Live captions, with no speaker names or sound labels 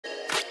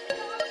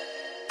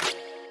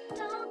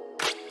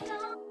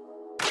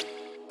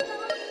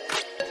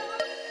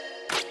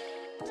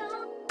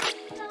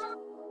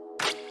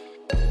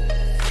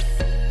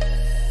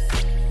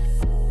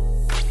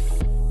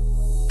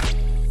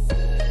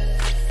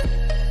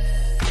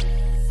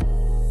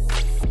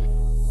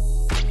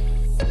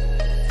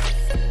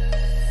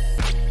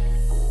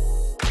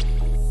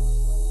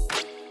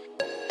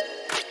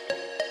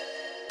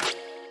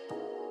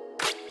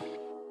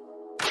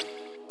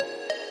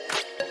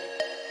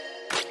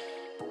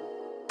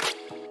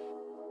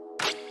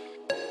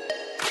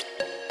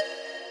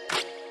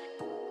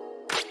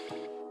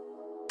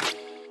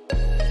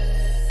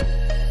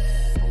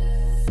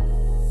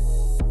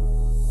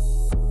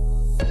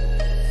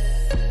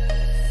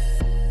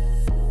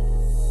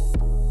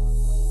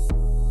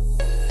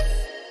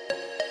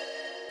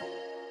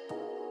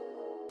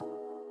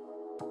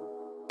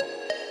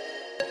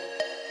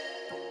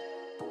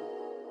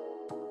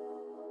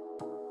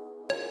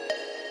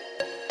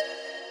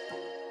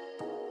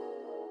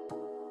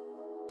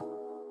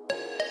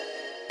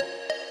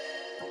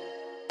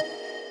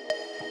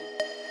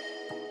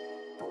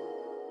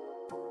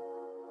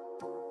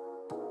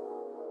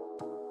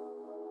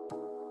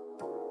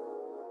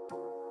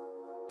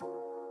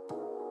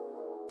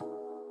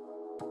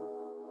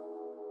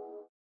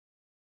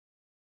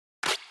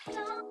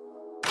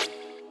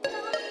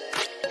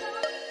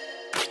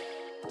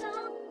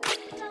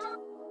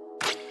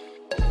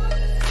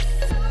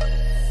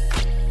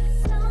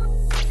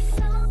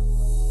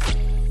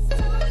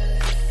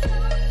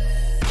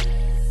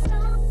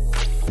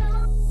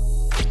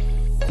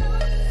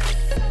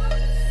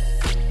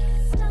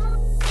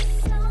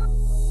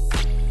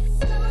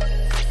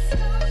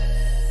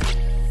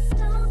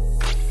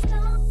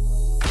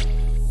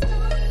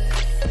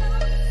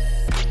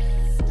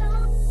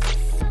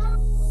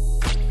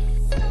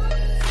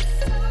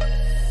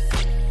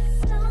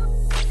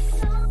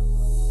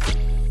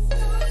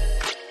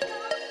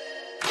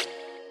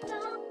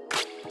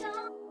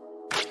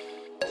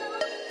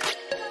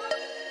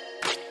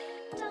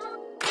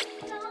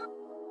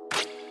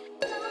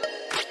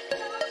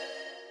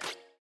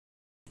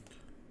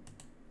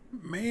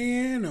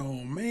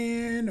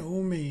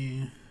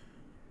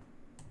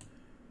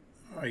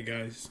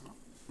Alright guys,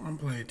 I'm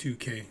playing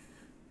 2K.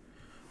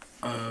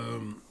 I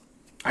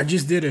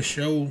just did a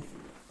show,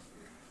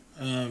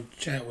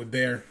 chat with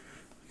Bear,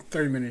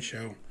 30-minute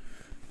show.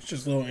 It's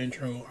just a little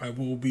intro. I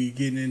will be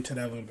getting into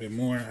that a little bit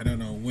more. I don't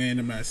know when.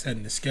 I'm not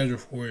setting the schedule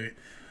for it.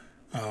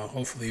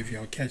 Hopefully if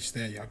y'all catch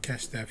that, y'all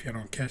catch that. If y'all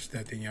don't catch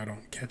that, then y'all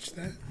don't catch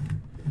that.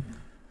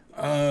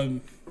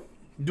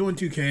 Doing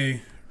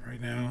 2K right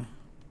now.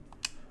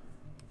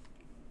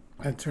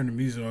 I had to turn the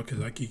music off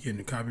because I keep getting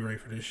the copyright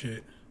for this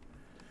shit.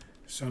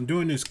 So I'm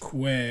doing this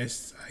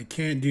quest. I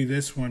can't do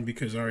this one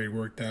because I already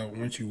worked out.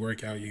 Once you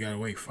work out, you gotta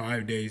wait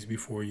 5 days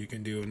before you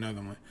can do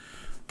another one.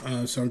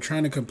 So I'm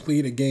trying to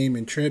complete a game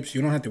in trips.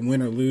 You don't have to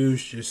win or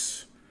lose.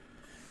 Just,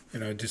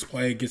 just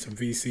play, get some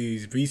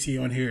VCs.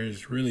 VC on here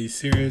is really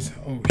serious.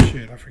 Oh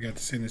shit, I forgot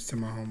to send this to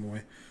my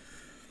homeboy.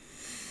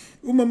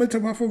 Un momento,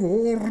 por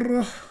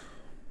favor.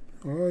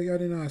 Oh, y'all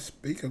did not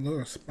speak a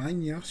little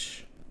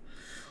Spanish.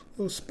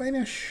 A little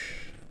Spanish.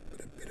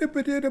 Oh,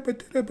 y'all did not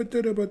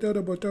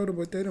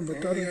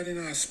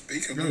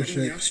speak a little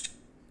Spanish.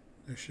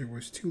 That shit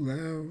was too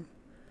loud.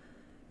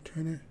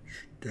 Turn it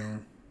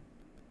down.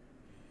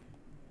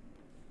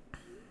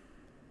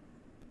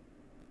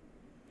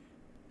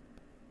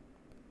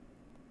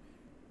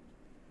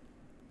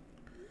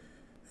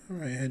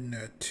 Alright, heading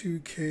to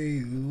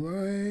 2K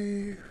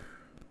Live.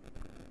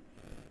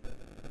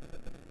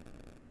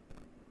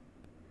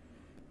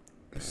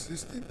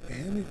 Assistant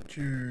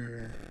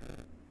manager.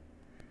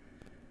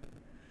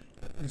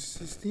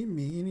 Assistant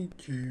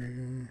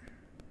manager.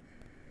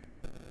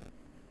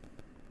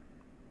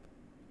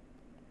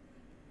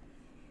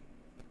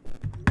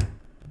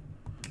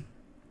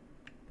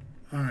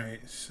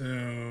 Alright,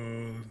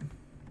 so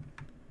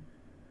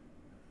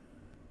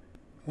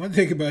one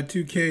thing about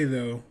 2K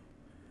though,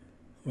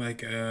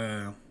 like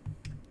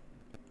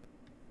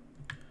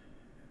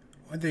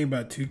one thing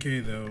about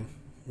 2K though,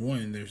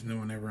 one, there's no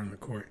one ever on the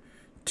court.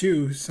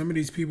 Two, some of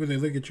these people, they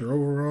look at your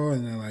overall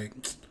and they're like,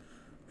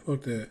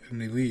 fuck that,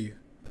 and they leave.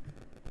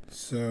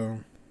 So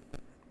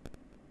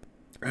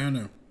I don't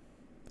know.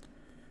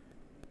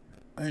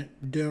 I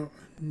don't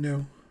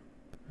know.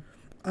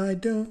 I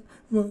don't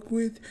work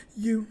with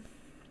you.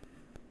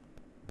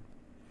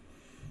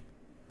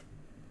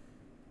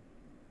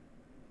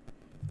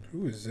 Who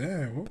was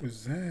that? What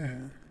was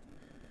that?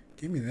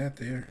 Give me that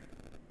there.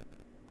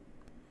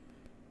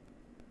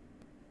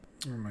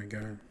 Oh my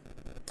god.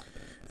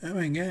 Oh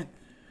my god.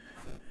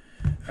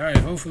 Alright,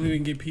 hopefully we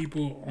can get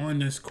people on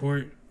this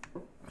court.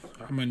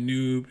 I'm a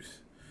noob.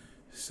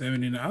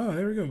 79. Oh,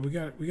 there we go. We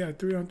got a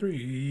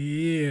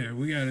 3-on-3. Yeah,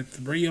 we got a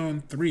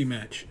 3-on-3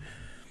 match.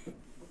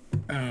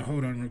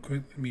 Hold on real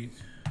quick. Let me.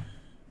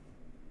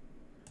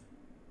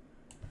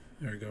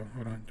 There we go.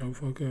 Hold on. Don't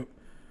fuck up.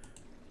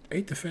 I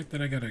hate the fact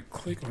that I gotta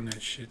click on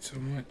that shit so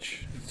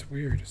much. It's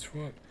weird as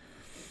fuck.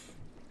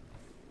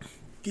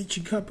 Get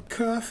your cup of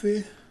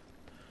coffee.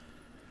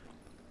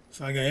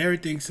 So I got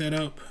everything set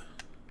up.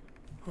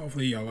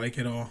 Hopefully y'all like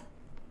it all.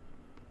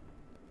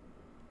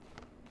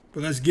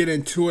 But let's get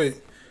into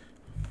it.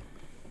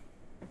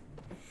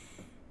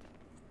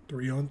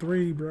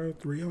 3-on-3, bro.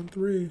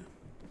 3-on-3.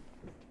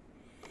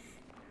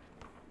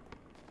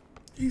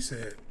 He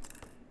said.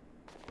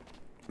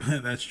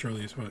 That's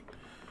trolly as fuck.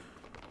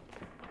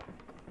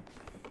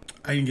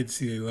 I didn't get to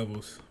see their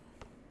levels.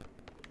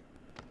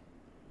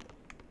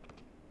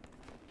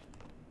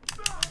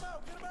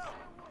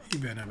 He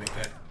better not make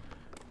that.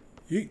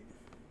 Yeet.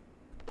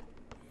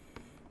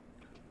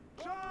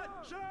 Oh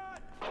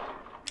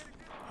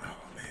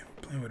man,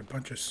 we're playing with a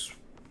bunch of.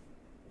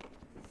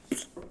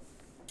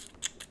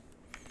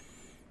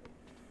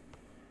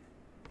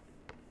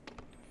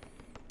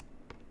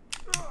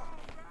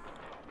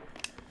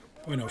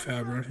 Oh no,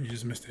 foul, bro. You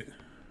just missed it.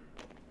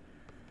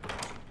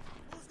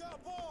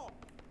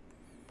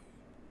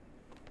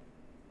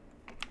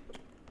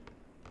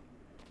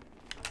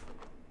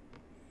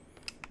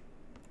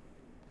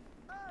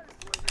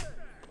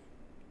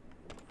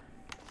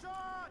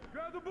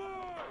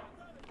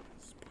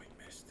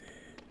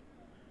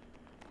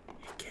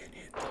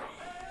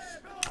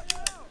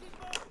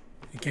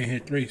 Can't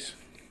hit threes,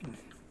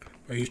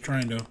 but he's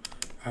trying though.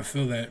 I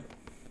feel that.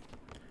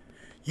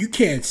 You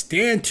can't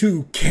stand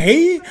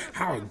 2K?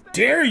 How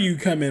dare you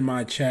come in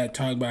my chat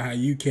talk about how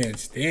you can't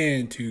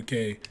stand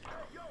 2K?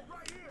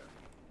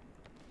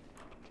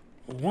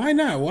 Why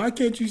not? Why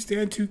can't you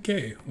stand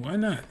 2K? Why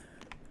not?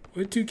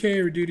 What 2K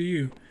ever do to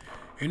you?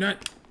 You're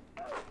not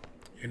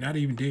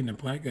even dating a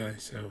black guy,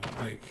 so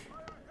like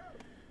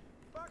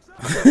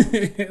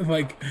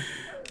like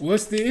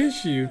what's the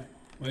issue?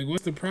 Like,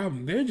 what's the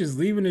problem? They're just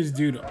leaving this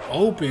dude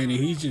open and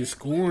he's just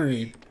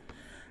scoring.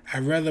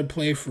 I'd rather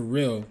play for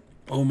real.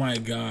 Oh my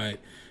god.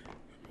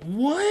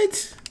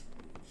 What?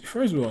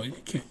 First of all,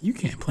 you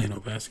can't play no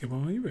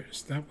basketball. You better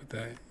stop with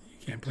that.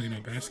 You can't play no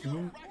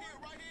basketball.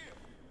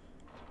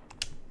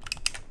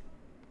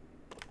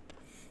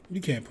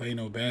 You can't play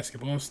no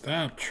basketball.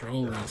 Stop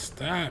trolling.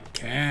 Stop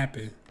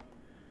capping.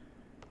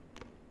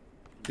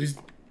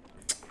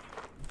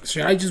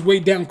 Should I just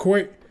wait down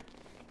court?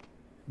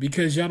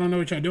 Because y'all don't know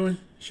what y'all doing?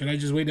 Should I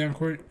just wait down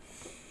court?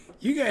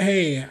 You got,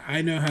 hey,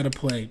 I know how to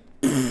play.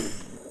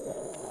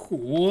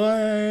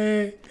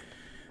 What?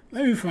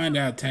 Let me find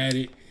out,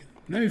 Taddy.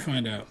 Let me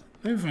find out.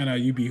 Let me find out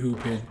you be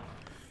hooping.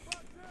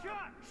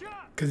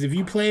 Cause if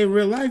you play in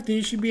real life, then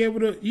you should be able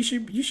to. You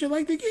should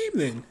like the game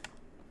then.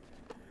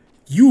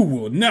 You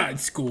will not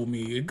school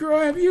me, girl.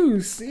 Have you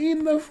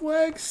seen the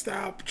flag?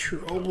 Stop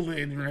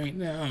trolling right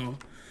now.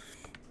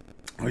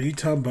 Are you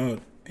talking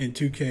about in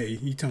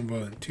 2K? You talking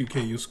about in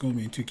 2K? You'll school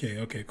me in 2K?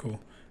 Okay,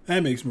 cool.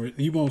 That makes more.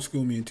 You won't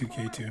school me in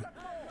 2K too.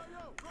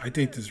 I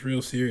take this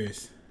real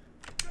serious.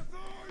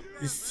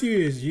 It's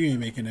serious. You ain't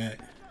making that.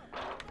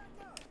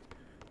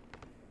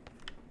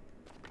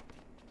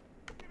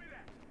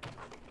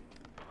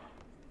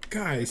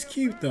 Guys,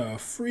 keep the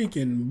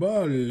freaking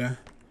ball.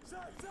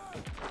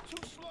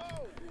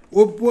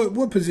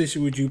 What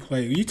position would you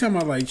play? Are you talking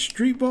about like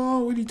street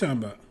ball? What are you talking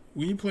about?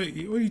 When you play,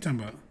 what are you talking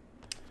about?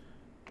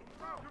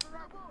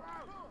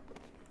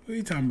 What are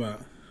you talking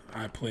about?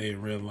 I play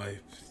in real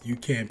life. You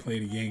can't play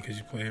the game because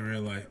you play in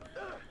real life.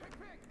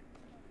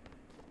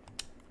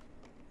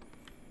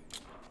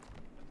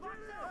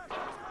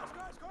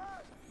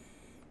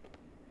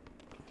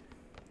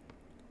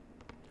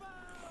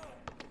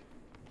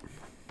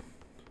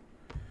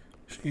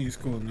 She ain't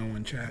schooling no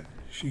one, chat.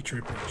 She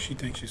tripping. She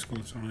thinks she's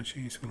schooling someone. She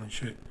ain't schooling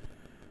shit.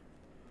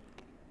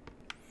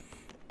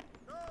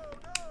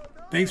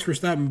 Thanks for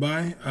stopping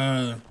by.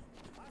 I'm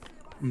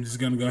just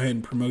gonna go ahead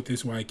and promote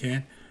this while I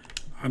can.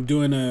 I'm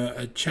doing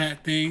a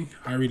chat thing.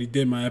 I already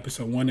did my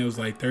episode 1. It was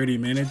like 30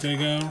 minutes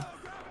ago.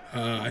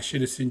 I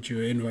should have sent you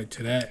an invite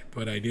to that,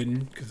 but I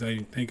didn't because I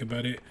didn't think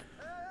about it.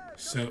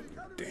 So,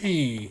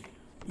 dang,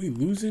 we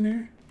losing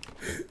here?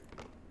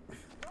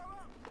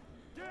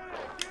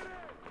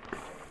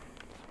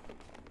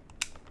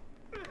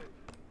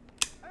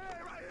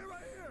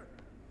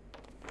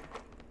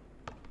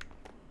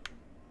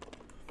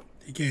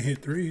 He can't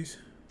hit threes.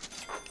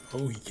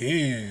 Oh, he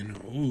can.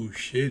 Oh,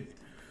 shit.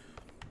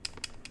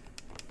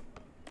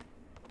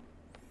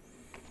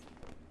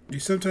 You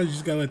sometimes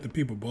just gotta let the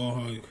people ball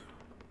hog.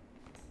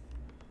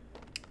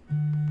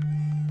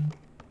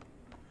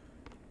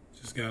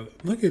 Just gotta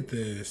look at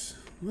this.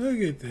 Look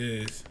at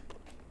this.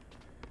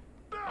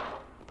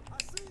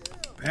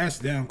 Pass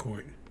down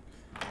court.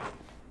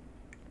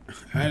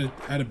 Out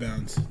of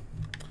bounds.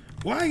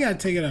 Why I gotta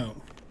take it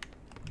out?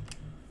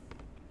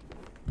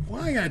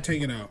 Why I gotta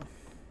take it out?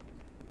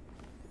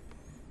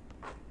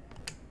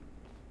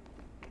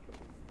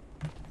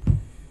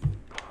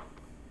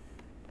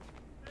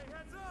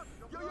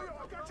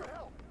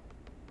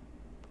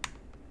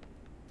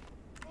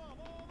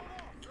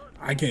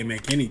 I can't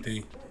make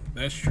anything.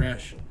 That's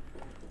trash.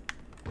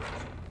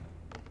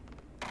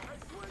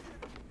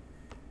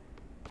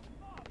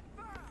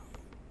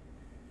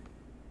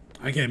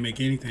 I can't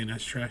make anything.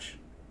 That's trash.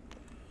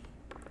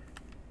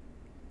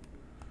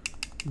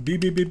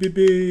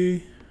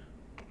 B.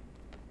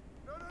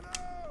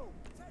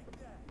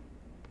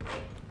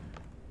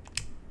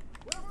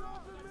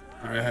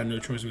 Alright, I had no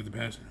choice with the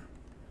passing.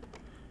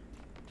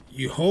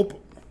 I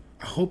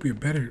hope you're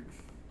better.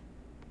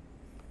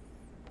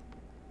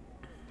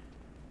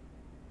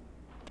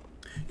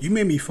 You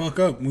made me fuck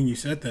up when you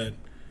said that.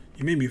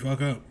 You made me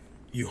fuck up.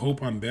 You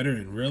hope I'm better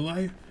in real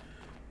life?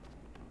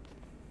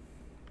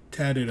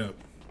 Tat it up.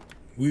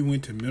 We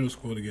went to middle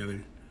school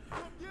together.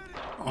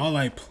 All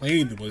I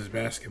played was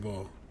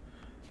basketball.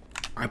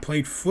 I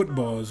played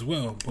football as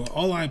well, but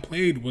all I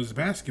played was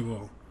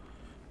basketball.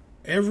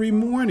 Every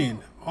morning,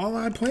 all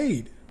I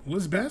played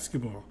was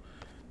basketball.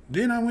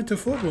 Then I went to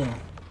football.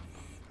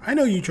 I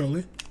know you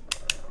trolling.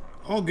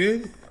 All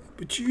good.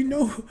 But you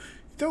know,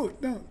 don't.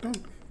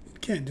 You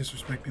can't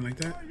disrespect me like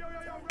that.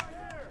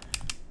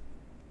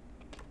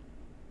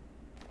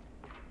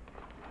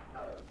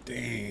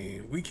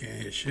 Dang, we can't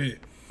hit shit.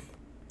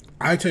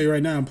 I tell you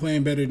right now, I'm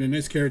playing better than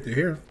this character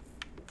here.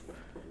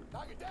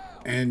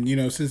 And, you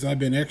know, since I've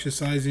been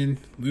exercising,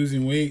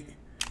 losing weight,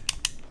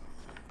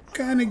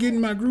 kind of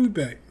getting my groove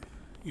back.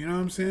 You know what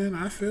I'm saying?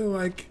 I feel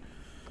like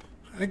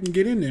I can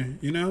get in there.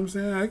 You know what I'm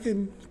saying? I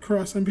can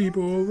cross some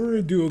people over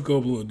and do a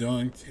couple of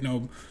dunks. You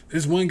know,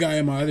 this one guy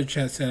in my other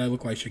chat said I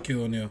look like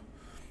Shaquille O'Neal.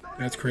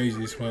 That's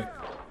crazy as fuck.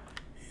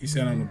 He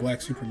said I'm the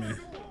Black Superman.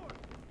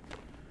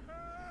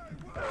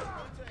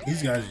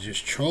 These guys are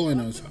just trolling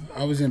us.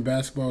 I was in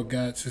basketball,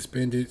 got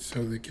suspended,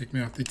 so they kicked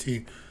me off the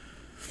team.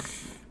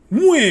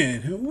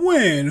 When?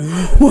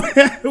 What?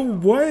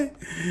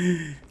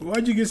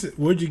 What'd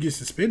you get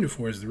suspended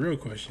for is the real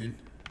question.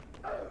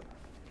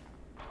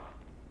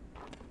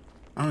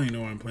 I don't even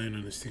know why I'm playing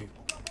on this team.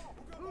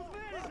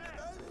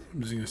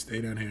 I'm just gonna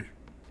stay down here.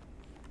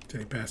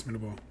 Pass me the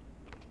ball.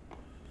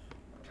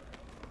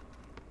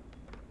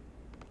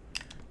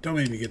 Don't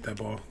make me get that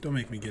ball. Don't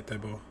make me get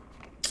that ball.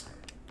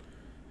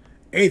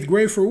 8th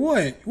grade for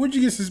what? What'd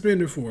you get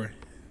suspended for?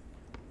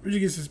 What'd you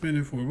get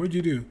suspended for? What'd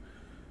you do?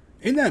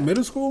 Ain't that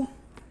middle school?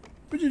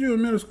 What'd you do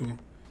in middle school?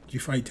 Did you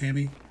fight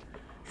Tammy?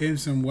 Him,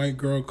 some white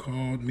girl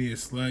called me a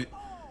slut.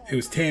 It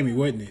was Tammy,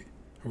 wasn't it?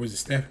 Or was it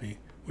Stephanie?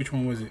 Which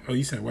one was it? Oh,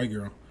 you said white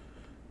girl.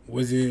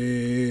 Was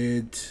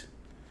it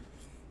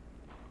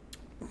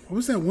what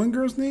was that one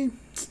girl's name?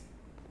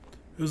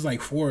 It was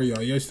like four of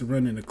y'all. You used to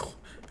run in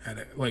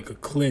like a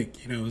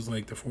clique. You know, it was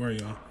like the four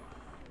of y'all.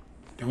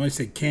 I want to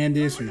say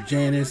Candace or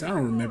Janice. I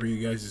don't remember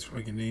you guys'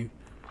 fucking name.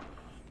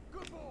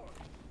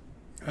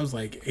 That was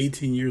like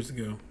 18 years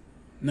ago.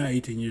 Not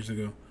 18 years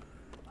ago.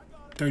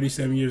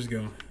 37 years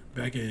ago.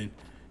 Back in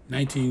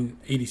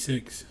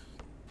 1986.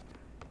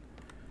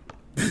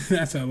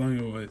 That's how long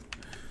it was.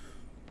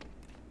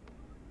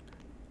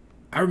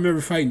 I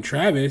remember fighting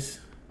Travis.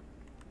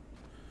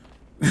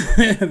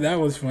 That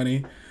was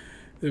funny.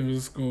 It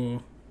was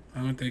cool. I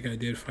don't think I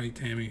did fight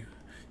Tammy.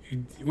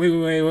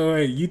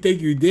 Wait. You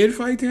think you did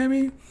fight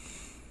Tammy?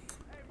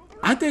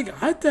 I kind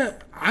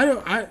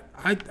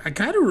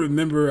of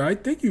remember. I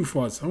think you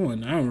fought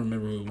someone. I don't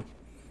remember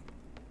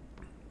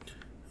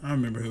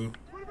who.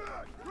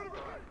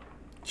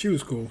 She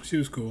was cool.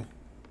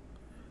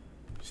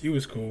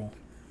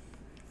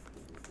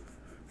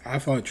 I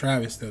fought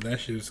Travis though. That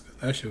shit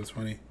was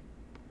funny.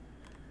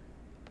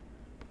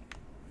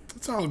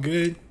 It's all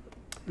good.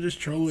 I'm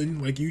just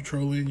trolling, like you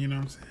trolling. You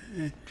know what I'm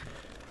saying?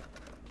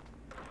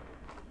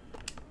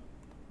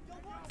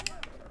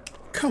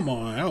 Come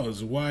on, that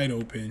was wide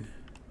open.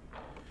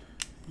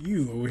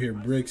 You over here,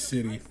 Brick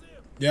City.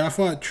 Yeah, I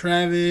fought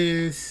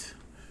Travis.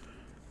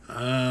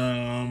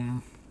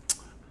 I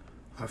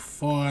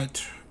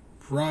fought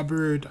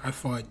Robert. I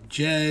fought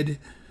Jed.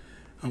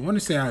 I want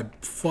to say I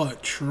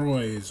fought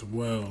Troy as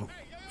well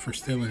for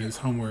stealing his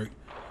homework.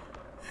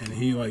 And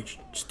he like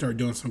started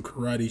doing some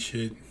karate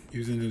shit. He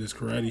was into this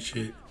karate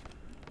shit.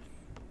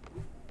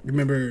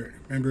 Remember,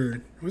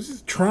 was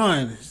this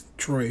Tron?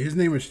 Troy. His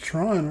name was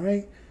Tron,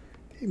 right?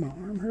 Hey, my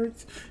arm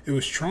hurts. It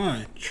was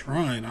Tron.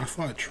 I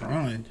fought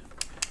Tron.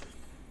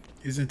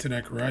 He's into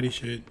that karate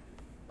shit.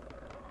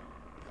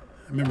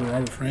 I remember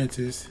Robert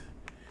Francis.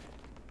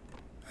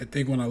 I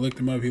think when I looked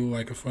him up, he was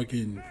like a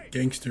fucking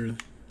gangster.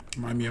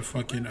 Remind me of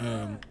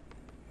fucking,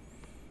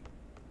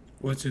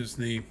 what's his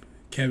name?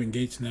 Kevin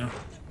Gates now.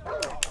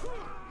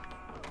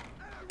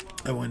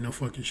 That wasn't no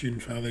fucking shooting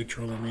foul. They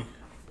trolling me.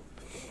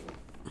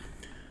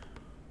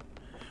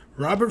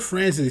 Robert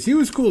Francis, he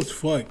was cool as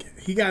fuck.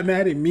 He got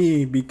mad at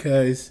me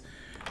because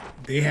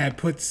they had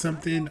put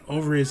something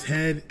over his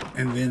head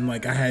and then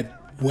like I had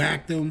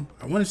whacked him.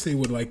 I want to say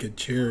with like a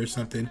chair or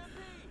something.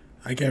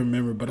 I can't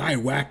remember, but I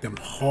whacked him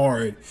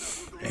hard.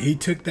 And he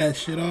took that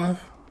shit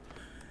off.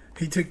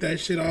 He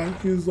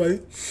was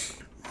like,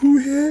 who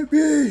hit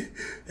me?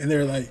 And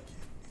they're like,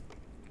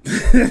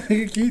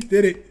 Keith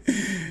did it.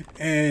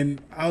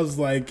 And I was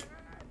like,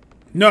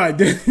 no, I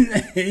didn't.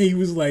 And he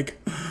was like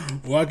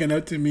walking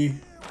up to me.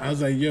 I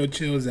was like, yo,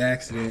 chill, it was an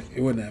accident.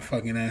 It wasn't that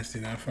fucking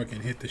accident. I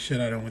fucking hit the shit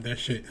out of him with that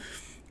shit.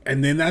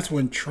 And then that's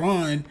when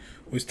Tron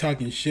was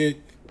talking shit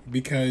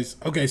because,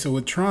 okay, so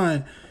with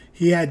Tron,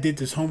 he had did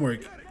this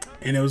homework.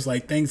 And it was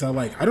like things I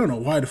like. I don't know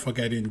why the fuck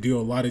I didn't do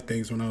a lot of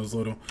things when I was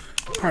little.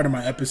 Part of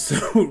my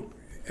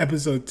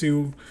episode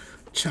 2,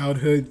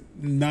 childhood,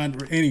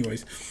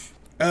 anyways.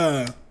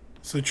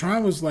 So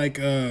Tron was like,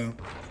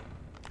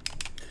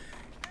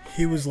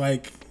 he was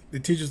like, the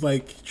teacher's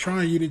like,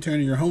 Tron, you didn't turn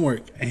in your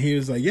homework. And he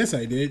was like, yes,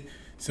 I did.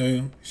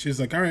 So she was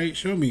like, all right,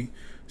 show me.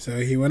 So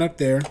he went up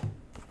there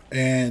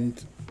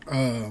and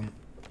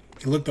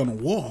he looked on a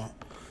wall.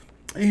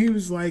 And he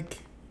was like,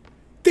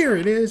 there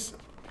it is.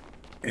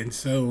 And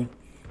so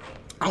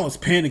I was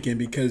panicking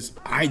because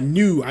I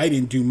knew I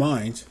didn't do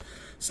mine.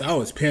 So I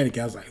was panicking.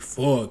 I was like,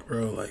 fuck,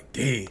 bro. Like,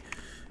 dang.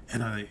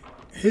 And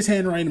his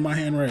handwriting and my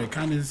handwriting are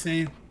kind of the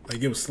same.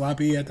 Like, it was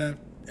sloppy at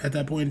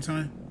that point in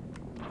time.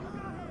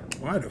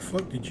 Why the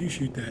fuck did you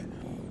shoot that?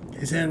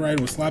 His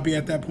handwriting was sloppy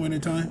at that point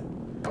in time.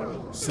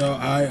 So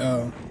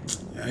I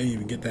didn't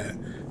even get that.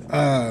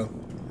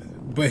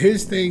 But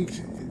his thing,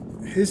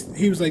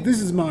 he was like, this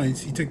is mine.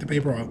 He took the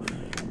paper off.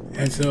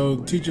 And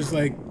so teacher's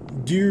like,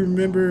 do you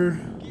remember?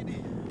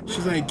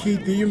 She's like,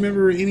 Keith, do you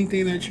remember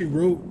anything that you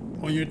wrote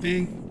on your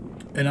thing?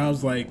 And I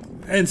was like,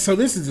 and so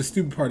this is the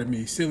stupid part of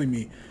me, silly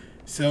me.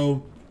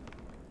 So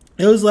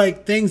it was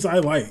like things I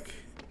like.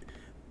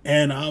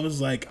 And I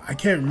was like, I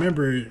can't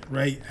remember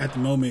right at the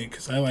moment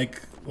because I like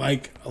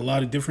a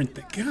lot of different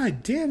things.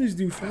 God damn, this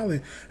dude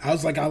fouling. I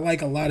was like, I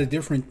like a lot of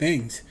different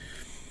things.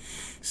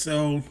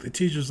 So the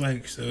teacher's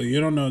like, so you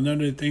don't know none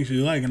of the things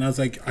you like. And I was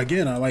like,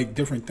 again, I like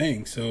different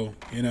things. So,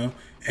 you know.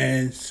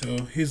 And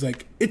so he's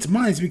like, it's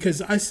mine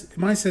because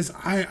mine says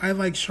I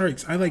like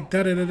sharks. I like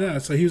da-da-da-da.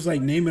 So he was like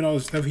naming all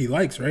the stuff he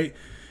likes, right?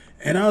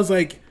 And I was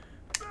like,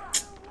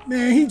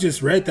 man, he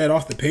just read that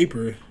off the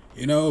paper.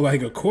 You know,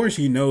 like, of course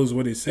he knows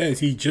what it says.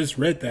 He just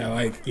read that,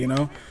 like, you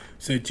know.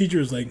 So the teacher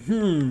was like,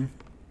 And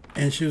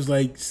she was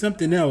like,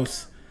 something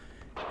else.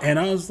 And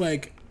I was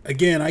like,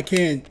 again, I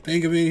can't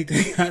think of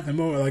anything at the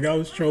moment. Like, I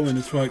was trolling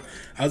as fuck.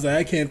 I was like,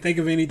 I can't think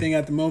of anything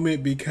at the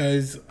moment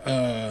because,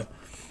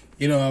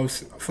 you know, I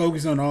was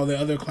focused on all the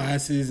other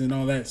classes and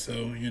all that.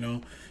 So, you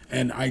know,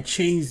 and I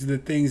changed the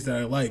things that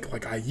I like.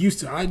 Like, I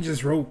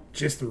just wrote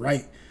just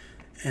right.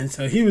 And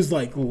so he was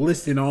like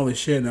listing all this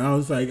shit. And I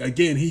was like,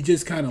 again, he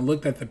just kind of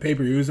looked at the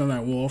paper. He was on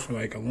that wall for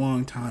like a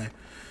long time.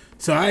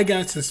 So I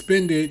got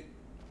suspended.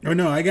 Or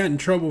no, I got in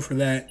trouble for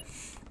that.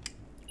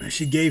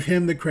 She gave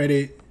him the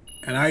credit,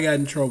 and I got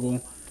in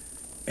trouble.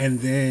 And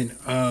then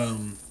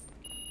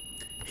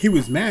he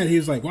was mad. He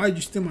was like, "Why'd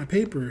you steal my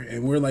paper?"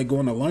 And we're like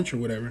going to lunch or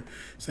whatever.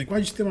 It's like,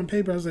 "Why'd you steal my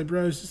paper?" I was like,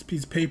 "Bro, it's just a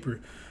piece of paper."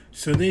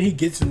 So then he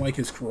gets in like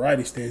his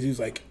karate stance. He was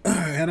like,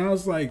 and I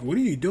was like, "What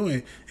are you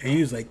doing?" And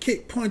he was like,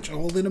 "Kick, punch,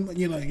 all in him."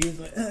 You know, he was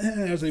like,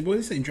 I was like, "Boy,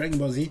 this ain't Dragon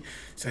Ball Z."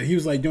 So he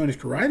was like doing his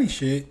karate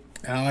shit.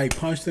 And I like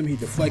punched him. He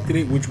deflected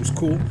it, which was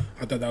cool.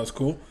 I thought that was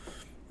cool.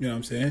 You know what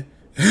I'm saying?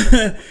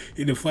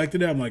 He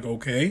deflected it. I'm like,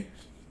 okay,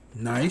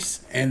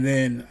 nice. And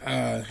then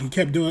he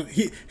kept doing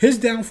his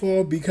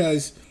downfall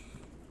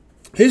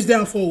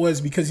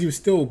was because he was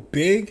still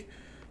big,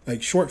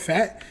 like short,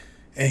 fat,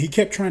 and he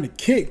kept trying to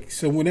kick.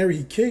 So whenever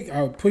he kicked,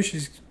 I would push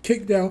his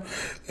kick down,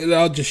 and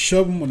I'll just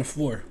shove him on the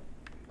floor.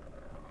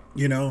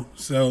 You know,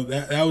 so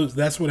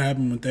that's what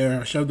happened with there.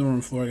 I shoved him on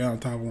the floor, got on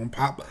top of him,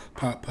 pop,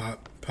 pop,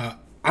 pop,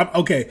 pop.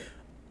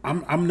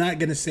 I'm not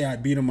gonna say I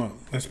beat him up.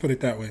 Let's put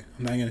it that way.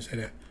 I'm not gonna say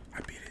that.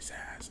 I beat his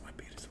ass. I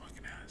beat his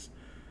fucking ass.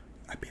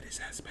 I beat his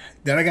ass bad.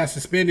 Then I got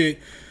suspended.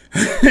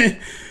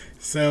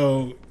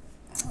 So,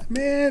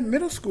 man,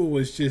 middle school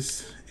was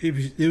just it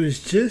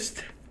was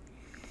just.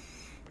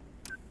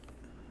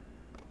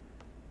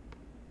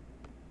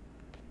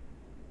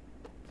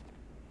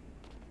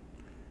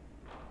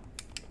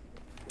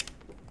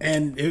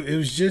 And it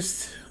was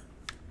just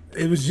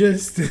it was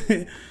just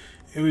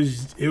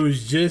it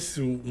was just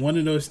one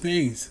of those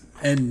things.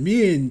 And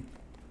me and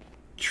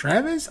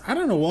Travis, I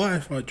don't know why I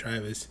fought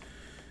Travis.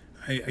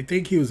 I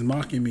think he was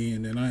mocking me,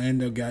 and then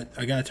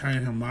I got tired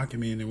of him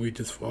mocking me, and then we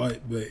just fought.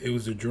 But it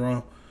was a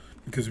draw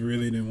because we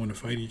really didn't want to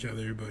fight each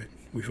other, but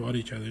we fought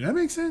each other. That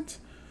makes sense.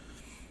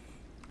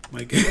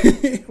 Like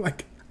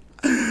like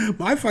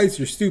my fights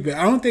are stupid.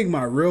 I don't think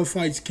my real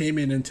fights came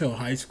in until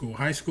high school.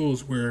 High school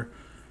is where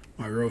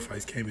my real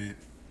fights came in.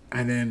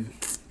 And then,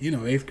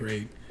 8th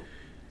grade,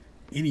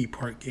 any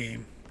park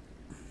game.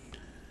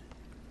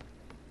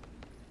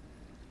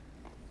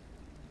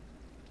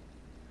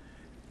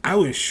 I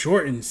was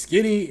short and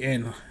skinny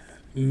in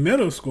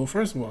middle school.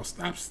 First of all,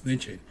 stop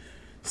snitching.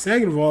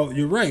 Second of all,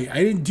 you're right.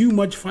 I didn't do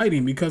much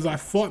fighting because I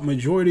fought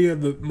majority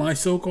of my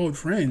so-called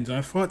friends.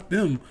 I fought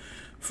them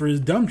for his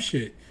dumb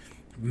shit.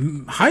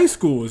 High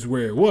school is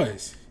where it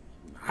was.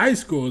 High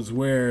school is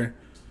where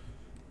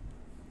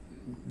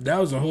that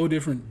was a whole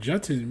different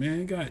Judson,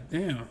 man. God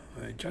damn.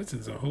 Like,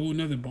 Judson's a whole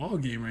nother ball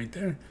game right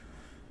there.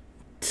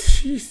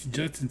 Jeez,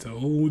 Judson's a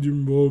whole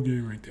different ball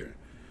game right there.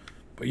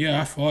 But yeah,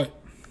 I fought.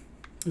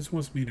 This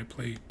wants me to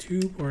play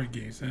 2 park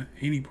games.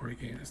 Any park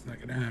game, that's not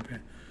gonna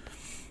happen.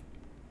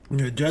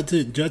 Yeah,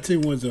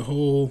 Judson was a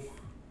whole.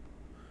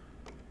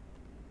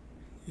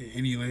 Yeah,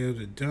 any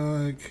layups a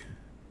dunk.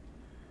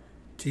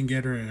 Team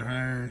getter and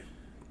higher.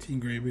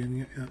 Team grade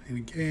in the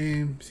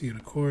game. See in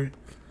the court.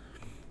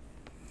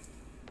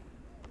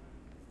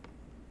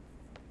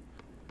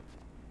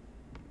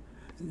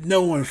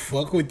 No one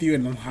fuck with you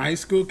in high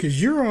school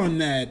because you're on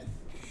that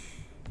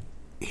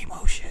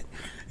emo shit.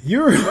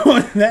 You're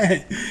on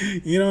that,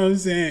 you know what I'm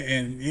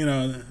saying? And,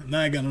 I'm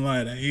not gonna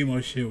lie, that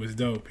emo shit was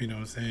dope, you know what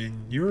I'm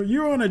saying?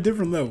 You're on a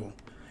different level.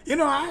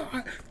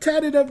 I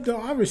tatted up though,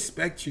 I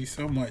respect you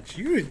so much.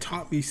 You had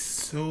taught me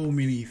so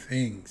many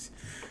things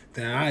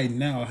that I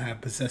now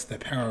have possessed the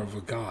power of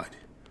a god.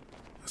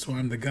 That's why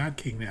I'm the God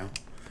King now.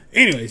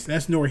 Anyways,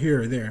 that's nor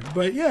here or there.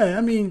 But yeah,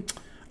 I mean,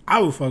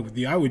 I would fuck with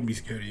you. I wouldn't be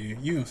scared of you.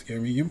 You don't scare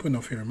me. You don't put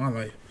no fear in my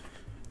life.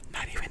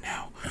 Not even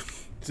now.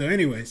 So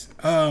anyways,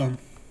 I'm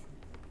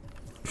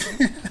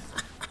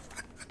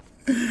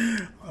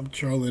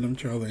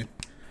trolling.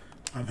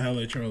 I'm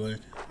hella trolling.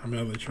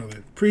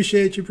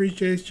 Appreciate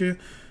you.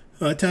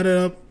 Tat it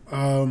up.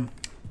 I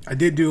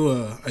did do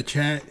a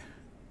chat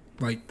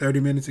like 30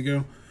 minutes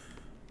ago.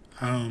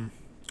 I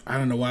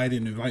don't know why I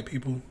didn't invite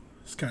people.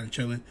 It's kind of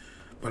chilling.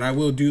 But I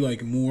will do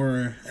like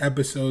more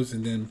episodes,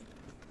 and then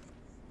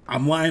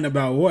I'm lying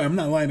about what? I'm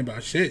not lying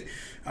about shit.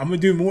 I'm gonna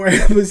do more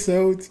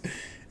episodes,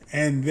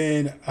 and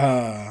then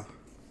I'm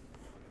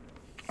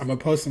gonna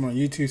post them on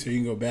YouTube so you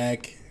can go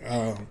back.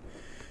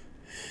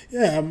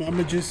 Yeah, I'm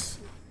gonna just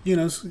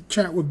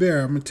chat with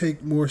Bear. I'm gonna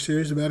take more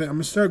serious about it. I'm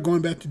gonna start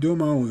going back to doing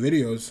my own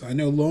videos. I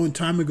know a long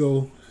time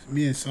ago,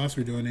 me and Sauce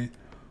were doing it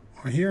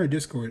on here or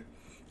Discord.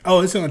 Oh,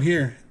 it's on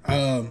here.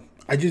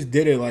 I just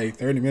did it like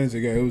 30 minutes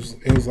ago.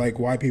 It was like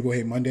Why People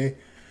Hate Monday.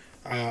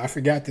 I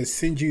forgot to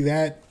send you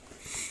that.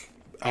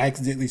 I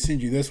accidentally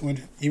sent you this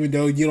one. Even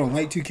though you don't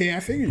like 2K, I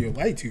figured you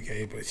like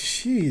 2K. But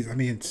jeez, I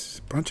mean, it's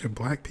a bunch of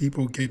black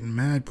people getting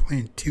mad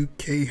playing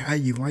 2K. How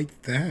you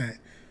like that?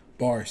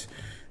 Bars.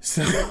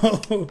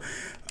 So,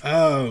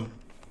 I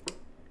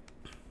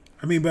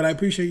mean, but I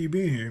appreciate you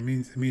being here. It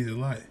means a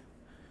lot.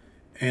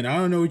 And I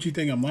don't know what you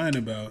think I'm lying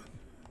about.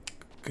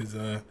 Because,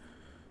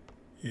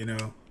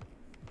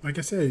 like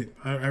I said,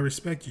 I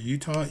respect you. You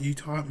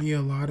taught me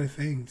a lot of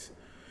things.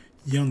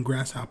 Young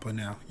grasshopper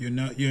now. You're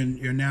now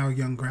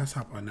young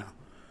grasshopper now.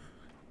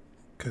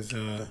 Cause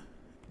I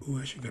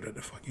should go to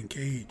the fucking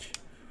cage.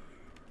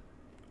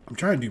 I'm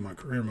trying to do my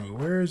career mode.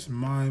 Where's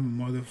my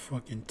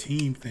motherfucking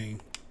team thing?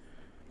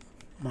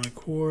 My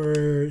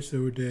core,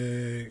 silver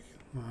deck.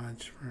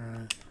 Launch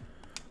for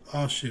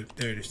all ship.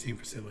 There it is, team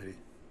facility.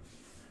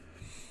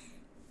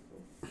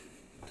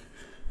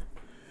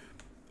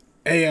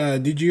 Hey,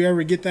 did you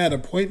ever get that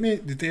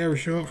appointment? Did they ever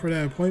show up for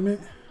that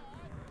appointment?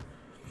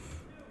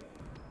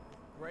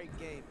 Great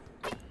game.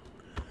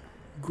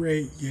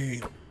 Great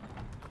game.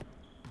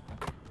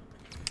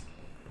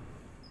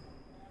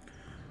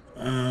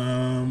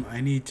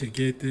 I need to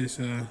get this.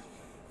 I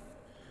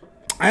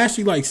asked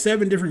you like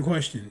 7 different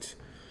questions.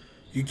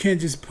 You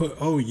can't just put,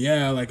 oh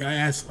yeah, like I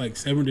asked like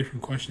 7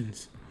 different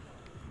questions.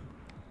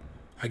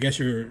 I guess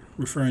you're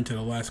referring to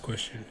the last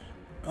question.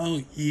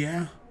 Oh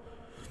yeah.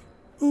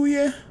 Oh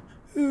yeah.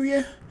 Oh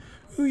yeah.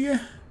 Oh yeah.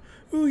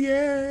 Oh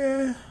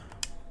yeah.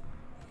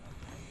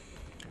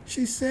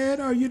 She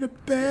said, are you the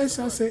best?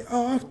 I say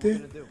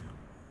often.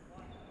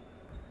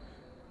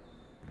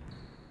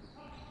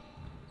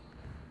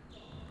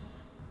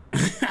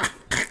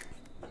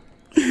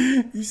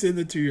 You send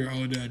it to your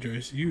old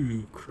address.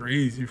 You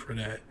crazy for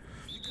that.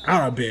 I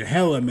would have been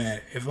hella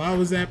mad. If I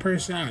was that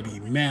person, I'd be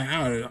mad.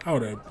 I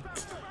would have,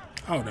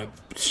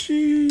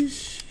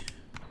 sheesh.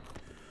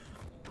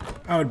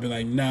 I would be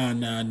like, nah.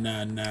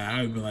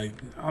 I would be like,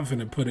 I'm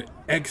finna put an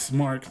X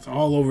marks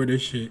all over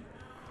this shit.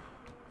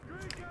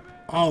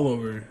 All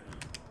over.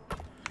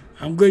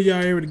 I'm glad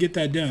y'all able to get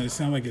that done. It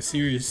sounds like a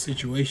serious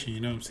situation,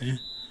 you know what I'm saying?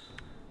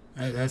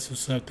 That's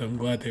what's up, though. I'm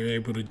glad they were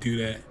able to do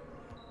that.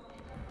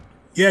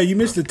 Yeah, you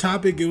missed the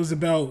topic. It was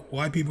about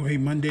why people hate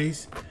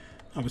Mondays.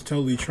 I was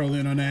totally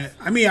trolling on that.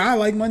 I mean, I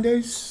like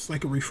Mondays. It's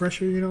like a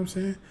refresher, you know what I'm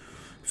saying?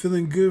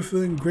 Feeling good,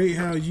 feeling great.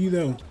 How are you,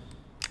 though?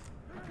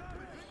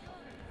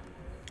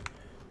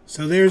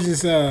 So there's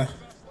this, it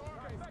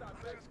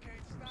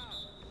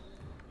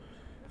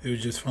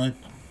was just fun.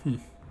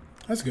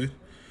 That's good.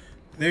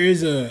 There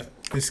is a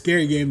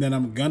scary game that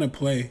I'm gonna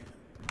play.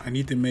 I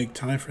need to make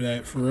time for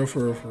that. For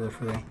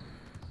real.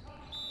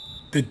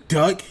 The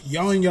duck?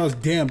 Y'all and y'all's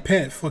damn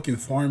pet. Fucking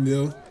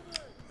Farmville.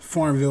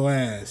 Farmville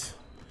ass.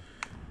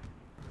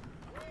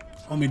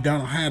 Homie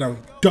Donald had a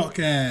duck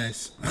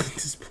ass.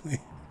 Just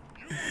playing.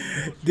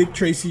 Dick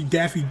Tracy,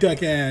 Daffy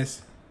Duck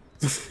ass.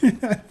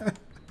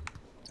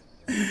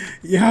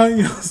 Y'all and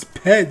y'all's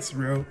pets,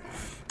 bro.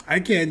 I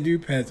can't do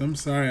pets. I'm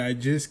sorry. I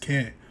just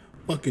can't.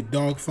 Fuck a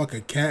dog. Fuck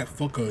a cat.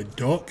 Fuck a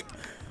duck.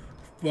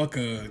 Fuck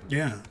a...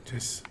 Yeah,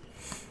 just...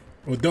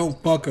 Well,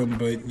 don't fuck them,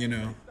 but, you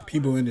know...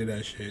 People into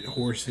that shit.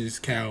 Horses,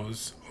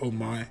 cows, oh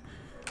my.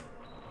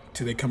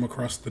 Till they come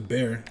across the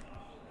bear.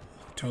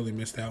 Totally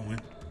missed that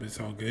one. But it's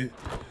all good.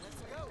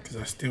 Because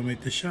I still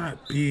make the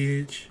shot,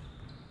 bitch.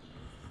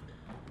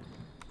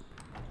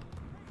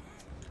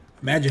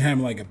 Imagine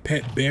having like a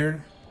pet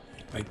bear.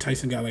 Like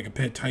Tyson got like a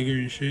pet tiger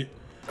and shit.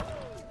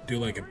 Do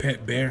like a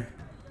pet bear.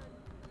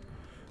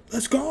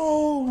 Let's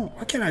go!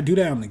 Why can't I do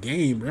that on the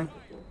game, bro?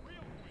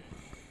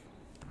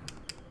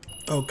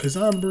 Oh, because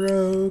I'm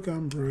broke.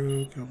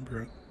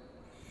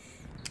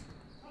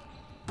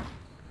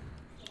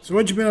 So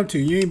what you been up to?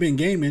 You ain't been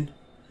gaming.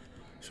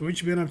 So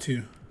what you been up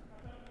to?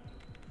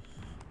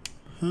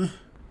 Huh?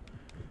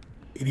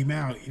 Eat him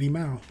out.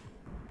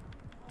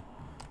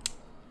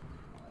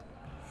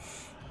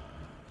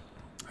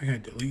 I gotta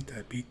delete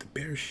that beat the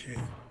bear shit.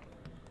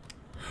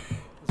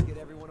 Let's get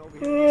everyone over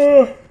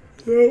here.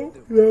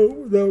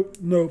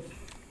 No.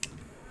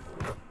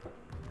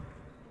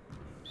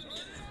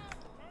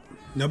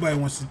 Nobody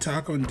wants to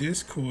talk on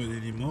Discord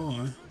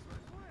anymore.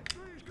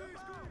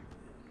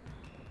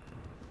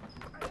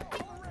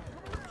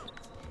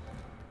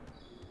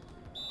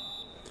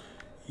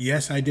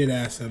 Yes, I did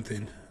ask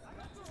something.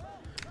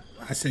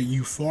 I said,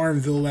 you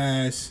Farmville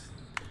ass.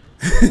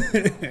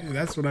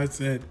 That's what I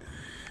said.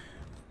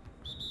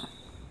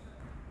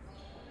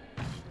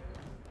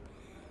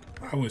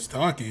 I was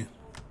talking.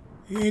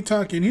 You ain't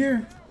talking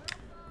here.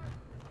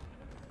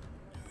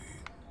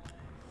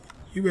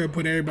 You better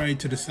put everybody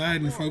to the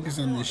side and focus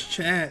on this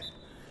chat.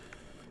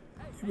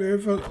 You better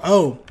focus.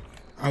 Oh,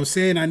 I was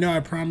saying, I know I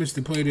promised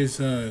to play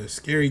this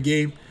scary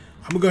game.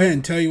 I'm going to go ahead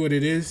and tell you what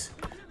it is.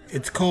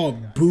 It's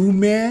called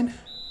Boom Man.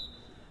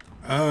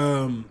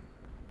 I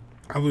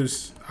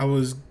was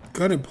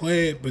gonna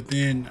play it, but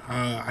then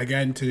I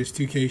got into this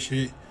 2K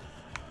shit.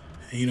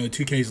 And, you know,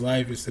 2K's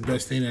life is the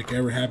best thing that could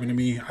ever happen to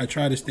me. I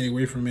tried to stay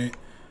away from it,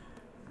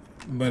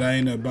 but I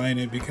ended up buying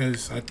it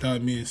because I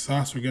thought me and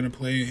Sauce were gonna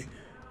play it,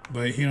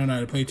 but he don't know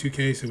how to play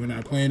 2K, so we're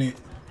not playing it.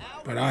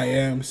 But I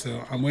am,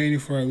 so I'm waiting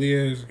for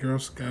Aaliyah's Girl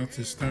Scout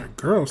to start.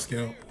 Girl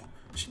Scout?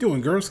 She doing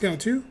Girl Scout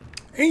too?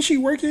 Ain't she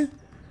working?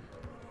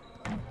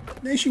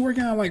 Ain't she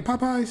working out like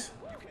Popeyes?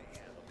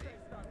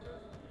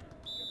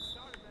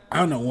 I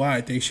don't know why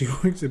I think she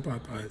works at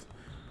Popeyes.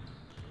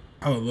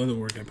 I would love to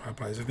work at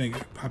Popeyes. I think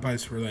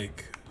Popeyes for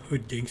like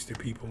hood gangster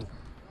people.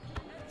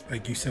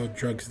 Like you sell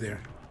drugs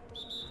there.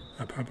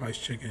 At Popeyes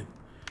chicken.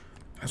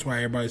 That's why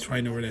everybody's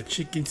fighting over that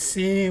chicken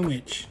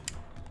sandwich.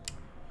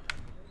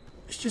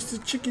 It's just a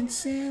chicken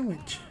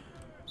sandwich.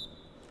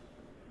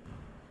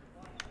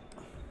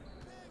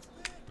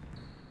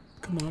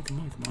 Come on.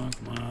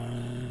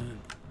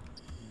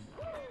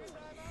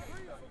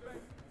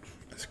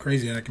 It's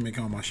crazy that I can make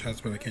all my shots,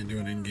 but I can't do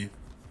it in game.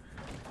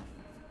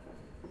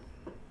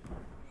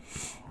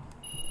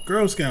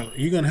 Girl Scout.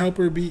 You gonna help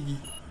her be?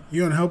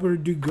 You gonna help her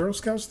do Girl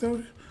Scout stuff?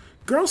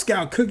 Girl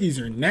Scout cookies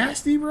are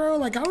nasty, bro.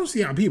 Like I don't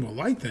see how people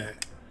like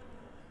that.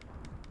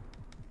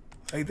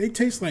 Like they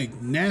taste like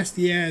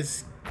nasty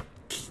ass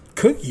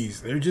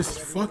cookies. They're just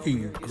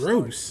fucking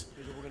gross.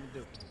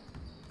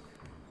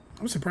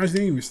 I'm surprised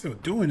they even still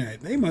doing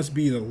that. They must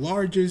be the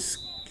largest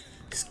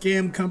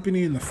scam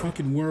company in the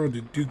fucking world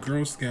to do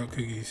Girl Scout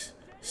cookies.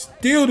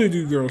 Still to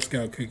do Girl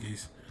Scout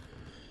cookies.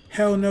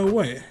 Hell no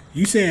what?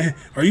 You saying,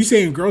 are you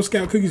saying Girl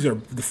Scout cookies are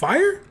the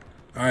fire?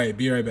 Alright,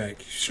 be right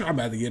back. I'm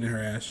about to get in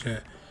her ass,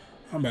 chat.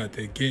 I'm about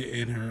to get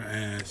in her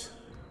ass.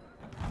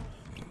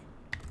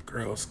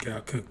 Girl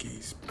Scout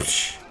cookies.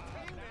 Psh.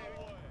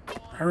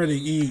 I'd rather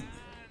eat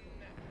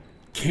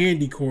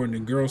candy corn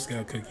than Girl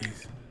Scout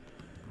cookies.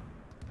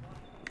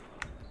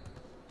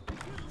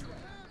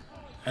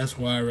 That's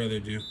what I'd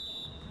rather do.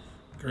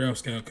 Girl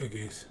Scout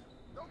cookies.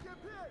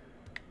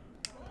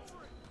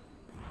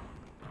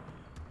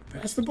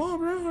 Pass the ball,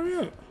 bro. Hurry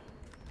up.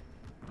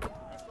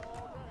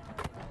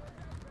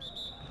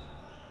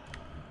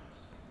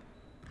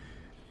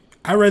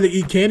 I'd rather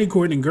eat candy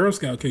corn than Girl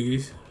Scout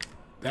cookies.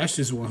 That's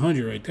just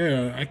 100 right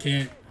there. I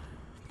can't.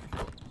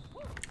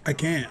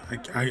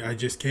 I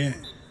just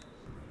can't.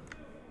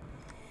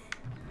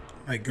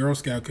 Like Girl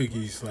Scout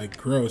cookies, like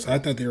gross. I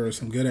thought they were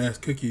some good ass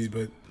cookies,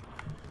 but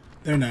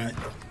they're not.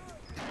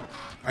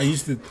 I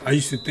used to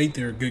think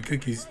they were good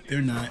cookies.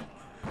 They're not.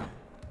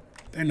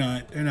 They're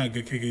not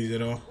good cookies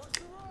at all.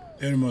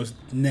 They're the most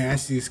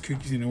nastiest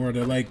cookies in the world.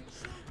 They're like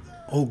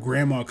old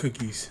grandma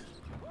cookies.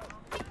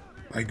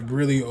 Like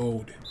really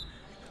old.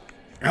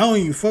 I don't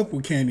even fuck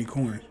with candy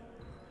corn.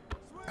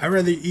 I'd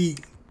rather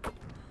eat.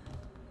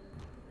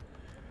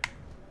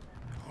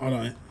 Hold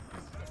on.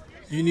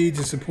 You need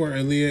to support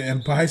Aaliyah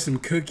and buy some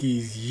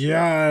cookies.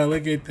 Yeah,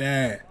 look at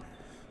that.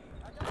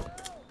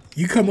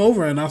 You come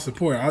over and I'll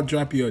support. I'll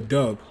drop you a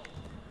dub.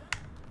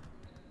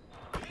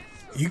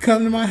 You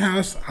come to my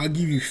house, I'll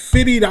give you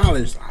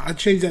 $50. I'll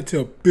change that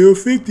to a bill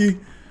 50.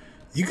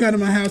 You come to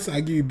my house,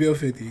 I'll give you bill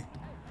 50.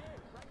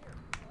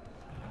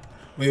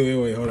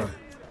 Wait, hold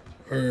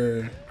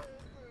on.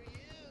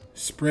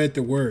 Spread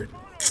the word.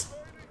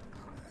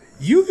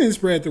 You can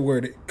spread the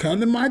word. Come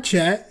to my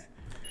chat.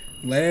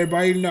 Let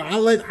everybody know.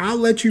 I'll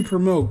let you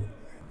promote.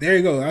 There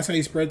you go. That's how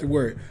you spread the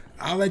word.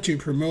 I'll let you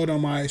promote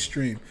on my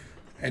stream.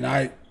 And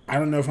I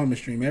don't know if I'm gonna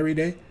stream every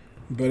day,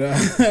 but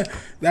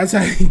that's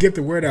how you can get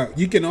the word out.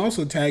 You can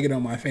also tag it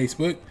on my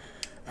Facebook.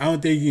 I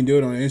don't think you can do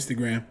it on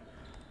Instagram.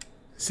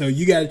 So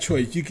you got a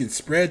choice. You can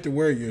spread the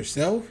word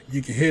yourself.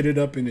 You can hit it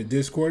up in the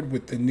Discord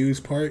with the news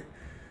part.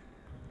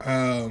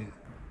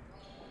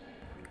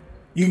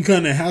 You can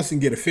come to the house and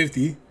get a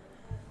 50.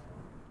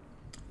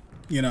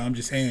 You know, I'm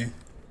just saying.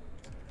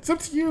 It's up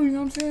to you, you know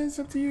what I'm saying? It's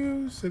up to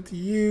you. It's up to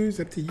you.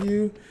 It's up to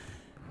you.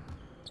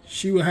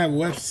 She will have a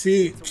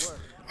website.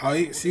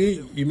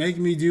 See, you make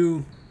me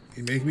do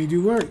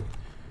work.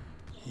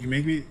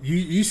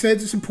 You said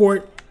to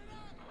support,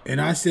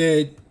 and I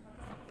said,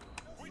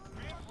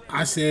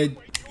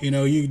 you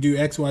know, you can do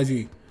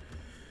XYZ.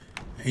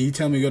 And you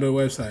tell me to go to the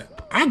website.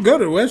 I go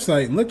to the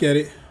website and look at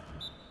it.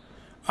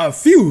 A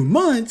few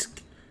months.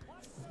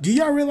 Do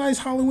y'all realize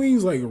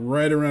Halloween's like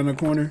right around the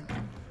corner?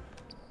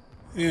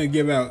 You gonna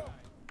give out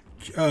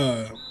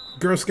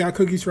Girl Scout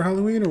cookies for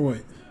Halloween or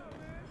what?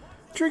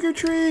 Trick or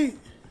treat.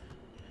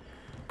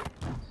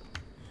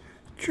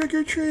 Trick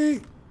or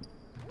treat.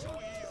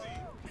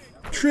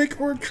 Trick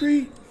or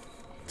treat.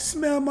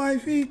 Smell my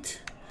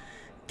feet.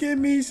 Give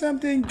me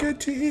something good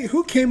to eat.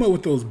 Who came up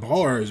with those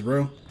bars,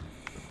 bro?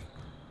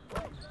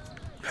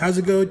 How's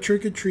it go?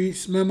 Trick or treat.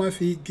 Smell my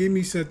feet. Give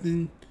me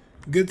something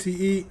good to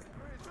eat.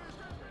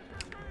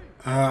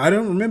 I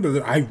don't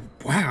remember. I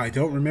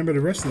don't remember the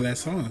rest of that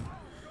song.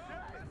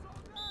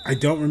 I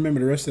don't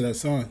remember the rest of that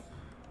song.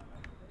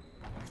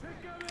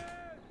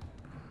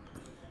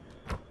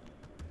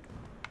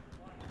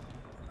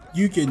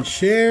 You can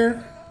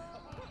share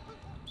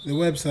the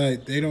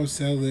website. They don't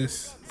sell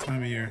this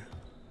time of year.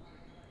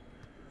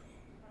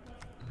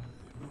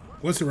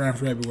 What's around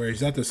February?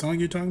 Is that the song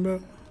you're talking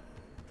about?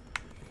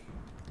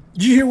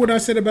 Did you hear what I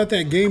said about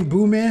that game,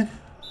 Boo Man?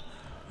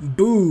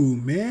 Boo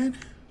Man.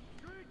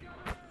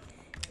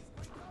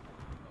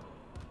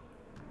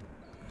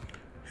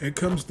 Here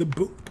comes the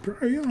boo.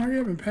 Bro, you don't hurry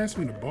up and pass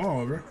me the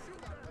ball, bro.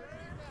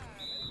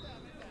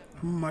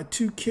 I'm on my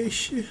 2K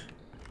shit.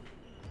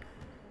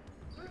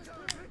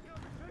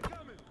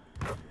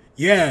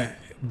 Yeah,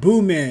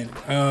 Boo Man.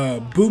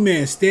 Boo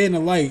Man, stay in the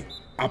light.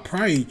 I'll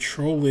probably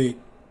troll it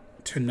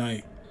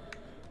tonight.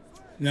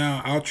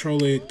 Now I'll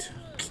troll it.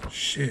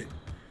 Shit.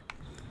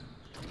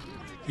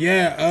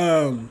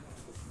 Yeah,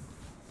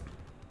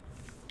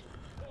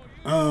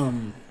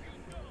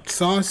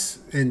 Sauce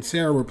and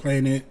Sarah were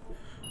playing it.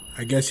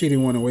 I guess he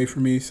didn't want to wait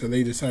for me, so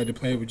they decided to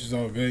play it, which is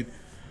all good.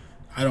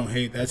 I don't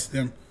hate. That's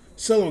them.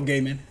 Solo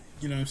gaming.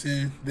 You know what I'm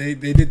saying? They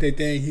did their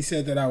thing. He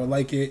said that I would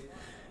like it.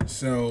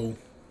 So,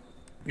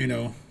 you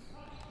know.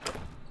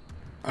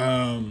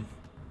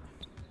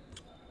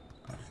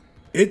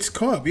 It's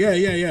co-op.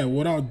 Yeah.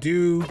 What I'll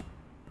do.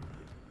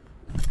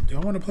 Do I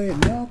want to play it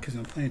now? Because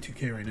I'm playing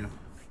 2K right now.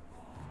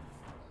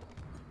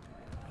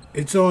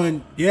 It's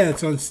on, yeah,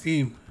 it's on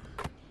Steam.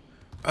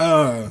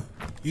 You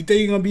think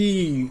you're going to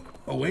be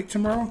awake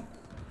tomorrow?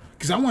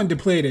 Because I wanted to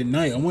play it at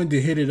night. I wanted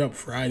to hit it up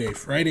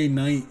Friday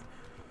night.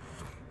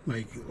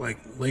 Like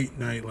late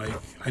night. Like,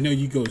 I know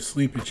you go to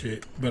sleep and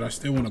shit, but I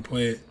still want to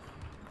play it.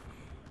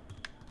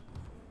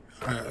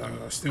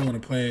 I still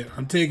want to play it.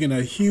 I'm taking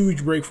a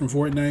huge break from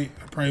Fortnite.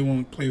 I probably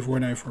won't play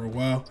Fortnite for a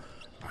while.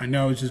 I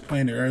know I was just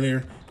playing it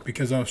earlier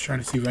because I was trying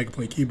to see if I could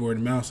play keyboard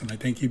and mouse, and I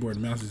think keyboard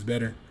and mouse is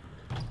better.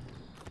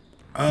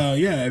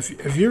 Yeah,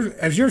 if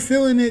you're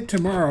feeling it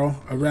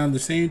tomorrow around the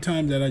same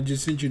time that I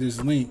just sent you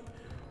this link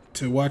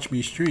to watch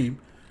me stream,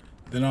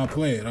 then I'll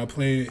play it. I'll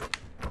play it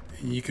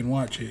and you can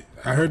watch it.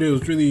 I heard it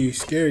was really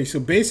scary.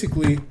 So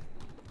basically,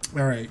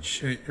 all right,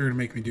 shit, you're gonna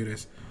make me do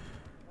this.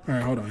 All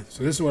right, hold on.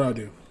 So this is what I'll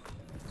do.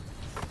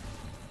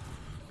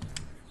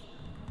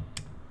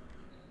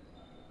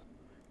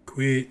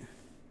 Quit.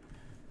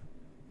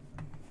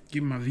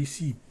 Give me my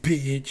VC,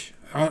 bitch.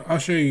 I'll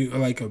show you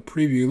like a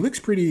preview. It looks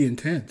pretty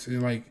intense.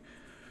 It's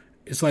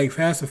like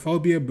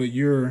Phasmophobia, but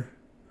you're.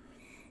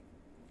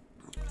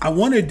 I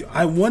want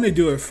to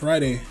do it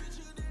Friday.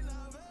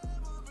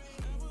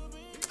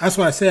 That's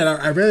why I said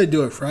I'd rather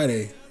do it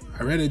Friday.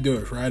 I'd rather do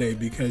it Friday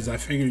because I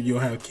figured you'll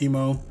have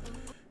chemo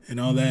and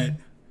all that.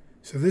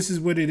 So this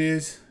is what it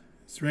is.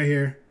 It's right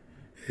here.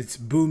 It's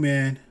Boo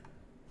Man.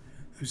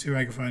 Let me see if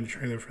I can find a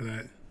trailer for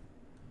that.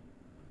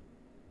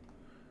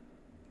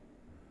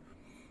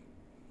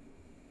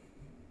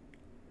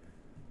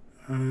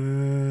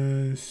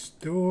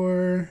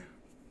 Store.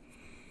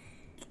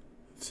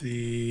 Let's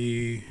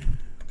see.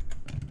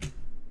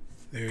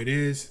 There it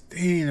is.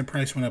 Dang, the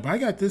price went up. I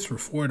got this for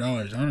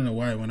 $4. I don't know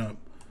why it went up.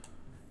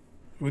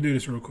 We'll do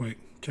this real quick.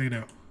 Check it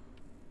out.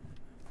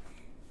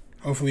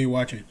 Hopefully you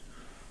watch it.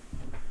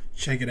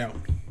 Check it out.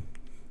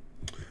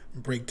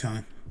 Break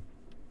time.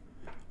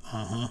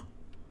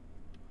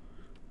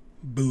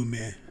 Boo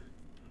Man.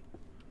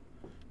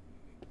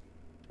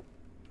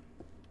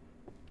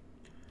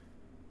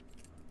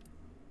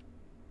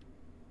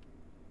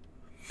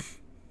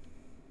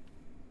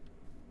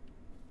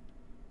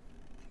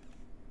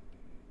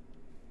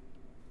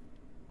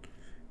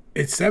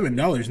 It's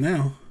 $7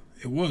 now.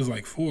 It was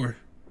like $4.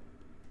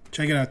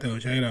 Check it out though.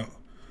 Check it out.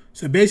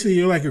 So basically,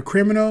 you're like a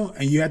criminal,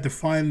 and you have to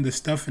find the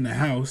stuff in the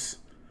house,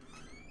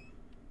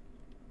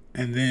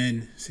 and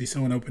then see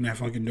someone open that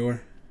fucking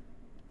door.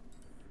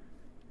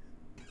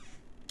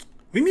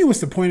 What do you mean? What's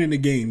the point in the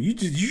game? You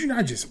should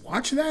not just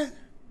watch that.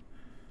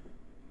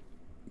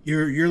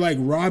 You're like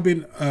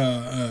robbing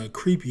a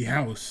creepy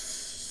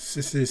house.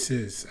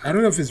 I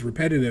don't know if it's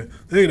repetitive.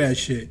 Look at that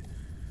shit.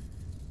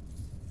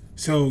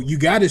 So you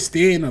got to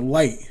stay in the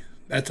light.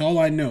 That's all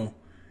I know.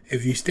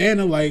 If you stay in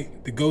the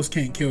light, the ghost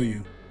can't kill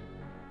you.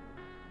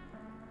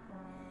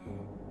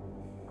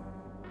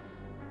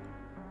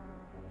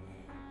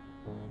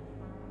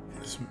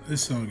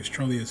 This song is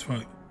trolly as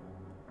fuck.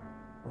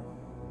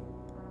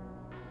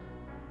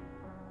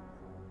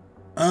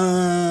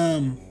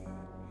 I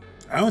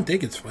don't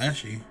think it's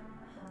flashy.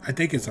 I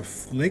think it's a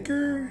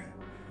flicker.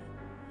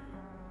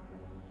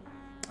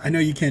 I know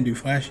you can't do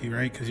flashy,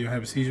 right? Because you'll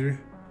have a seizure.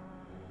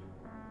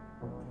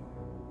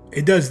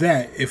 It does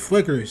that. It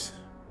flickers.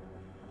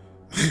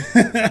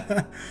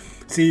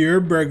 See, you're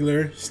a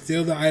burglar.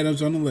 Steal the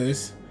items on the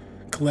list.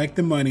 Collect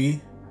the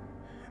money.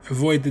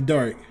 Avoid the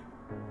dark.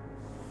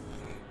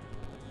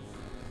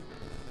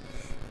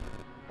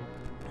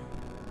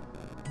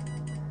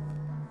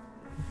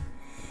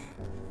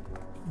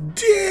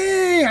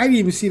 Dang! I didn't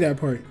even see that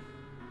part.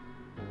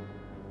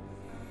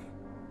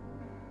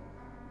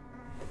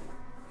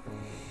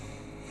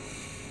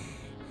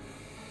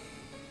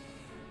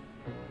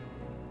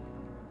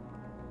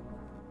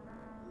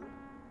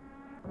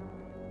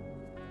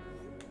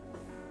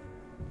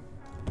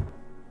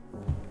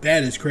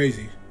 That is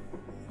crazy.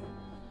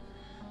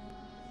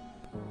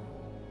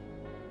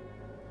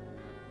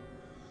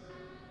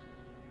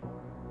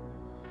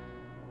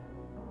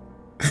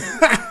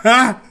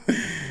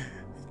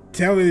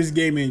 Tell me this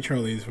game ain't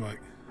trolly as fuck.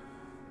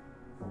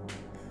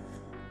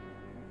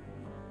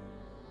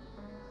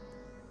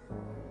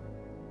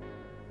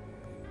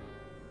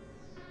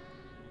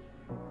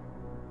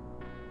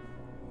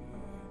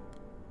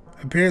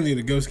 Apparently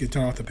the ghost can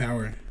turn off the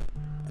power.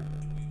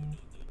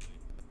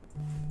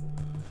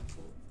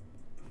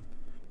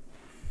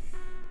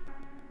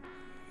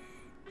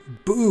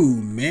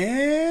 Boo,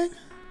 man. What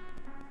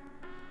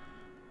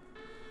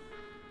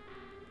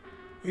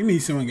do you mean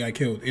someone got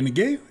killed? In the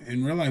game?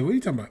 In real life? What are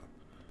you talking about?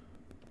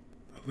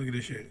 Oh, look at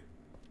this shit.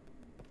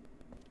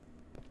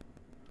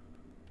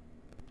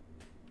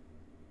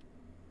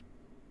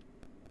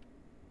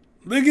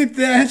 Look at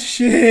that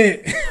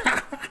shit.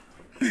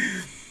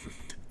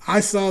 I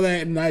saw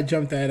that and I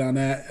jumped out on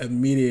that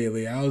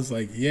immediately. I was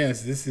like,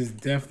 yes, this is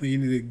definitely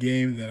the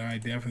game that I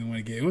definitely want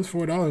to get. It was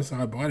 $4, so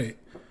I bought it.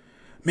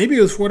 Maybe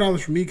it was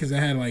 $4 for me because I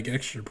had like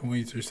extra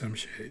points or some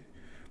shit.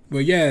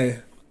 But yeah,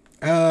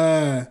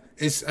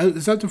 it's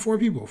up to 4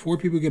 people. 4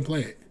 people can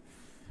play it.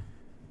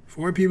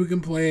 4 people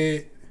can play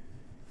it.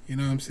 You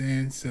know what I'm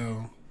saying?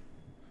 So,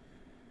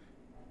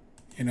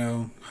 you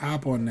know,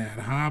 hop on that.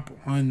 Hop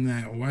on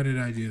that. Why did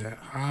I do that?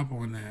 Hop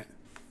on that.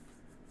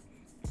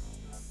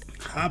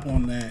 Hop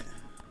on that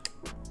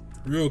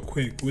real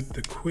quick with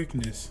the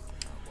quickness.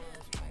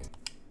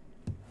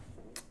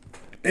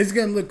 It's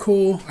gonna look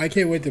cool. I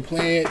can't wait to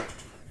play it.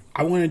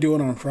 I want to do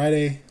it on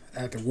Friday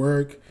after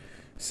work.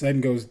 Sun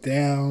goes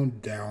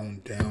down,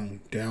 down, down,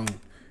 down,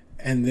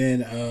 and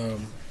then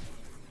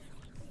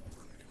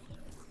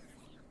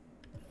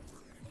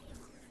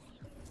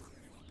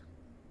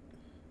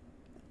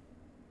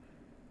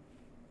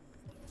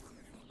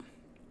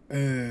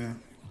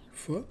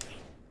foot.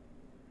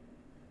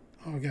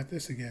 Oh, I got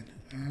this again.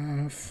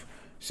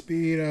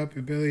 Speed up,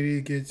 ability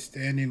to get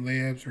standing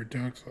layups or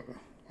dunks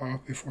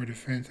off before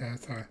defense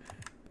has time.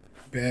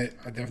 Bet.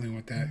 I definitely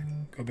want that.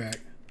 Go back.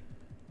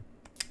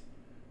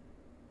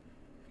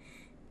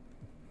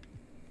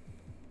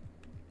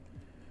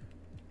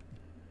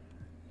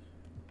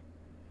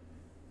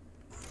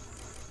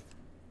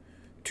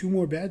 Two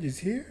more badges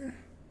here.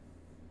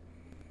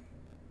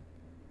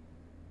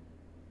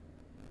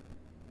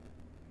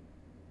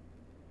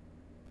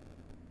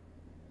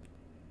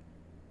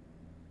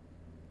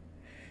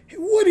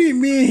 What do you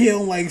mean he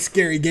don't like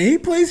scary game? He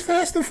plays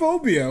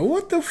Phasmophobia.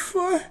 What the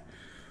fuck?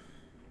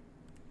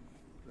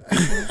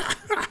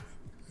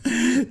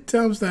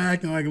 Tell him start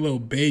acting like a little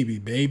baby.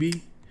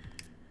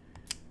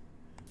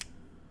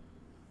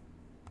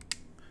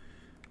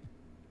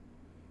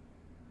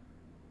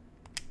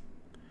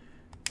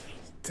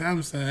 Tell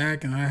him start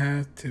acting. I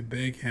have to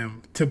beg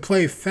him to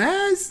play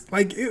fast.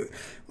 Like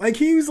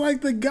he was like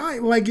the guy.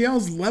 Like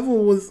y'all's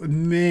level was,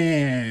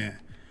 man.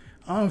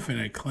 I'm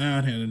finna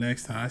clown him the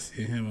next time I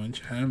see him on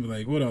chat. I'm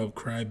like, what up,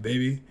 cry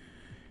baby?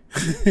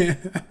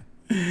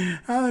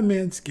 How that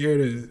man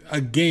scared of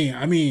a game?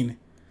 I mean,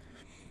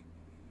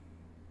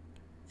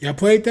 y'all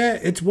played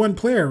that? It's one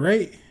player,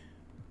 right?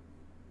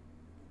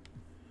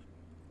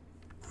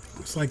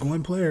 It's like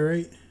one player,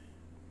 right?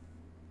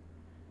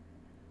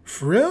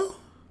 For real?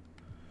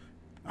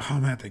 Oh, I'm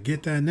gonna have to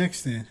get that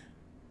next then.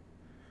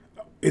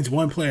 It's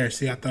one player.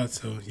 See, I thought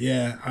so.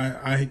 Yeah,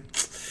 I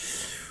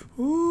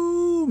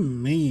ooh,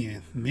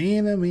 man. Oh, man.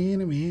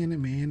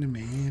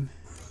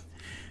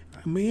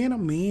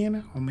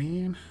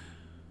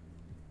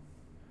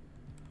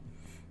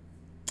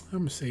 I'm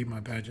gonna save my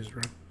badges,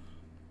 bro.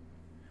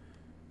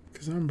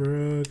 Cause I'm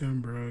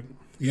broke.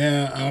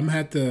 Yeah, I'm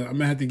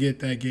gonna have to get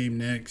that game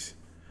next.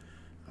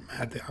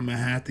 I'm gonna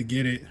have to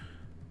get it.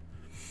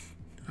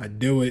 I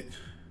do it.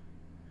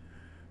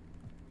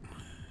 I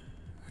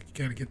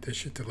gotta get this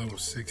shit to level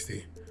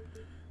 60.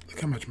 Look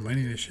how much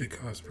money this shit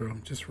costs, bro.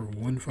 Just for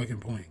one fucking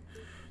point.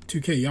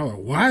 2K, y'all are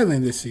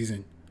wilding this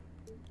season.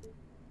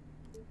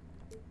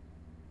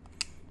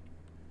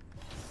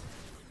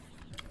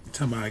 I'm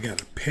talking about I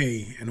gotta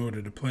pay in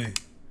order to play.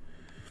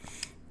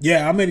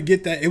 Yeah, I'm gonna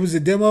get that. It was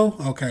a demo?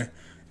 Okay.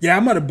 Yeah,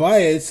 I'm gonna buy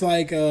it. It's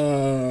like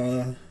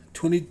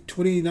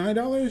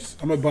 $29.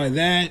 I'm gonna buy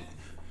that.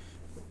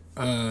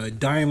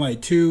 Dying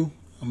Light 2.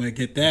 I'm gonna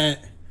get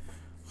that.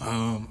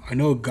 I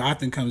know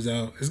Gotham comes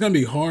out. It's gonna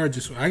be hard.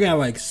 I got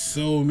like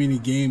so many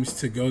games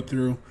to go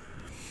through.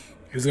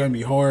 It's gonna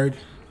be hard.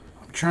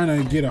 I'm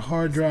trying to get a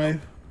hard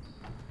drive.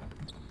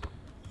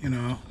 You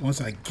know, once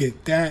I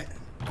get that.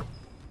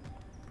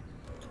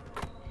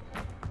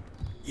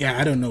 Yeah,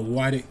 I don't know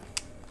why they.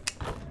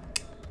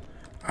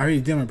 I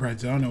already did my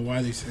practice. I don't know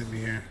why they sent me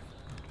here.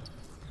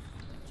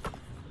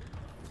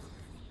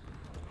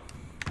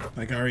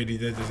 Like I already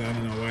did this. I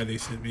don't know why they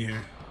sent me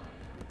here.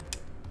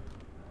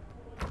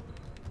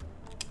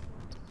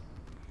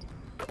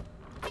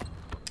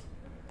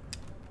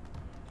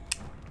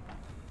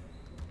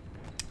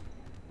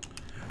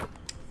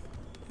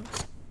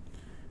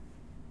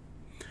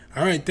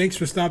 All right, thanks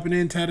for stopping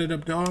in, Tatted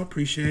Up Dog.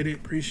 Appreciate it.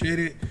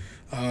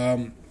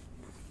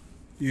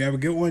 You have a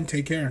good one.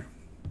 Take care.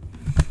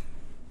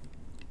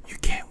 You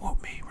can't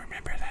whoop me.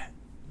 Remember that.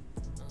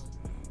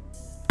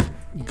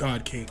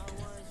 God King.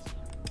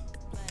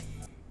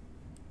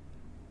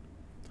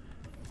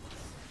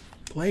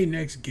 Play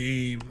next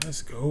game.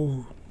 Let's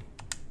go.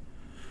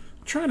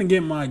 I'm trying to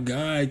get my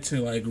guy to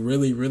like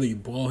really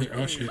ball here.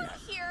 Oh shit.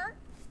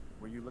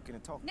 Were you looking to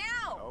talk?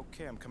 Now!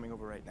 Okay, I'm coming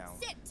over right now.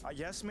 Sit!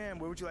 Yes, ma'am.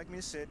 Where would you like me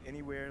to sit?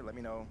 Anywhere. Let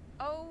me know.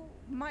 Oh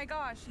my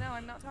gosh, no,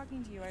 I'm not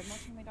talking to you. I'm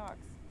watching my dogs.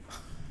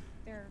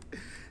 They're...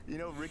 You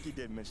know, Ricky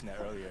did mention that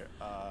earlier.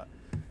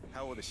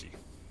 How old is she?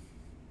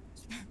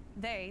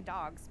 They,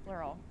 dogs,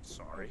 plural.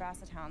 Sorry.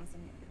 Basset hounds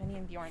and Benny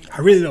and Bjorn. I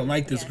really don't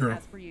like this girl.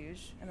 As per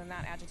usual. And then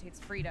that agitates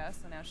Frida,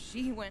 so now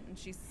she went and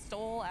she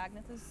stole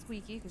Agnes's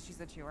squeaky because she's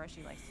a chewer.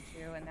 She likes to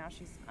chew, and now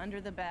she's under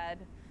the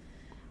bed.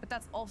 But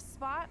that's Ulf's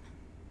spot.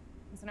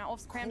 And so now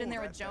Ulf's crammed in there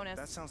with Jonas.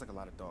 That sounds like a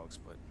lot of dogs,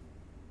 but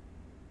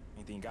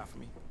anything you got for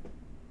me?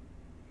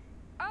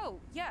 Oh,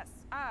 yes.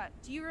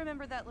 Do you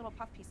remember that little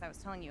puff piece I was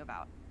telling you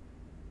about?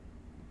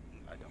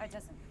 I don't. It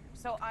doesn't.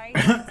 So I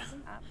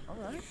listen up. All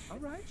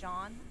right.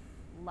 John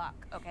Luck.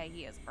 Okay,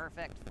 he is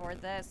perfect for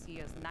this. He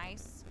is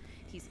nice.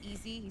 He's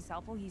easy. He's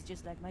helpful. He's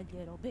just like my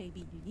little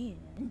baby. Yes,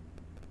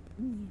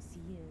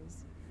 he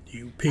is.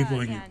 You people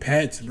and your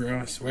pets, bro.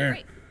 I swear.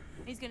 Great.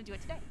 He's gonna do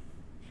it today.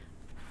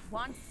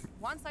 Once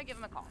I give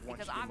him a call, Once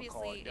because you give him a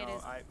obviously call. it No,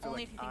 is I feel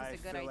only like, if you think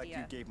it's a good I feel idea.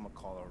 like you gave him a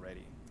call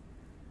already.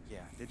 Yeah,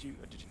 did you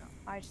or did you not?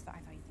 I thought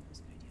you'd think it was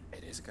a good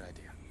idea. It is a good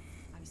idea,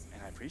 Obviously.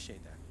 and I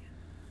appreciate that.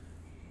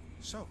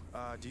 So,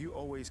 do you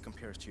always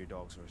compare us to your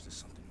dogs, or is this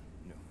something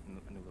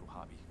new, a new little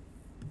hobby?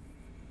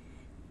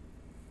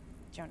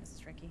 Jonas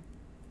is Ricky.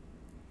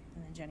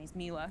 And then Jenny's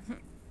Mila.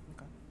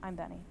 Okay. I'm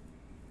Benny.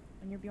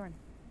 And you're Bjorn.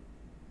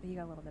 But you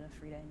got a little bit of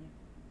Frida in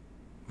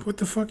you. What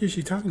the fuck is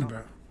she talking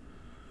about?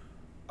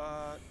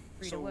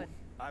 Frida So Wood.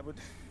 I would,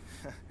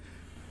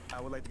 I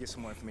would like to get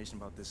some more information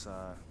about this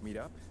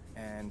meetup,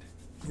 and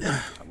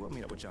I will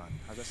meet up with John.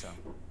 How's that sound?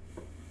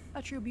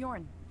 A true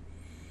Bjorn.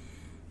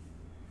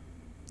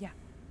 Yeah,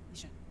 you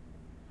should.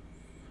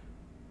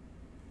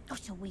 Oh,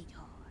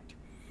 sweetheart.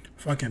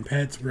 Fucking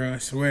pets, bro. I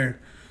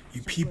swear.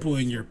 You people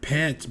and your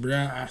pets,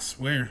 bro. I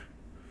swear.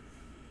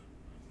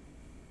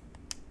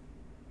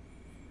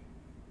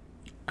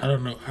 I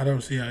don't know. I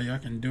don't see how y'all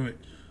can do it.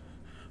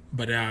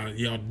 But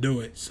y'all do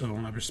it. So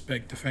I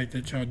respect the fact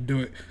that y'all do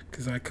it.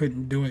 Because I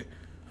couldn't do it.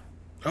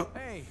 Oh,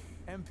 Hey,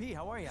 MP,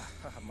 how are ya?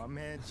 My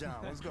man John,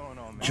 what's going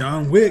on, man?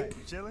 John Wick.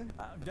 You chilling?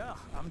 Yeah,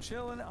 I'm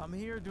chilling. I'm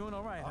here, doing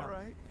all right. All huh?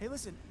 right. Hey,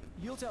 listen,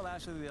 you'll tell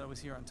Ashley that I was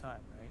here on time,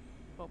 right?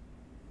 Well,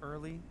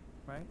 early,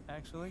 right?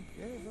 Actually.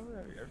 Yeah, bro.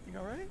 Everything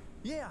all right?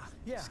 Yeah.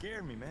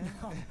 Scared me, man.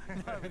 No,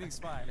 no, everything's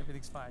fine.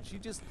 Everything's fine.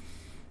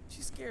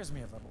 She scares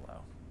me a little,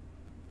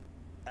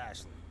 though.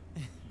 Ashley,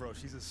 bro,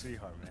 she's a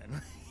sweetheart,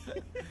 man.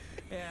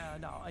 Yeah,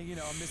 no, I'm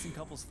missing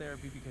couples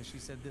therapy because she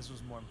said this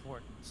was more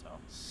important. So.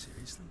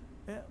 Seriously?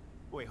 Yeah.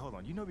 Wait, hold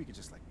on. You know we could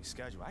just like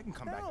reschedule. I can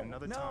come back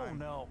another time.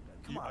 No.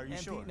 Come on, Are you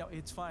MP. sure? No,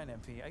 it's fine,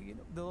 MP.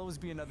 There'll always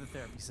be another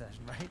therapy session,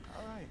 right?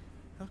 All right.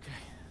 Okay.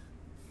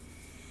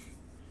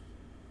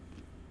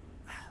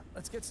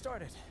 Let's get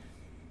started.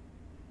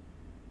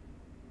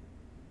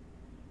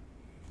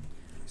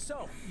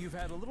 So, you've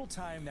had a little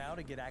time now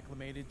to get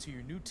acclimated to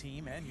your new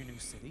team and your new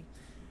city.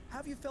 How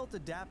have you felt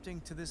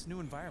adapting to this new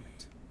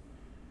environment?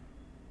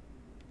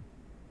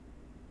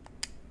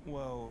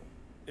 Well,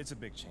 it's a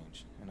big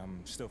change, and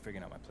I'm still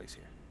figuring out my place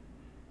here.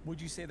 Would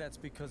you say that's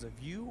because of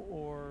you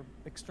or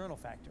external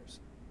factors?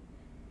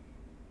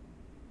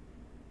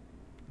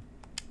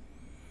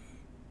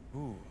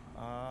 Ooh,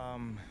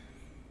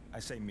 I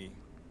say me.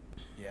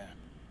 Yeah,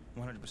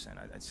 100%.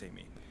 I'd say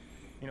me.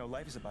 You know,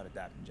 life is about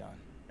adapting, John.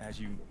 As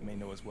you may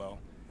know as well.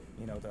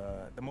 You know,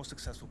 the most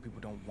successful people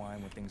don't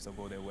whine when things don't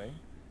go their way.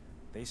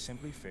 They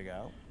simply figure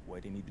out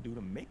what they need to do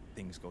to make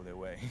things go their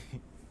way.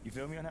 You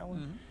feel me on that one?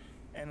 Mm-hmm.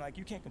 And like,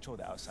 you can't control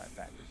the outside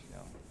factors, you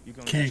know. You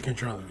can Can't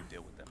control control how them. you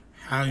deal with them.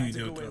 How you That's a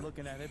do good way it, of though?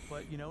 looking at it,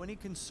 but any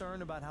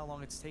concern about how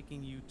long it's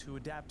taking you to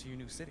adapt to your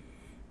new city?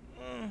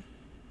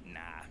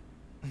 Nah.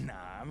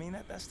 I mean,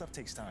 that stuff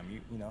takes time.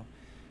 You know.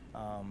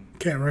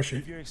 Can't rush it.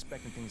 If you're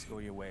expecting things to go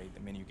your way, the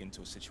minute you get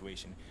into a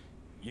situation,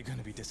 you're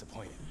gonna be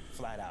disappointed,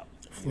 flat out.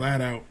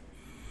 Flat out.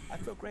 I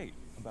feel great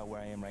about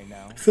where I am right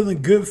now.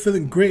 Feeling good,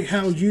 feeling great.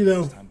 How'd you,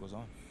 though? As time goes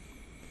on.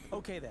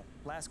 Okay then,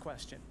 last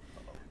question.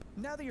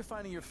 Now that you're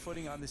finding your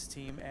footing on this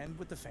team and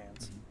with the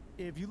fans,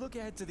 if you look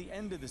ahead to the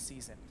end of the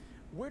season,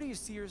 where do you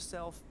see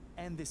yourself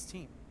and this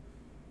team?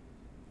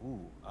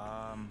 Ooh,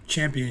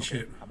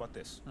 Championship. how about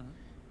this?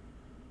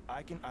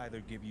 I can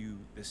either give you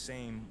the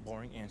same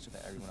boring answer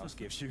that everyone else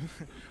gives you,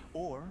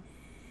 or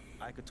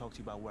I could talk to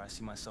you about where I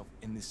see myself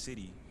in this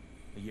city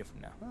a year from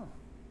now. Oh,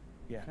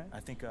 Yeah, okay. I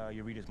think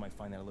your readers might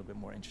find that a little bit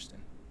more interesting.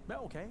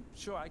 well, okay,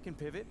 sure, I can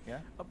pivot. Yeah?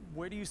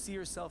 Where do you see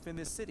yourself in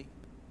this city?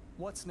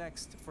 What's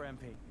next for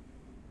MP?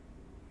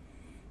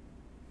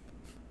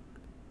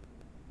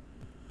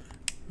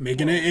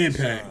 Making an Well,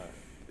 impact.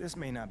 This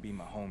may not be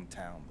my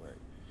hometown, but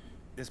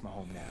this is my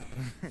home now.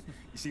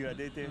 You see what I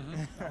did there?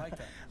 I like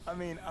that. I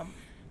mean,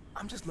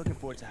 I'm just looking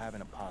forward to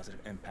having a positive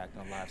impact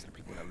on the lives of the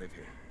people that live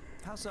here.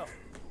 How so?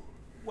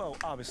 Well,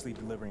 obviously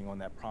delivering on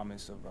that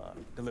promise of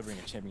delivering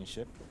a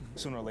championship.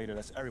 Sooner or later,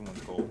 that's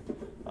everyone's goal.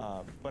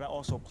 But I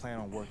also plan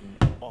on working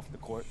off the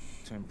court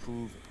to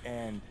improve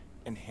and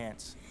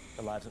enhance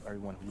the lives of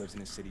everyone who lives in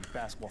this city,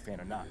 basketball fan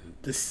or not. The You know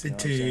what I'm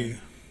city.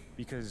 saying?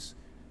 Because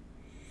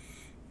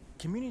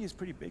community is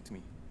pretty big to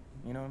me.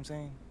 You know what I'm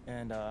saying?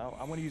 And I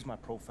want to use my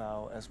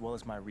profile as well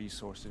as my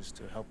resources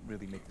to help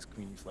really make this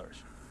community flourish.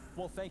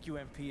 Well, thank you,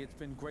 MP. It's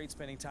been great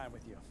spending time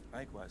with you.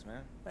 Likewise,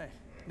 man. Hey,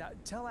 now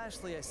tell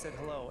Ashley I said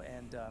hello,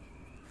 and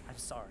I'm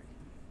sorry.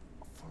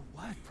 For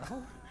what,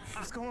 bro?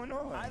 What's going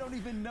on? I don't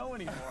even know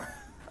anymore.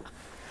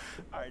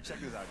 All right, check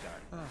this out,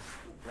 John.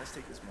 Let's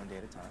take this one day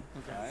at a time.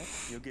 Okay. All right?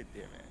 You'll get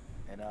there,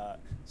 man. And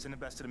send the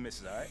best to the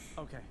missus, all right?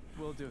 Okay,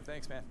 will do.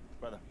 Thanks, man.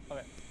 Brother.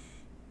 Okay.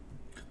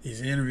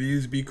 These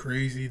interviews be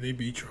crazy. They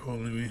be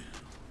trolling me.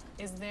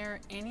 Is there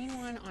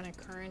anyone on a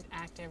current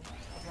active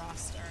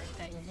roster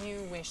that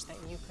you wish that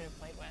you could have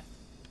played with?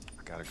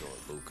 I gotta go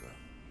with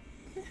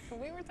Luca.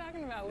 We were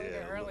talking about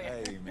Luca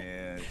earlier. Hey,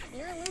 man.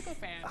 You're a Luca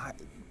fan.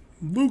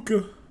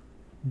 Luca.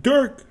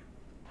 Dirk.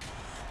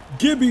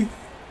 Gibby.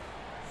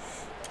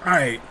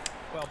 Alright.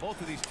 Well,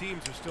 both of these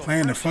teams are still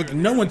Playing the fresh here fuck.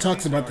 in No the one early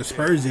talks season, about the RJ.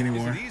 Spurs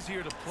anymore. Is it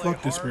easier to play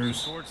Fuck the hard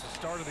Spurs. towards the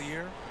start of the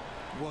year?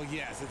 Well,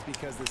 yes, it's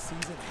because the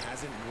season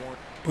hasn't worn.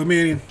 Put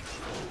me in.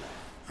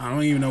 I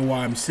don't even know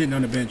why I'm sitting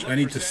on the bench. I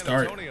need For to San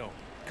start. Antonio.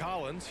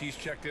 Collins, he's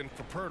checked in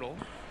for Pirtle.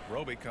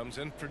 Roby comes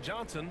in for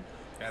Johnson.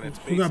 And it's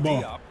Who got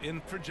Bates ball? Diop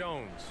in for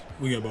Jones.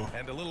 We got ball.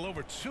 And a little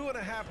over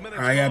 2.5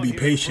 minutes I gotta gone be here in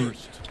the patient.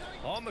 first.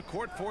 On the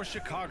court for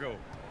Chicago.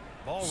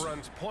 Ball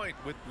runs point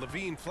with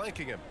Levine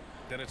flanking him.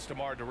 Then it's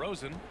DeMar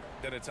DeRozan.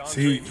 Then it's Andre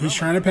See, he's Drummond.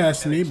 trying to pass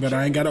to And me, it's but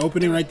I ain't got an Jones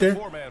opening in right the there.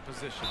 four-man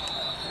position.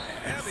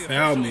 And the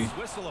Fouled me. officials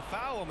whistle a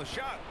foul on the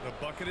shot. The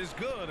bucket is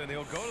good, and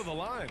he'll go to the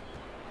line.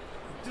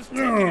 Just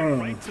taking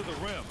it right to the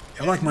rim.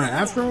 I like my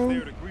afro.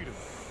 There to greet him.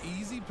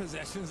 Easy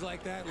possessions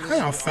like that. I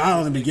got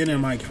fouled in the beginning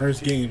of my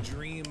first game.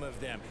 Dream of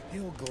them.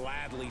 He'll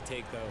gladly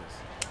take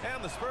those.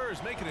 And the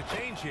Spurs making a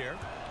change here.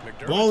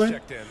 McDermott's Ballin'.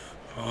 checked in.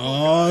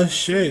 Oh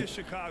City of shit.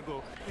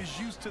 Chicago is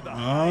used to the Oh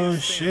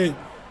highest shit. standard.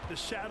 The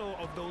shadow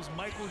of those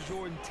Michael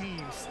Jordan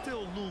teams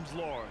still looms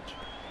large.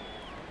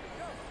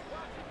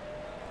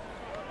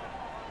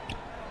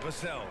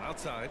 Vassell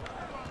outside.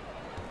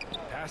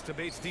 Pass to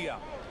Bates Diop.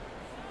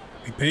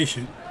 Be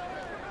patient.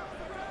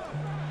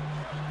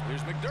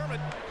 Here's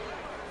McDermott.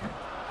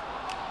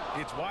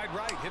 It's wide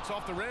right, hits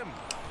off the rim.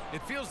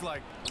 It feels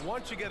like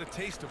once you get a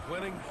taste of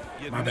winning,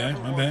 you My never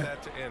bad, my want bad.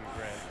 that to end,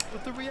 Grant.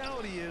 But the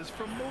reality is,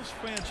 for most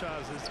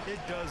franchises, it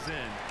does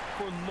end.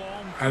 For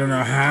long I don't know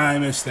periods of how I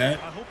time. missed that,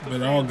 I hope the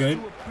but all fans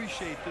good. do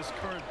appreciate this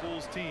current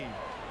Bulls team.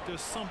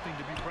 There's something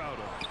to be proud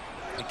of.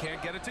 They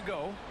can't get it to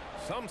go.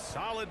 Some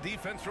solid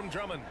defense from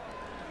Drummond.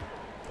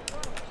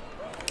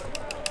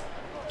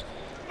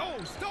 Oh,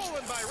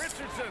 stolen by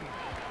Richardson.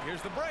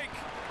 Here's the break.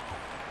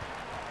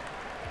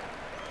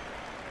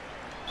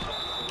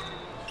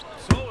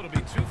 So it'll be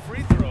 2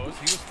 free throws.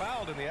 He was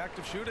fouled in the act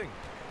of shooting.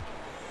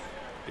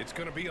 It's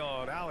going to be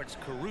on Alex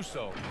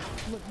Caruso.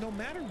 Look, no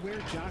matter where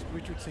Josh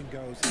Richardson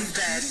goes, his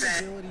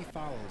shooting ability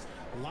follows.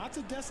 Lots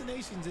of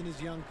destinations in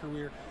his young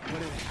career,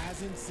 but it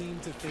hasn't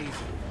seemed to phase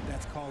him.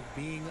 That's called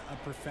being a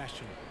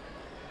professional.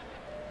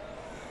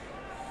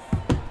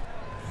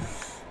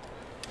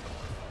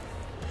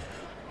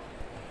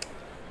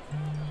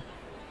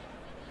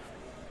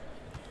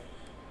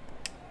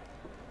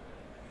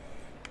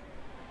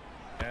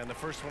 And the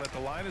first one at the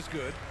line is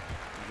good.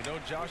 You know,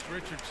 Josh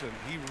Richardson,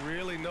 he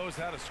really knows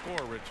how to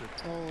score, Richard.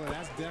 Oh,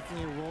 that's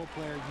definitely a role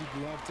player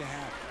you'd love to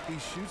have. He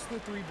shoots the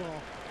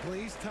 3-ball,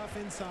 plays tough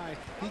inside.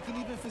 He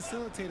can even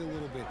facilitate a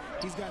little bit.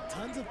 He's got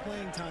tons of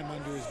playing time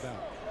under his belt.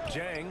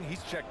 Jang,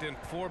 he's checked in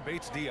for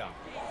Bates Diop.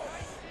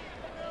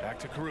 Back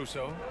to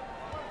Caruso.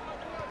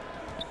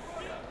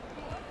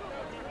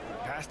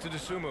 Pass to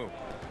DeSumo.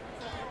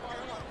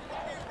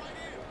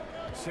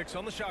 6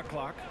 on the shot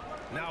clock.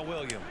 Now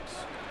Williams.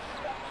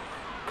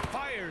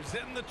 Fires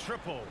in the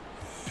triple.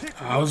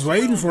 I was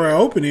waiting for an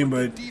opening,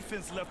 but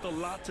Defense left a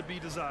lot to be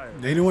desired.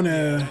 they didn't want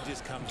That to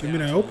just comes give me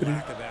down that to opening.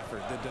 lack of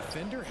effort. The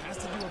defender has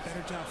to do a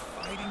better job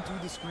fighting through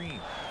the screen.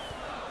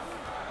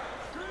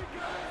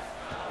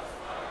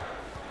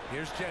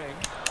 Here's Jang.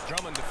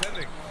 Drummond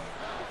defending.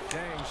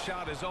 Jang's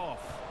shot is off.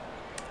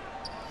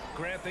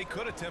 Grant, they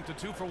could attempt a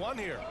 2 for 1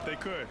 here. They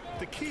could.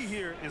 The key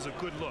here is a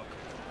good look.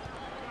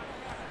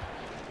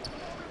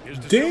 Here's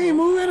DeSumo. Damn,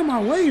 move out of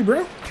my way,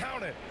 bro.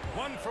 Count it.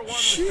 1 for 1 to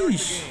start the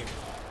Sheesh. game.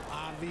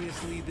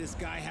 Obviously, this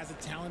guy has a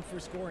talent for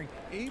scoring.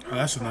 Able Oh,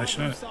 that's a to nice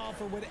problem shot. solve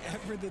for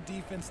whatever the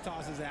defense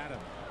tosses at him.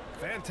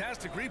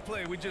 Fantastic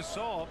replay we just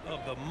saw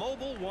of the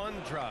Mobile One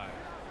drive.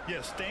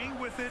 Yeah, staying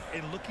with it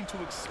and looking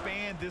to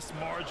expand this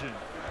margin.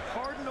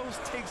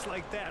 Hard-nosed takes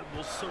like that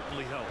will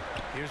certainly help.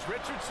 Here's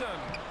Richardson.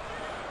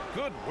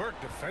 Good work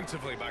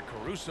defensively by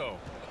Caruso.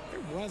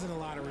 There wasn't a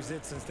lot of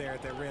resistance there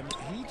at the rim.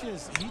 He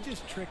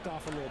just tricked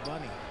off a little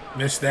bunny.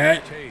 Missed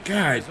that.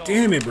 God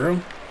damn it, bro.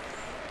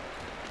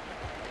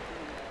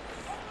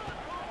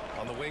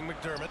 On the wing,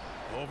 McDermott.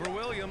 Over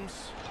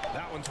Williams.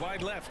 That one's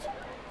wide left.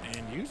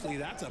 And usually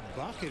that's a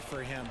bucket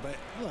for him. But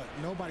look,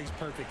 nobody's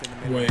perfect in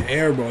the middle. Boy,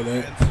 airball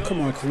that. And so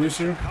Come on, it's the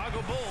Caruso.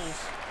 Chicago Bulls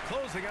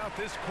closing out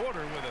this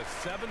quarter with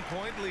a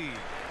 7-point lead.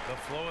 The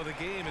flow of the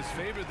game has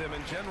favored them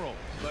in general.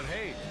 But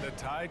hey, the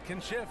tide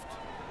can shift.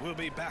 We'll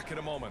be back in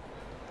a moment.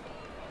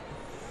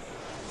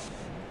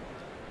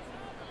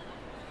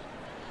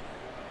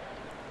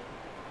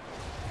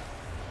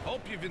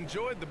 Hope you've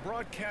enjoyed the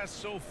broadcast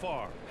so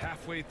far.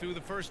 Halfway through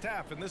the first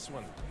half in this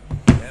one.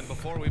 And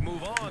before we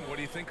move on, what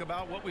do you think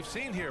about what we've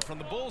seen here from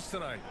the Bulls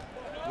tonight?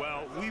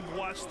 Well, we've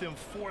watched them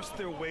force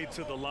their way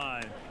to the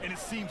line, and it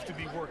seems to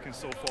be working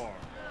so far.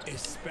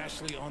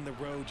 Especially on the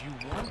road,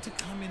 you want to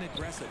come in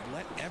aggressive.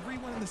 Let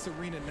everyone in this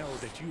arena know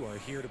that you are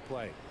here to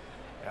play.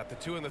 At the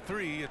 2 and the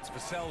 3, it's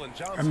Vassell and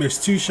Johnson. I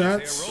missed 2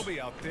 shots. Roby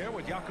out there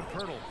with Jakob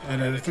Poeltl.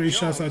 And the 3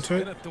 shots I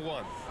took. In at the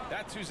 1.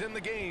 That's who's in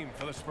the game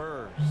for the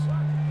Spurs.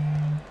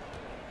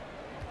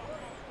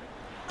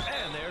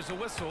 And there's a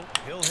whistle.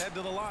 He'll head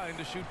to the line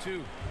to shoot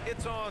 2.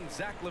 It's on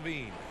Zach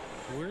LaVine.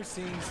 We're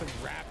seeing some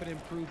rapid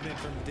improvement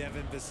from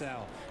Devin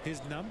Vassell. His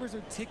numbers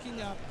are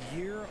ticking up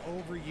year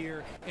over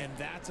year, and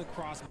that's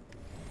across.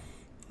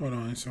 Hold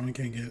on, someone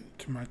can't get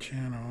to my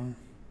channel.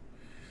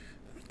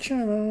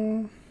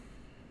 Channel.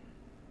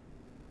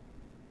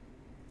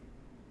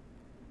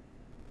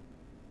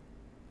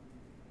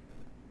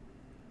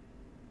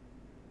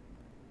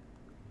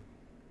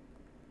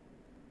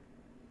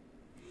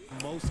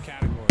 Most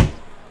categories.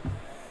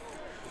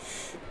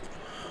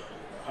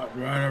 All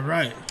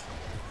right.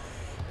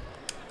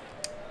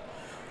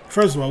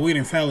 First of all, we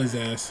didn't foul his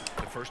ass.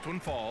 The first one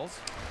falls,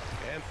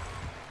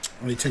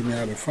 and They take me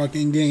out of the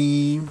fucking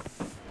game.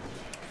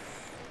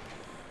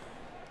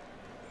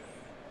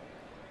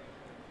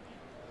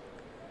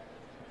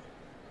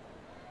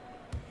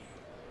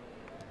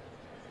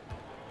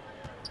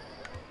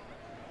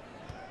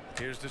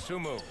 here's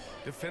DeSumo,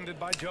 defended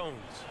by Jones.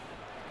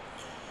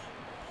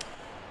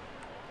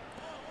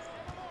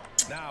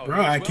 Now,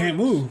 Bro, I can't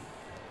move.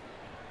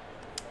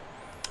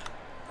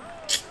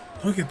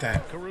 Look at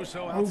that.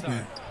 Caruso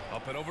outside.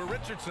 Up and over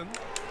Richardson.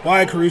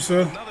 Why,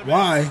 Caruso?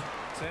 Why?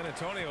 San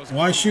Antonio's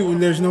Why shoot when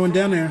there's no one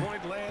down there?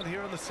 Point land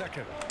here in the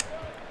second.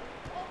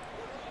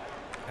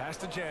 Pass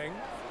to Jang.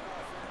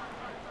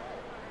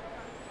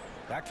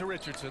 Back to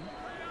Richardson.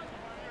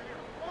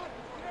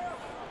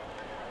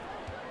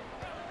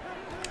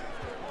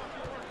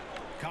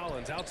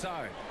 Collins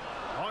outside.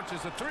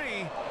 Launches a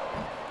three.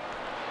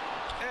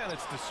 And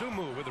it's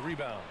DeSumo with the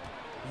rebound.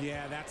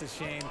 Yeah, that's a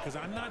shame because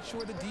I'm not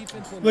sure the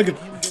defense will Look let at-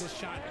 him get a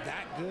shot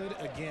that good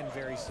again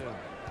very soon.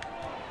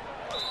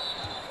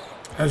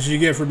 That's what you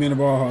get for being a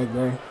ball hog,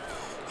 bro.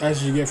 That's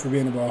what you get for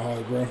being a ball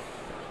hog, bro.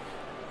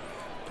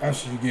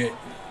 That's what you get.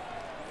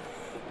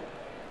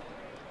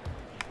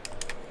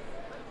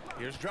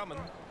 Here's Drummond.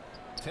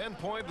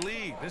 10-point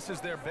lead. This is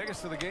their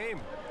biggest of the game.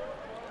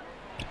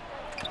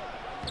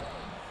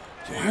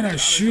 Why that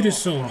shoot is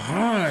so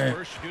high?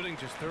 First shooting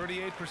just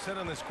 38%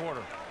 in this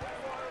quarter.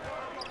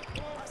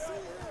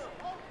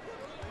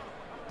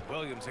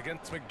 Williams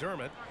against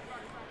McDermott.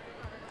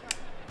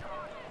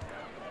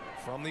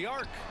 From the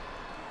arc.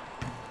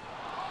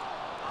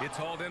 It's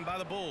hauled in by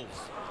the Bulls.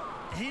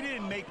 He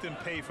didn't make them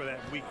pay for that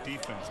weak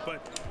defense,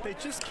 but they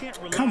just can't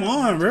rely Come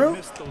on on, him bro. to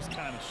miss those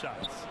kind of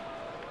shots.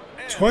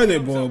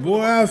 Toilet boy. Boy,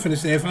 I was finna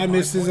say, if I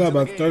miss this, I'm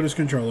about to throw this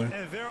controller.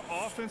 And their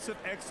offensive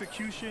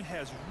execution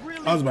has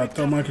really I was about to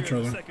throw my picked up here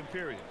in the controller. second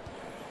period.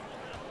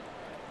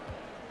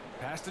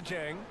 Pass to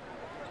Jang.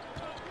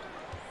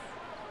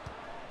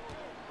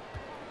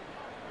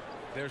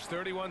 There's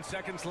 31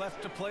 seconds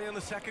left to play in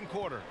the second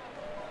quarter.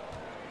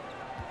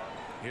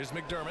 Here's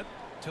McDermott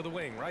to the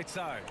wing, right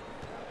side.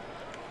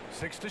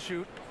 6 to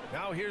shoot.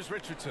 Now here's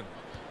Richardson.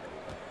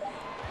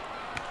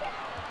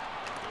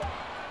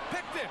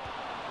 Picked it.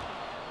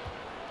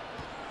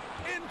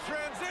 In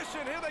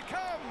transition, here they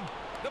come.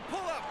 The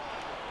pull-up.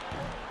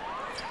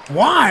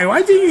 Why?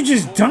 Why didn't you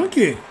just dunk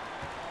it?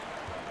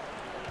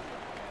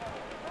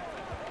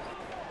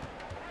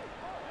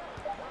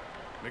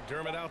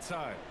 McDermott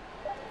outside.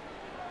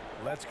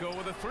 Let's go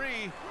with a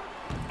three.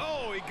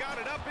 Oh, he got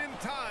it up in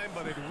time,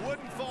 but it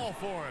wouldn't fall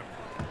for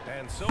him.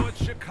 And so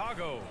it's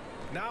Chicago,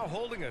 now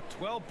holding a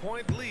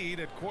 12-point lead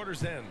at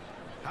quarter's end.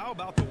 How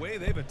about the way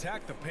they've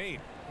attacked the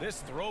paint?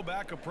 This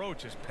throwback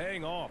approach is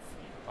paying off.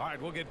 All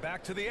right, we'll get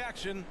back to the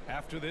action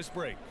after this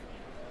break.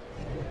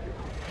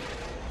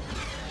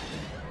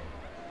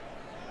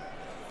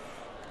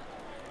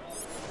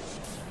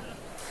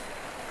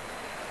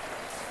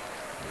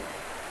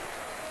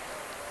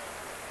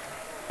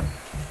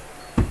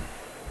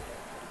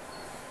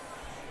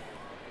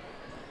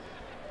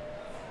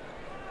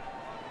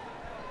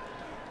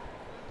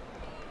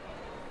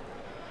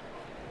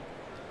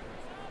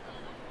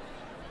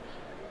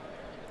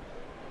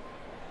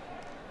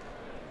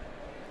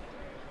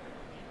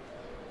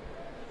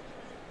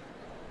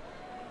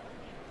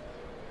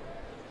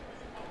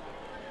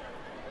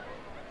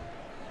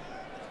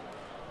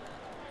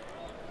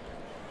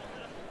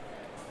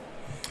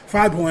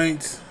 Five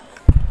points.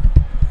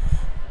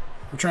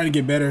 I'm trying to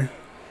get better.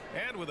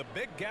 And with a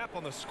big gap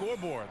on the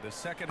scoreboard, the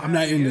second I'm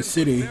not half in the begins with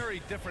city.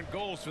 Very different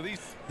goals for these.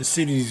 The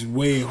city's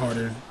way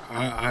harder.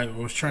 I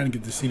was trying to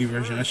get the city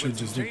version. I should have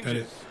just looked at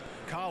it.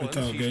 Collins, It's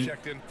all he's good.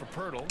 checked in for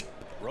Pirtle.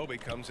 Roby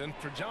comes in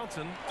for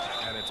Johnson,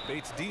 and it's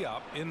Bates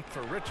Diop in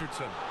for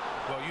Richardson.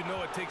 Well, you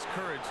know it takes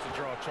courage to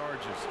draw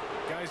charges.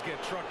 Guys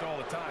get trucked all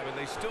the time, and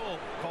they still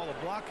call a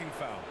blocking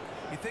foul.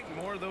 You think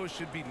more of those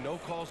should be no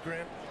calls,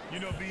 Grant? You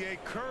know, BA,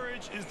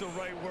 courage is the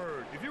right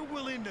word. If you're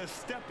willing to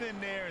step in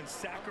there and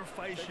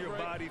sacrifice your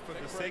body for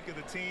the sake of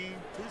the team,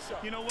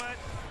 you know what?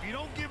 If you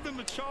don't give them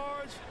a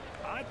charge,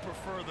 I'd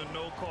prefer the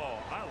no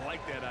call. I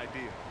like that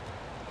idea.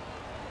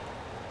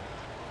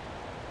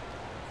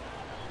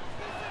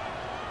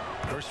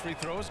 First free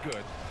throw is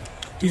good.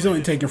 He's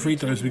only taking free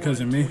throws because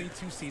of me.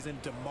 22 season,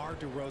 DeMar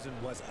DeRozan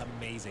was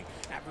amazing,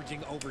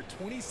 averaging over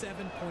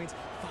 27 points,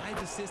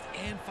 5 assists,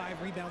 and 5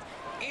 rebounds,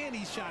 and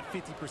he shot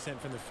 50%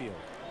 from the field.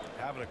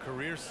 having a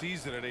career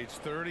season at age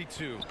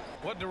 32.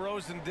 What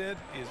DeRozan did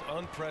is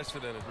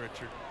unprecedented,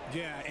 Richard.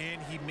 Yeah,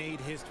 and he made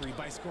history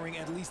by scoring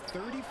at least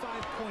 35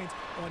 points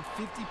on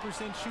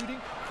 50% shooting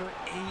for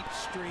 8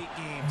 straight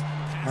games.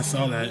 I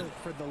saw that.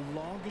 For the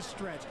longest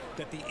stretch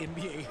that the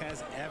NBA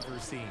has ever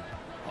seen.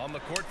 On the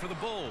court for the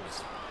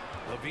Bulls,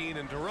 Levine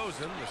and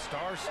DeRozan, the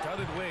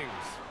star-studded wings.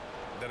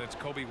 Then it's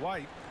Kobe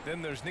White.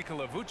 Then there's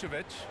Nikola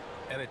Vucevic,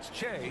 and it's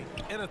Che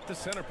in at the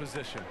center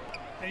position.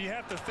 And you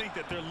have to think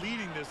that they're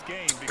leading this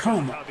game because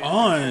Come of how they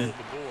on. control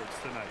the boards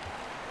tonight.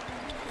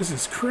 This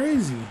is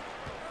crazy.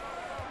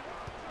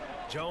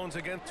 Jones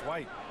against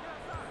White.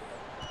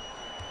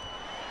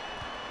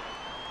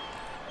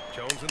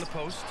 Jones in the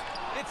post.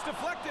 It's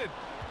deflected.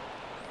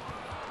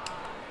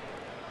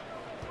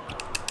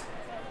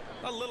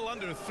 A little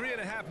under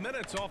 3.5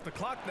 minutes off the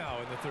clock now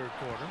in the third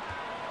quarter.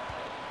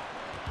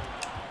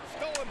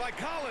 Stolen by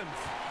Collins.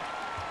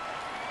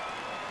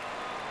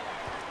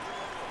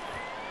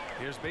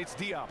 Here's Bates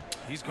Diop.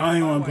 He's I don't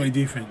even want to play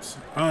defense.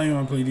 I don't even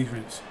want to play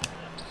defense.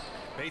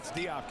 Bates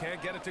Diop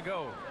can't get it to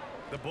go.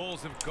 The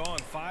Bulls have gone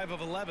 5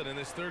 of 11 in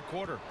this third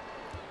quarter.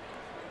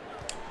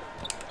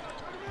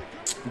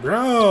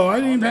 Bro, I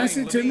didn't pass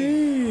it to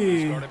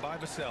me. Started by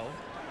Vassell.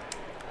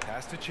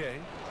 Pass to Che.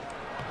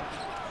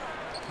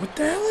 What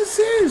the hell is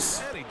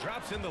this? And he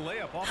drops in the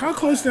layup off How the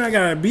close glass. did I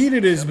gotta be to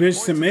this 7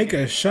 bitch to points make in the a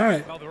game.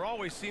 shot? Well, there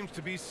always seems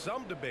to be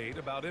some debate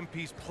about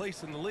MP's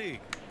place in the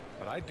league,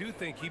 but I do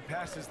think he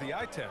passes the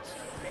eye test.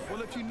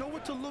 Well, if you know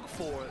what to look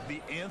for,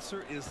 the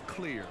answer is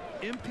clear.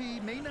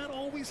 MP may not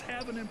always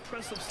have an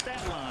impressive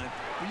stat line,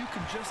 but you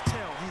can just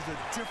tell he's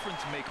a difference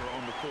maker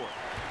on the court.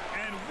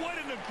 And what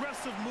an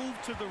aggressive move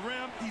to the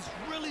rim. He's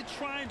really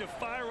trying to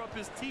fire up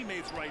his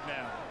teammates right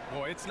now.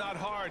 Boy, it's not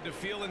hard to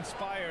feel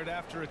inspired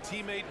after a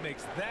teammate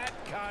makes that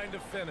kind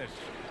of finish.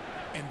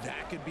 And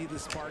that could be the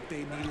spark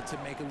they needed to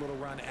make a little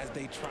run as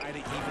they try to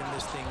even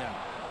this thing up.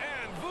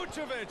 And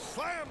Vucevic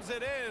slams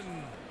it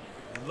in.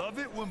 Love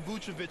it when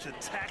Vucevic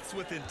attacks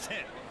with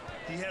intent.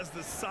 He has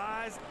the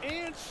size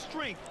and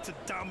strength to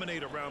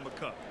dominate around the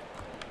cup.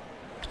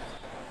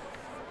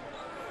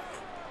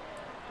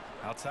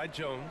 Outside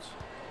Jones.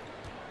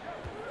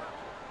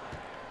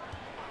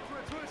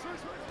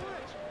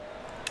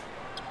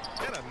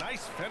 And a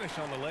nice finish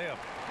on the layup.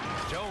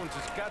 Jones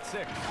has got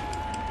 6.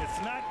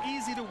 It's not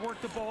easy to work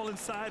the ball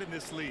inside in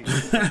this league.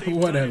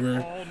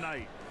 Whatever. All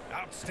night.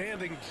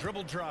 Outstanding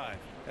dribble drive.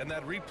 And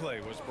that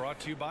replay was brought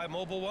to you by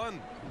Mobile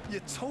One.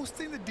 You're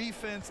toasting the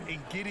defense and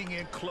getting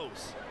in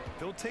close.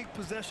 They'll take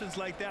possessions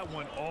like that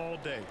one all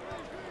day.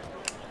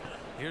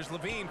 Here's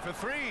Levine for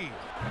 3.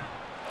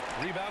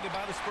 Rebounded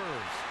by the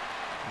Spurs.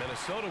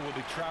 Minnesota will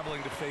be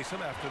traveling to face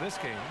him after this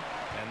game,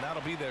 and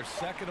that'll be their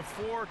second of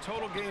 4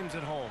 total games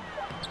at home.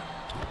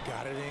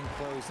 Got it in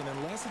close, and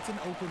unless it's an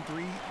open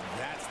 3,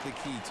 that's the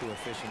key to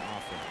efficient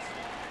offense.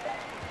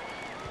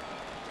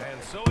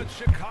 And so it's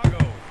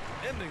Chicago,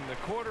 ending the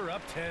quarter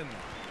up 10.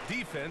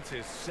 Defense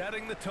is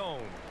setting the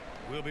tone.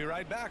 We'll be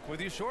right back with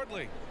you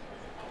shortly.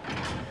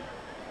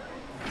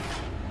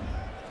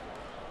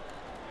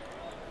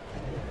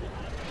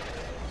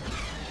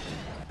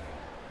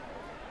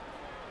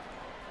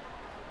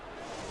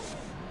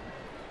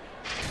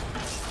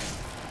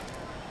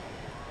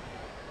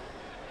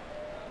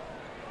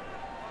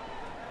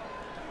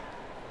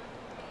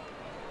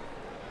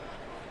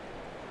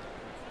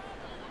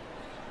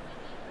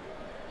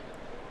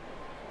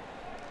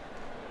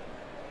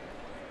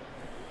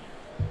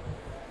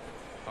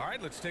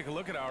 Let's take a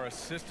look at our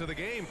assist of the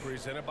game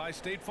presented by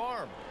State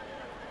Farm.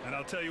 And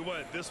I'll tell you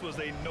what, this was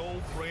a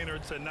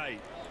no-brainer tonight.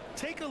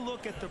 Take a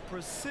look at the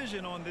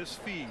precision on this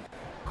feed.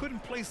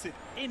 Couldn't place it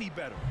any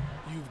better.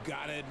 You've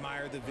got to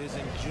admire the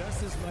vision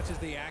just as much as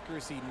the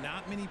accuracy.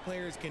 Not many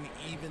players can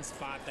even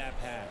spot that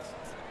pass.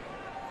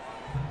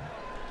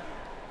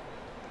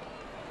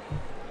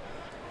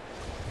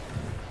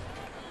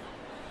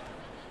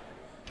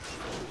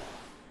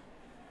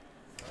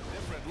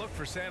 Different look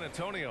for San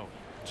Antonio.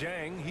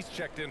 Jang, he's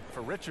checked in for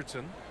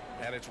Richardson,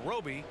 and it's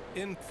Roby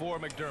in for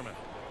McDermott.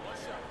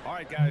 All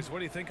right, guys, what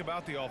do you think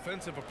about the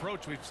offensive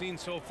approach we've seen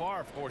so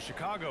far for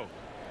Chicago?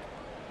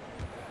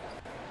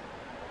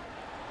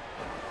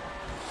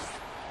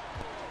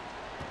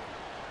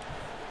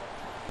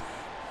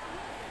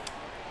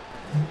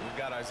 We've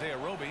got Isaiah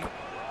Roby,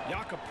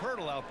 Jakob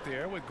Poeltl out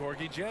there with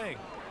Gorgui Dieng.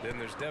 Then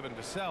there's Devin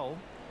Vassell,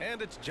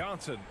 and it's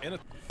Johnson in a...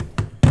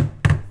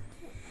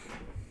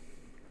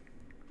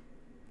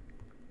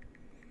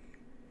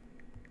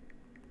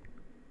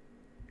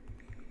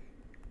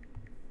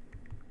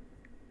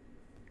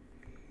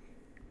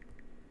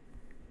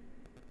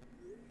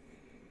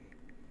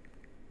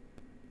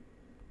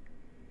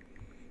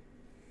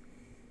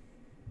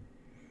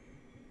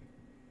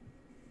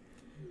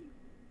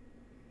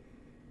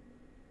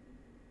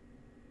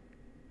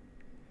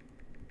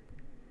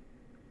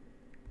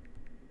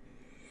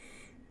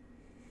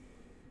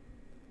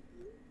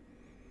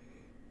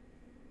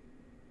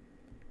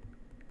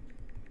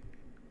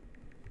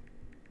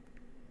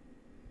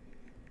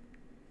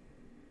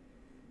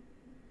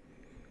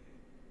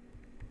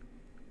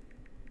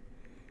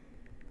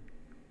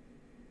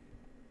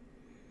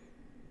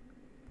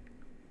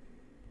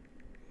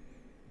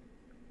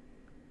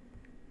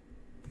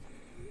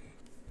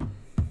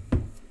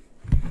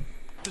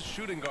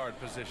 shooting guard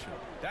position.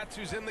 That's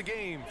who's in the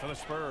game for the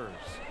Spurs.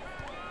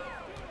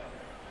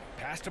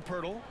 Pass to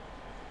Pirtle.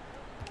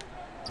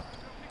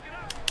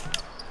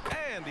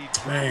 And he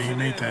drives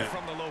it in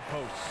from the low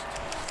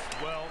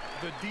post. Well,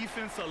 the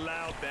defense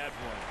allowed that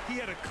one. He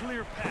had a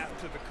clear path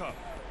to the cup.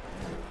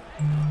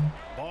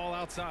 Ball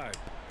outside,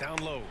 down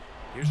low.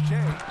 Here's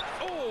Jay.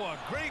 Oh,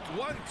 a great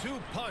 1-2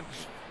 punch.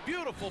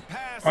 Beautiful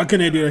pass. Why couldn't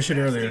they do that shit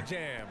earlier?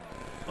 Jam.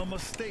 A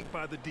mistake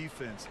by the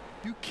defense.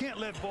 You can't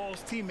let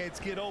Ball's teammates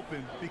get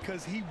open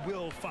because he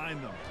will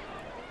find them.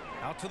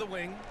 Out to the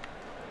wing.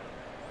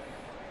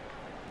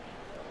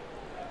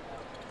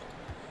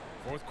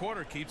 Fourth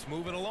quarter keeps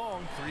moving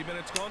along. 3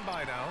 minutes gone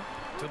by now.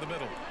 To the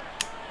middle.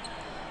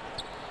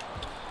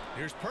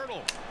 Here's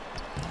Pirtle.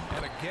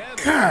 And again.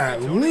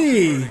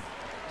 Golly.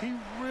 He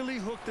really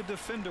hooked the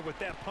defender with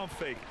that pump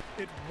fake.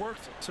 It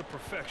worked to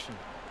perfection.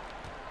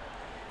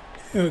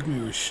 He hooked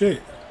me with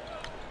shit.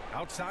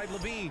 Outside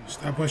Levine.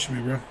 Stop pushing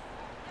me, bro.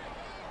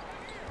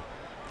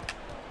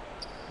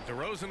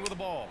 DeRozan with the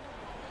ball.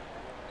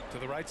 To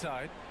the right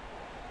side.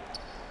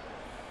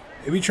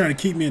 They be trying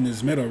to keep me in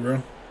this middle,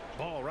 bro.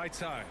 Ball right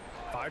side.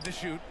 5 to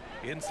shoot.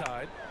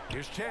 Inside.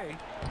 Here's Che.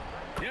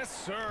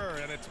 Yes, sir.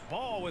 And it's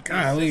Ball with the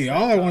Golly,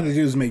 all I wanted to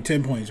do is make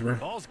 10 points, bro.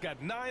 Ball's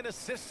got 9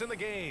 assists in the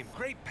game.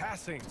 Great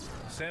passing.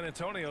 San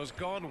Antonio's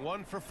gone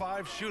 1 for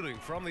 5 shooting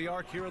from the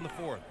arc here in the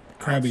fourth.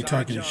 Krabby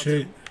talking Johnson.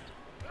 shit.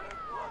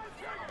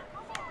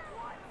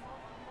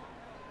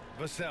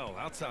 Vassell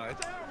outside.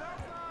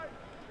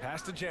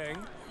 Pass to Jang.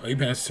 Oh, he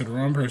passed to the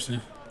wrong person.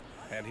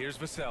 And here's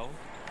Vassell.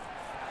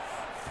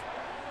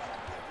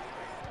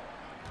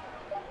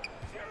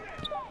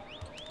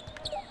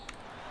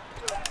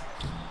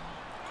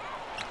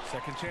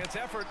 Second chance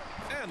effort.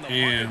 And the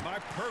bucket by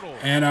Pirtle.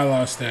 And I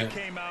lost that.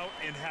 They came out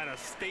and had a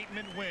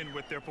statement win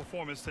with their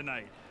performance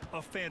tonight.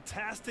 A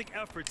fantastic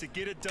effort to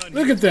get it done.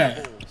 Look at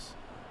that.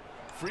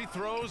 Free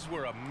throws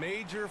were a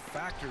major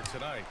factor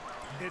tonight.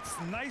 It's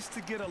nice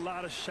to get a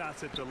lot of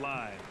shots at the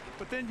line,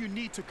 but then you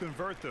need to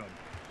convert them.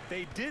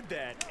 They did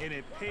that, and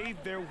it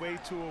paved their way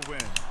to a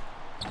win.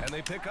 And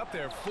they pick up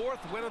their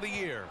 4th win of the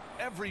year.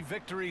 Every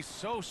victory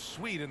so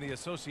sweet in the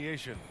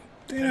association.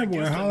 Damn,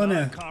 boy, hollering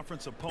at.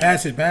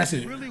 Pass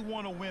it. Really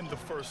want to win the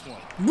first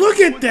one. Look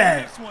at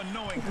that.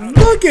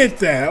 Look at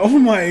that. Oh,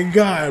 my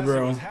God,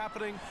 bro. As it was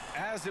happening,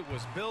 as it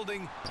was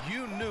building,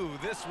 you knew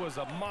this was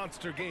a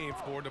monster game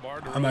for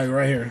DeMar DeRozan. I'm like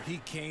right here.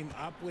 He came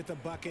up with a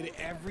bucket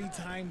every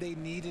time they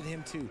needed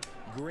him to.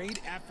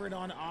 Great effort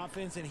on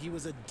offense, and he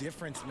was a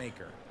difference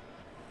maker.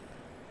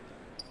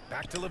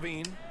 Back to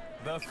Levine.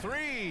 The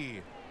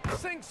 3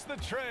 sinks the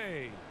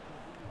tray.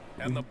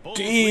 And the Bulls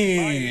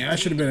Dang, that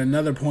should have been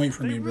another point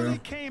for me, bro. They really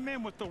came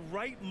in with the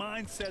right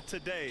mindset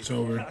today. It's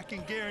over. I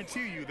can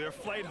guarantee you their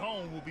flight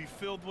home will be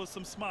filled with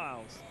some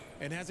smiles.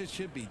 And as it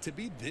should be. To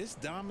be this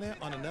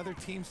dominant on another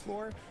team's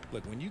floor,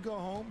 look, when you go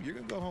home, you're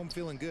going to go home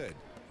feeling good.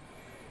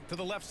 To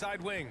the left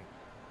side wing.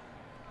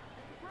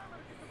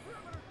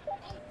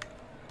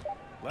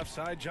 Left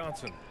side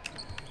Johnson.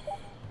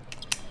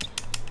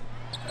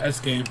 That's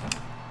game.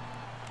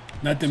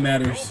 Nothing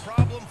matters. No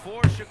problem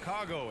for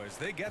Chicago as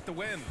they get the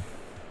win.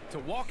 To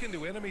walk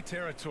into enemy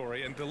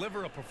territory and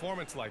deliver a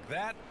performance like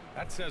that,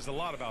 that says a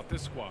lot about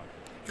this squad.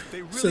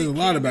 They really says a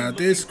lot about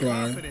this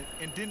squad.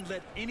 And didn't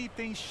let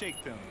anything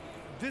shake them.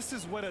 This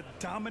is what a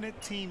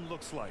dominant team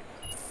looks like.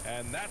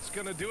 And that's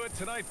going to do it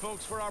tonight,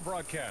 folks, for our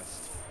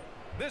broadcast.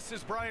 This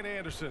is Brian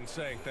Anderson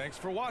saying thanks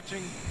for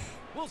watching.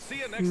 We'll see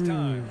you next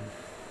time.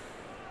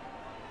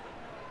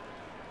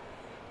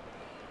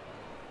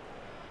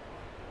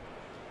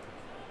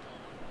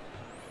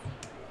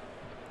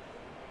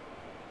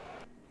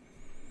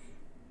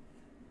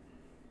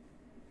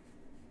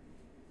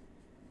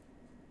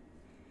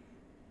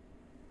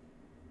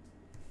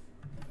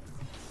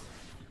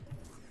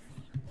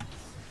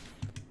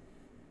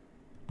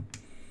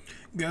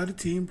 Got a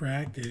team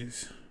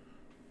practice.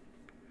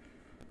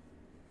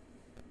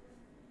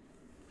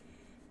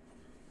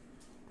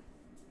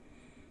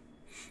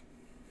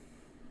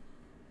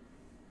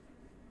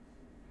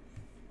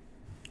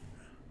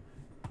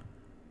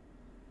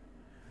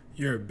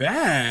 You're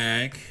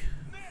back?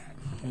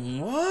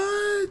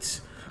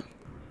 What?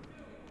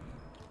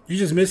 You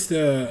just missed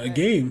a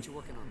game.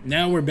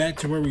 Now we're back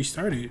to where we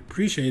started.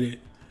 Appreciate it.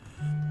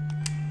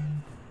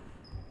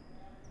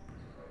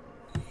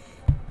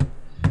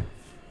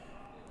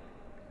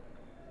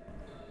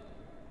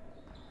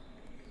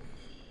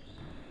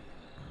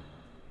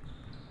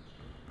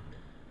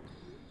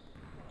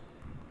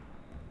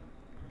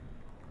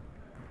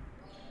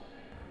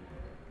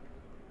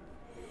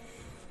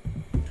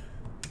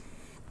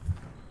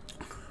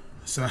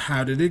 So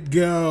how did it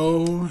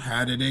go?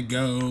 How did it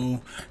go?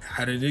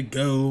 How did it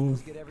go?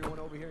 Let's get everyone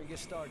over here and get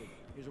started.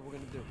 Here's what we're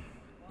gonna do.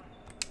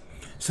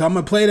 So I'm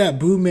gonna play that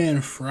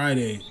Bootman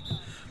Friday.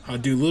 I'll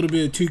do a little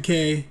bit of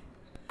 2K.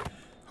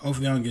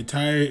 Hopefully I don't get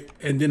tired.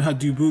 And then I'll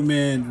do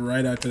Bootman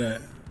right after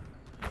that.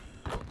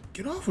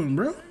 Get off him,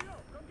 bro.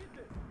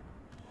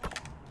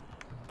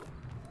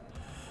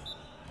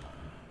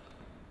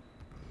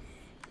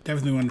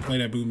 Definitely want to play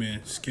that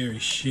Bootman. Scary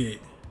shit.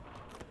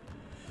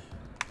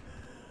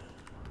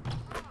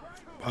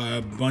 Buy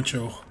a bunch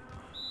of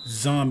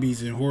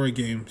zombies and horror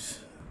games.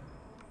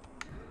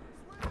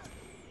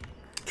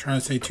 Trying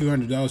to save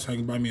 $200 so I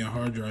can buy me a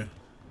hard drive.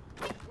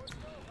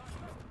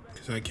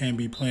 Because I can't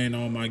be playing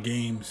all my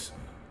games.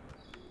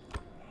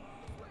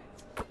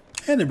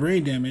 And the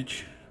brain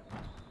damage.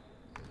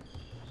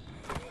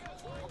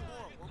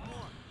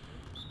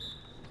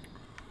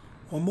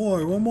 One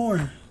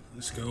more.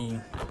 Let's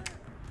go.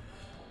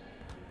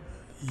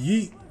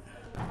 Yeet.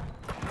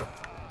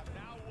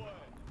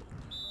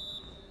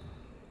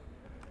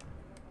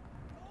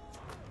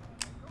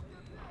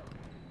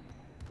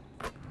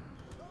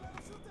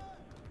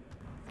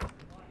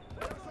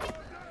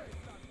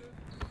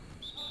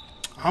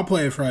 I'll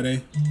play it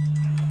Friday.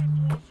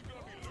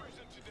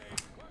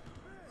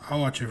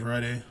 I'll watch it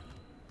Friday.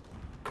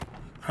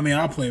 I mean,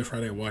 I'll play it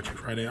Friday, watch it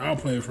Friday. I'll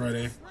play it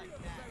Friday.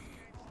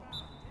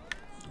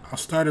 I'll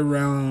start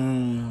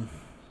around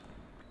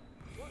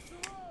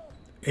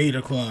 8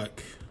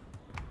 o'clock.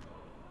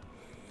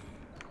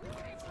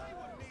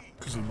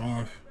 Because I'm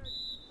off.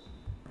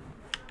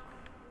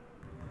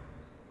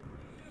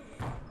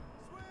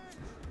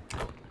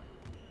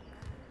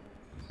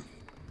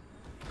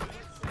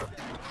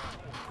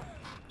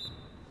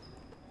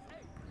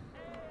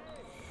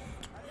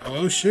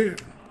 Oh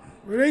shit.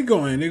 Where are they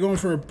going? They going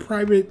for a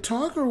private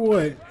talk or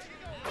what?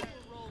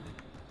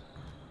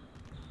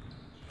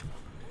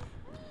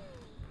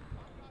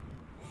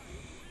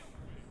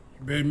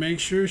 You better make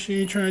sure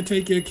she ain't trying to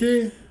take your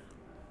kid.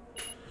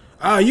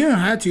 Oh, you don't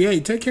have to.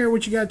 Hey, take care of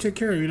what you got to take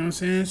care of. You know what I'm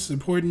saying?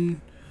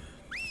 Supporting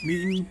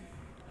meeting.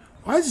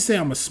 Why does it say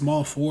I'm a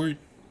small forward?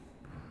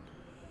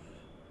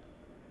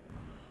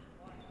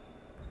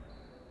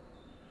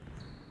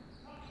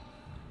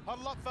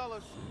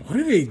 What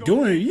are they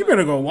doing? You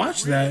better go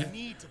watch that.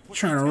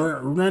 Trying to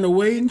run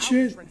away and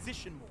shit.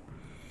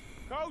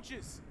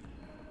 Coaches,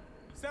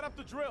 set up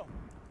the drill.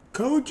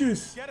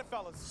 Coaches, Get it,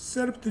 fellas.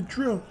 set up the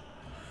drill.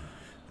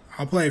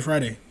 I'll play it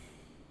Friday.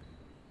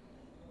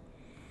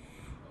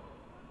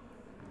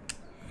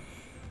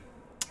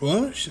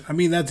 Well, I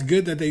mean, that's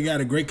good that they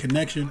got a great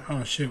connection.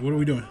 Oh, shit. What are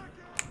we doing?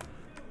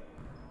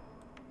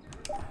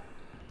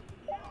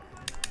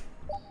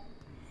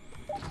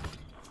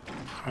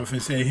 I was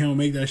gonna say, he don't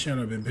make that shot,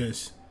 I've been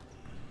pissed.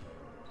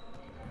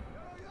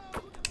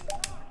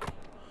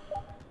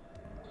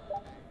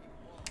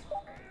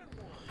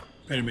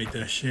 Better make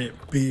that shit,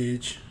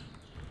 bitch.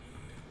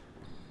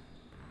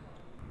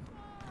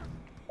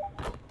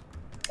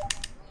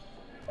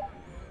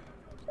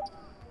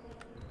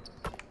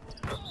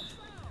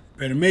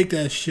 Better make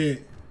that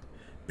shit.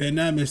 Better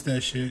not miss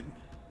that shit.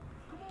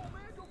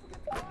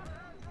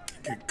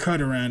 Get cut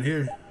around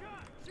here.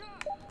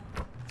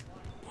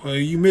 Well,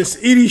 you miss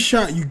any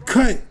shot, you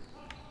cut.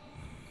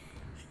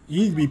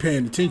 You need to be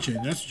paying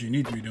attention. That's what you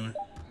need to be doing.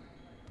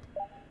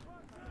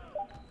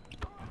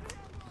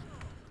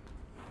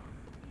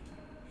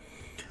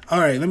 All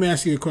right, let me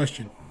ask you a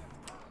question.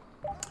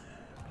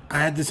 I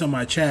had this on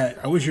my chat.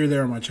 I wish you were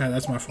there on my chat.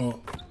 That's my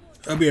fault.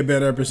 That'll be a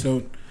better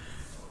episode.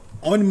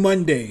 On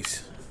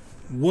Mondays,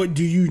 what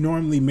do you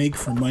normally make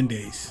for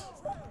Mondays?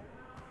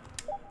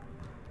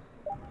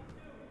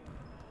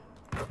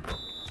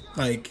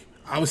 Like,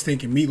 I was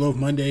thinking meatloaf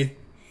Monday,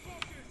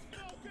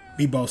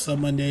 meatball sub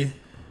Monday.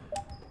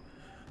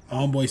 My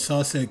homeboy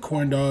Saw said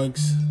corn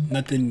dogs,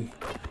 nothing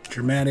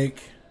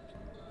dramatic.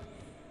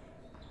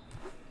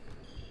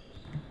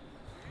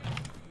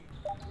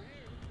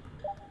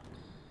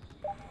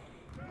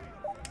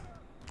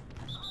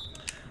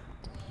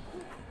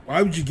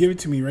 Why would you give it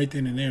to me right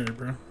then and there,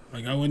 bro?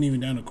 Like, I wasn't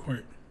even down the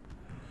court.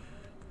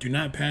 Do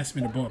not pass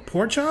me the ball.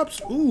 Pork chops?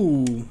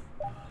 Ooh.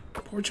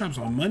 Pork chops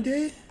on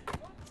Monday?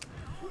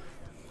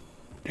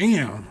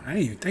 Damn, I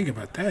didn't even think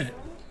about that.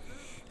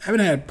 I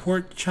haven't had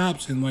pork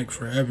chops in like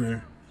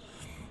forever.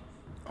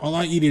 All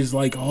I eat is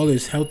like all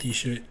this healthy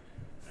shit.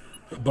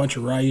 A bunch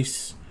of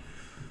rice,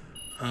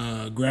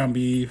 ground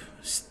beef,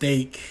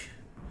 steak,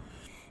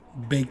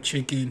 baked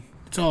chicken.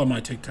 It's all on my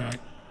TikTok.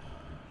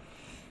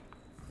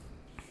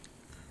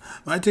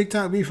 My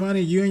TikTok be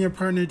funny. You and your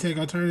partner take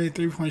alternative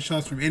 3-point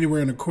shots from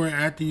anywhere in the court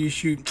after you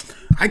shoot.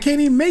 I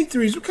can't even make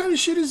threes. What kind of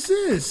shit is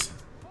this?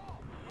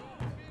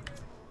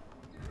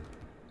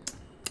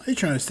 They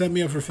trying to set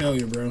me up for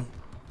failure, bro.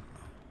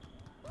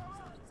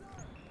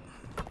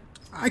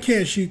 I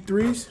can't shoot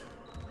threes.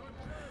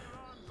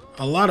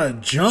 A lot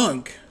of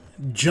junk.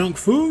 Junk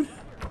food?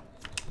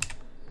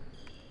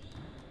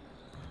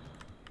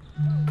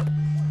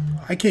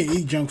 I can't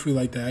eat junk food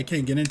like that. I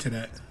can't get into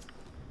that.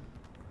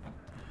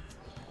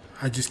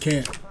 I just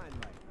can't.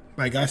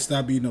 Like, I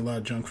stopped eating a lot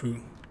of junk food.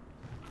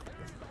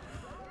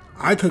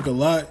 I cook a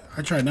lot.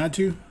 I try not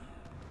to.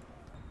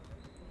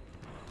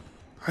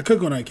 I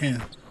cook when I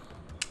can.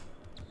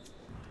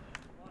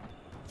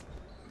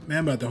 Man,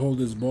 I'm about to hold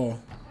this ball.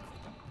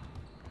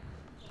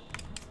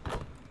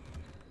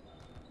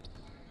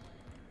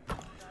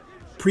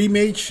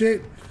 Pre-made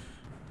shit.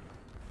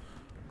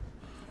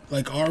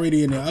 Like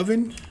already in the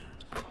oven.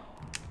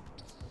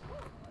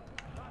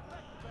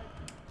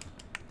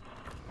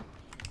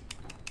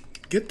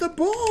 Get the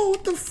ball.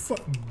 What the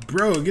fuck?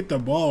 Bro, get the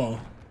ball.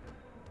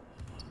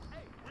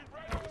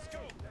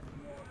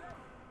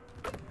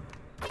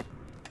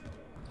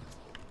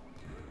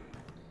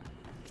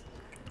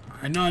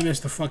 I know I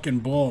missed the fucking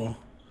ball.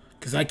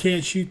 Because I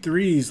can't shoot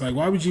threes. Like,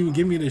 why would you even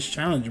give me this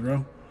challenge,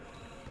 bro?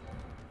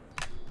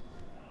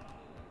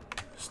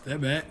 Step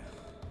back.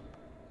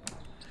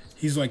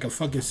 He's like a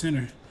fucking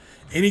center.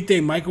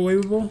 Anything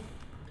microwavable?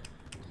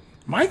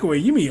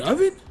 Microwave? You mean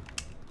oven?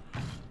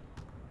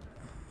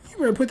 You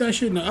better put that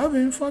shit in the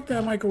oven. Fuck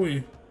that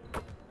microwave.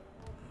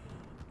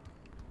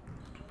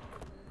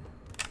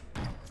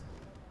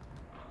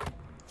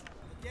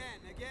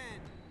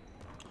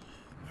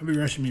 I'll be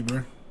rushing me,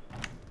 bro.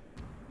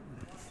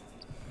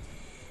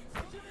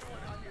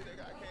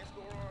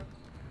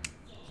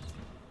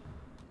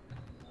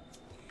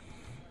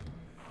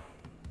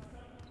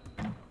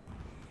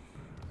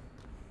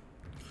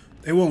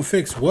 They won't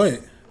fix what?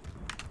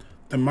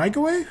 The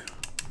microwave?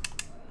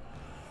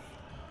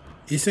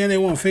 You saying they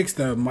won't fix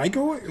the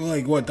microwave?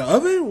 Like what? The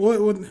oven?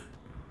 What?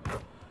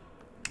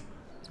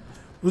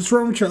 What's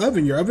wrong with your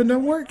oven? Your oven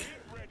don't work?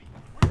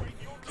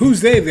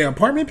 Who's they? The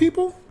apartment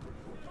people?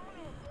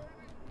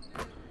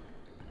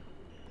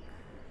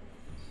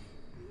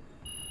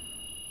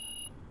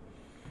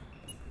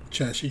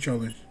 Chat, she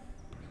trolling.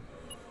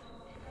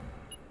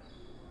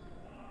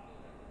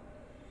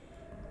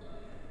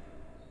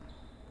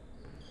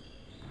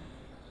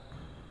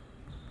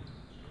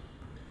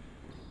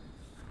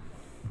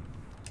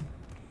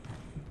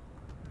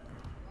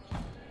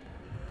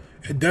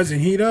 It doesn't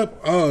heat up.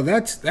 Oh,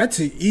 that's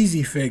an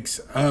easy fix.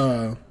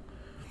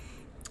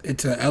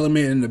 It's an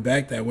element in the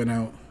back that went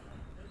out.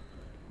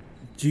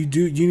 You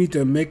need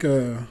to make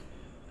a,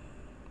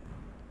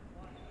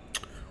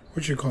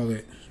 what you call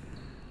it?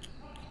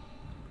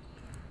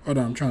 Hold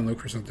on, I'm trying to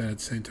look for something at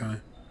the same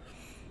time.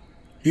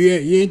 You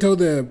ain't told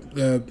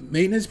the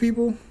maintenance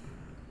people?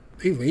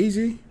 They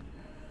lazy.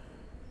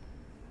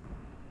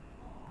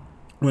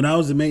 When I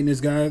was the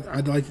maintenance guy,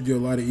 I'd like to do a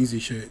lot of easy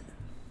shit.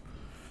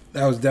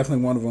 That was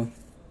definitely one of them.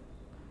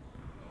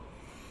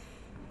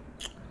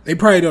 They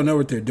probably don't know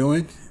what they're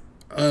doing.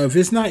 If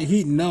it's not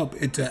heating up,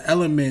 it's an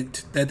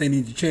element that they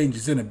need to change.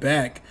 It's in the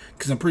back,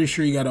 because I'm pretty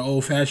sure you got an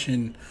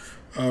old-fashioned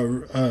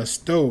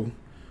stove.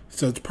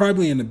 So it's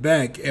probably in the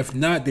back. If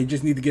not, they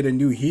just need to get a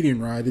new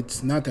heating rod.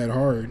 It's not that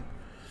hard.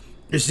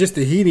 It's just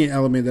the heating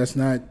element that's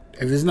not.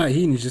 If it's not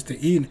heating, it's just the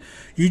heating.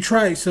 You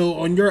try. So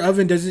on your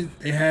oven,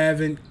 they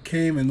haven't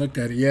came and looked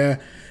at it. Yeah.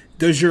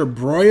 Does your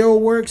broil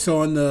work?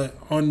 So on the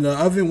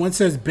oven, one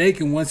says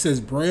bake and one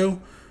says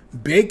broil.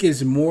 Bake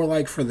is more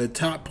like for the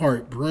top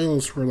part. Broil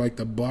is for like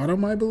the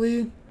bottom, I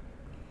believe.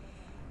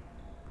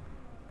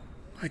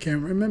 I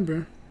can't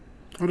remember.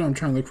 Hold on, I'm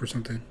trying to look for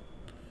something.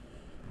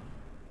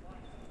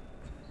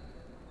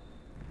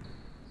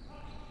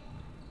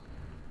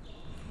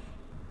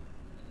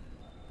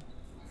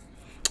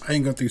 I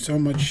ain't go through so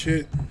much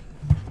shit.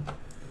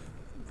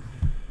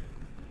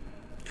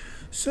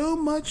 So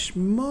much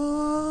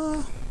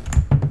more.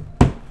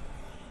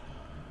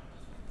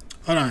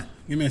 Hold on.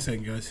 Give me a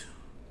second, guys.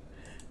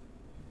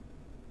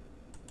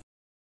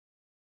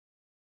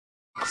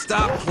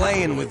 Stop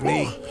playing with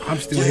me. I'm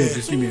still here.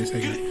 Just give me a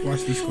second.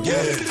 Watch these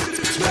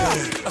clips.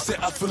 I said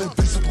I feel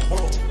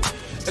invincible.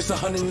 It's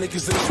 100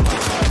 niggas in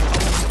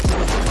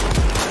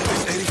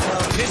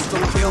This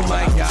will kill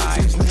my guy.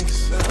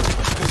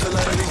 Cause a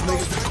lot of these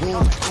niggas be cool.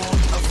 I'm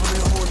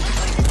feeling horny.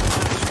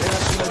 And I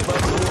feel like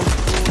Bobby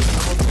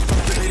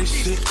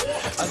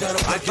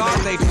I thought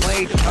they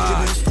played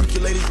COD.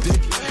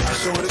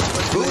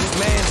 Whose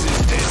mans is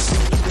this?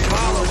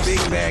 Follow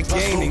Big Bad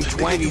Gaming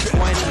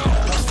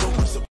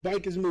 2020.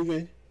 Bike is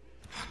moving.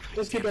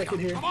 Let's get back in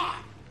here. Come on,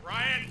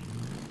 Ryan.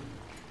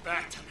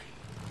 Back to me.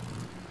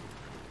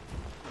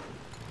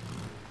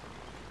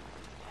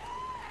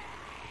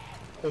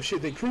 Oh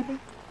shit, they creeping?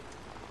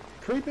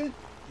 Creeping?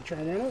 You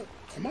trying to run up?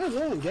 Am I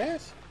low on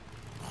gas?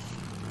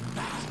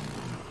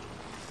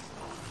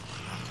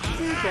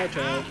 Bitch, watch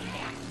out.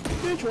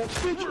 Bitch,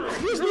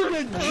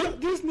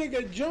 this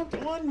nigga jumped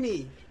on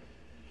me.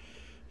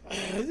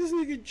 This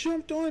nigga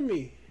jumped on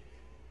me.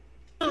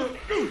 Man. Oh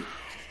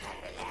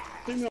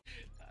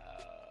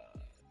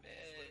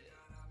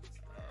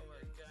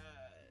my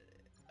god.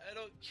 I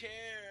don't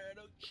care.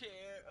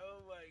 Oh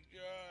my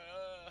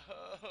god.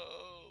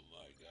 Oh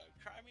my god.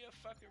 Cry me a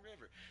fucking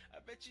river. I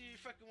bet you're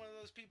fucking one of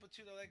those people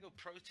too that like go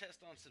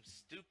protest on some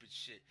stupid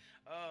shit.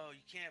 Oh,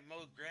 you can't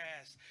mow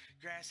grass.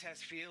 Grass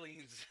has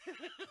feelings.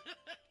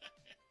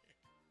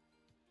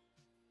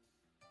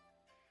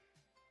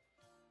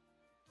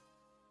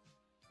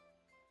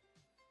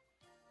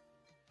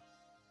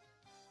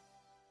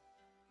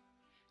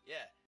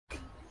 Yeah.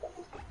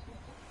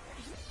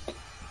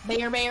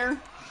 Bear.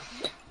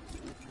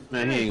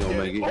 Man, he ain't gonna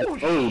make it.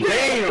 Oh,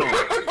 damn!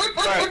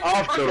 Right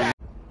off the.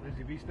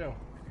 Lizzie, be still.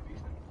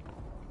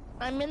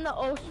 I'm in the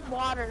ocean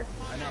water.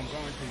 I know, I'm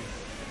going to you.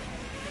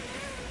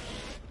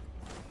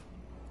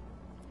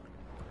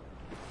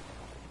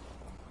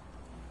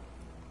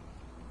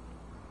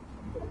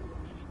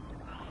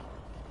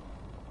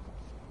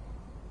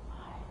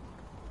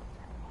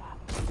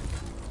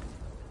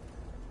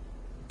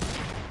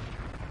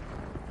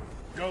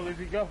 Go,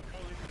 Lizzie, go.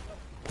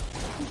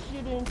 He's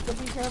shooting, so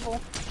be careful.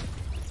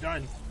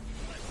 Done.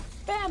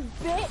 Bam,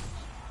 bitch!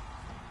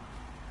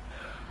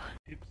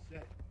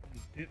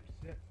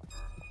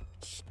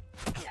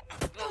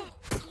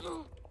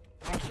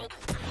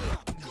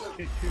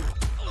 shit too.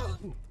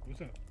 Ooh,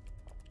 what's up?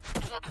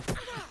 What's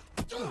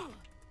up?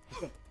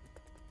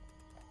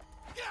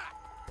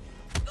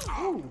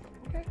 Ooh,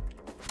 okay.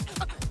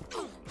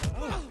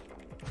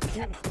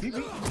 Beat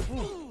me.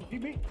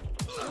 Beat me.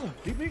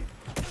 Beat me.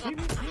 Beat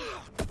me.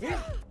 Beat.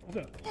 What's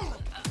up?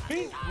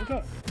 Beat. What's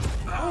up?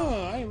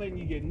 Oh, I ain't letting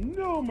you get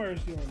no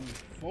mercy on me.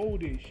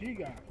 Folded. She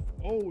got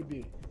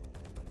folded.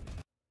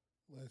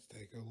 Let's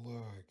take a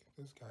look.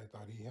 This guy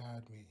thought he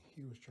had me.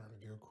 He was trying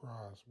to do a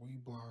cross. We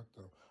blocked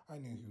him. I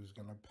knew he was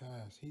going to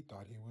pass. He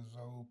thought he was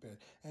open.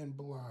 And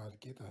block.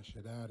 Get that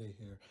shit out of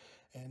here.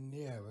 And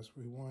yeah, let's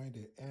rewind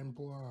it. And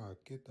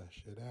block. Get that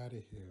shit out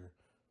of here.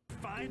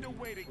 Find a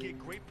way to get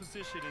great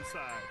position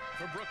inside.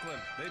 For Brooklyn,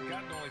 they've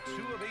gotten only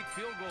 2 of 8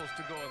 field goals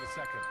to go in the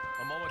second.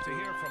 A moment to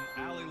hear from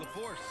Allie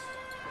LaForce.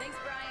 Thanks,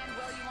 Brian.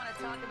 Well, you want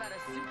to talk about a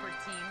super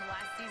team.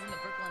 Last season,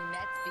 the Brooklyn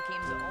Nets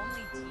became the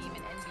only team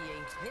in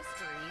NBA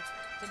history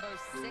to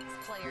boast 6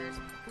 players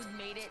who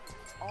made it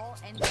all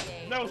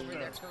NBA over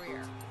their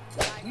career.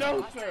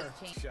 No, sir.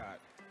 Shot.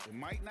 It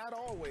might not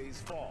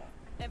always fall.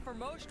 And for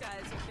most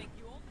guys, I think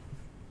you only...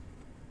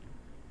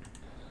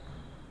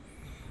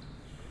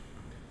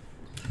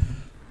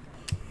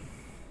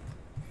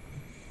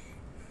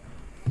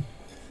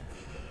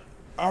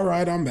 All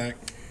right, I'm back.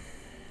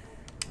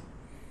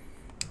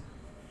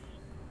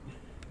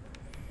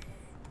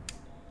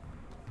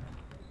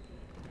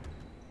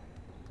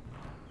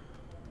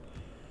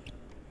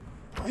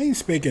 I ain't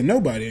spanking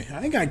nobody.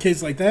 I ain't got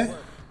kids like that. Here's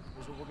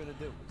what we're gonna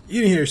do.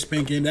 You didn't hear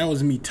spanking. That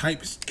was me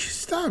type.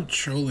 Stop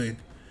trolling.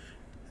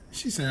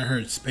 She said I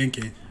heard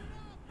spanking.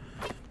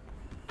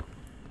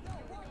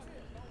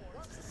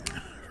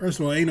 First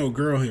of all, ain't no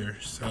girl here,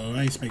 so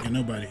I ain't spanking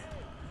nobody.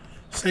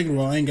 Second of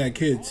all, I ain't got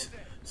kids,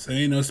 so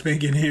ain't no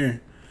spanking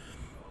here.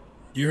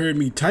 You heard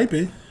me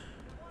typing.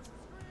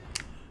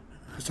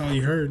 That's all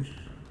you heard.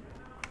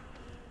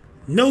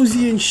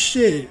 Nosy and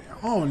shit.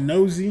 Oh,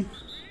 nosy.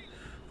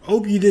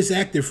 Hope you this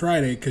active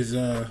Friday, cause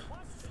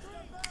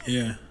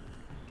yeah.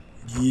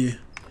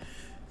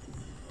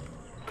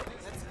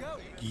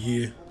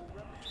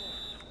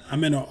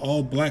 I'm in an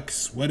all black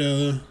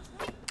sweater.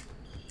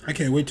 I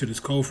can't wait till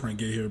this cold front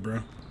get here,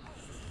 bro.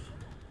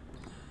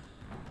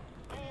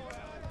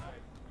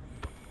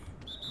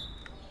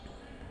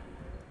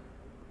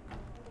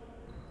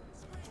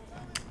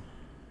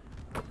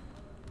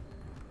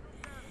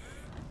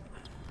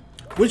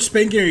 Which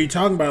spanking are you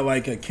talking about?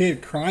 Like a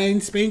kid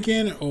crying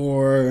spanking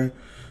or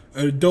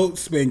adult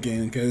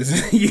spanking?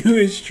 Because you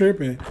is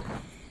tripping.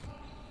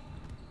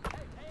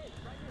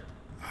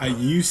 I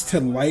used to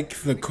like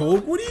the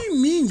cold. What do you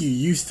mean you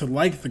used to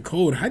like the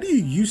cold? How do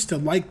you used to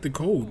like the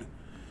cold?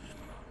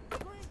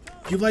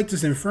 You like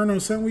this inferno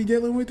something we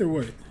dealing with or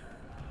what?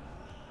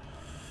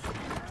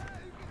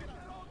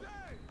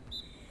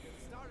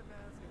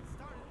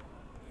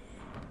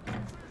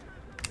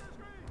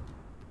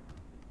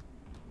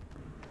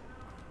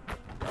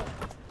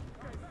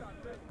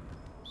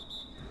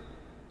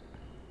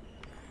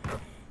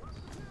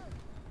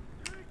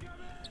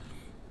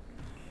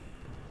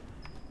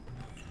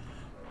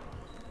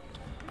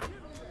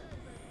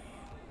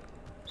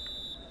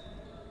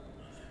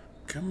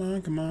 Come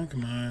on, come on,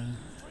 come on.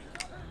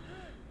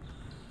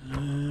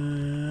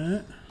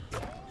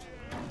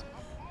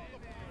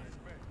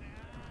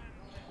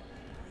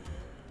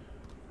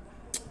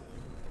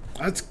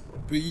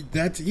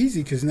 That's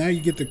easy because now you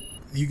get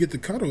the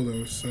cuddle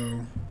though,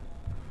 so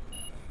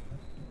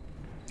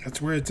that's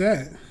where it's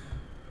at.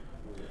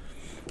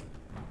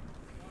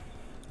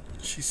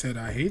 She said,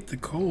 "I hate the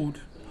cold.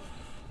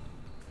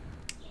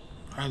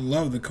 I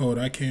love the cold.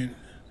 I can't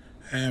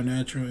have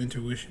natural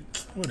intuition.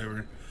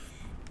 Whatever."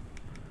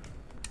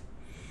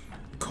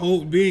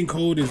 Cold, being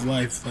cold is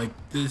life. Like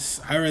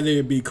this, I'd rather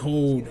it be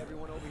cold.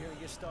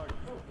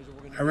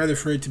 I'd rather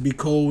for it to be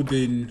cold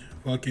than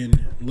fucking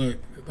look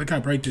how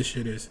bright this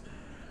shit is.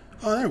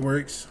 Oh, that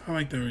works. I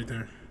like that right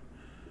there.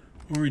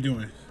 What are we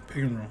doing? Pick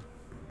and roll.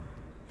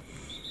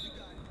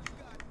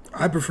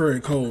 I prefer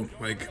it cold.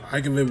 Like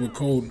I can live with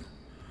cold.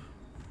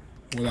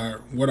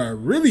 What I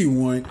really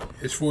want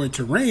is for it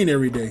to rain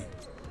every day.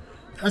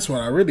 That's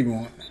what I really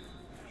want.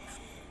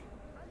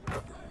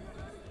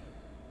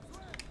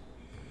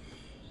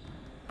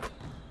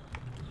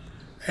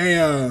 Hey,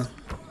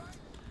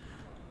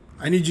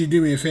 I need you to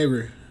do me a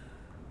favor.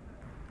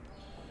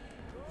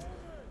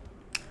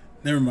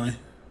 Never mind.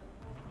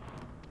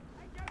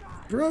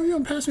 Bro, you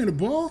gonna pass me the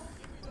ball?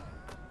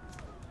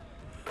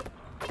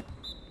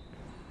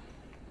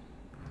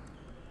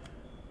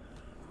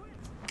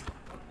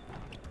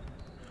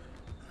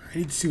 I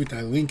need to see what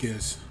that link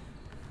is.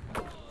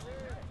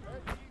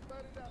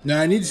 No,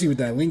 I need to see what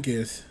that link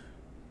is.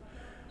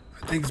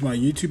 I think it's my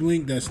YouTube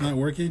link that's not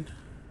working.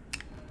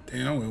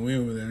 Damn, I went way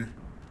over there.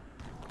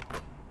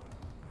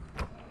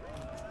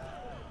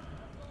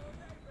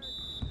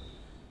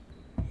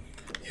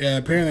 Yeah,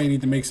 apparently I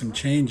need to make some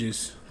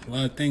changes. A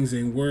lot of things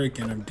ain't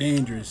working. I'm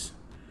dangerous.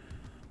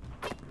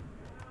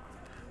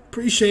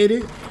 Appreciate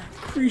it.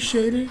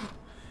 Appreciate it.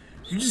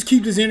 You just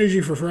keep this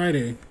energy for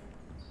Friday.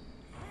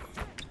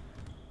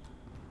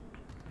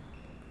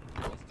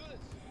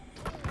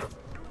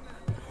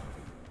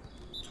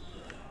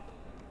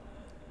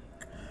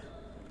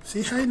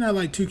 See how you not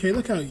like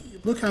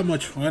 2K? Look how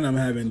much fun I'm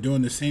having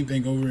doing the same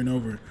thing over and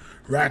over,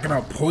 racking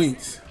up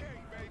points,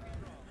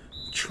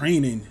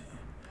 training,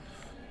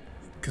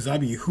 cause I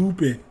be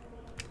hooping.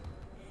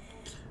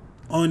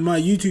 On my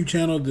YouTube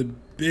channel, the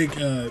Big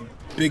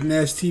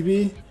Nash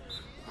TV,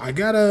 I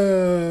got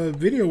a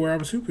video where I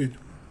was hooping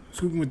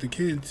with the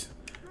kids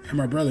and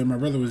my brother. My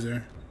brother was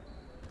there.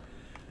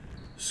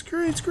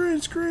 Screen, screen,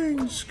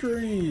 screen,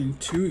 screen.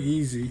 Too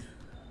easy.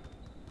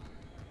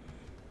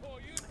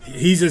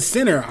 He's a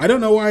center. I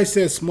don't know why I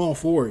said small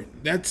forward.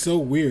 That's so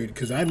weird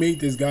because I made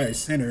this guy a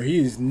center. He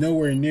is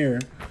nowhere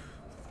near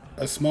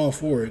a small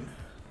forward.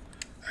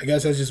 I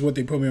guess that's just what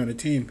they put me on the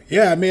team.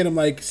 Yeah, I made him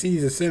like, see,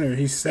 he's a center.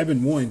 He's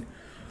 7'1".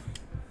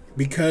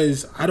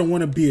 Because I don't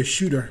want to be a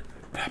shooter.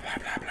 Blah,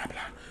 blah, blah, blah,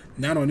 blah.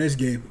 Not on this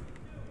game.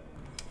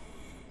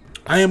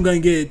 I am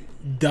going to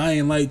get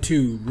Dying Light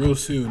 2 real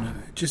soon.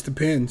 It just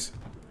depends.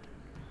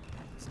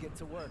 Let's get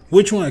to work.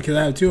 Which one? Because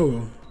I have 2 of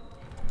them.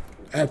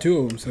 I have 2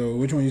 of them, so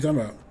which one are you talking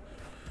about?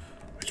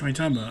 Which one are you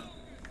talking about?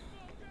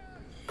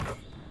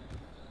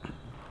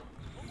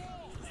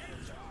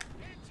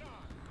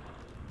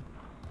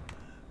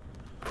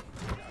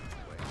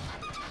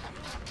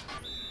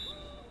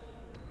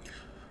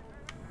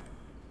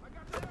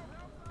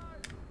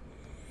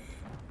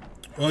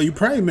 Well, you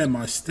probably met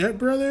my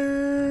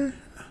stepbrother.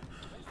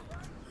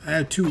 I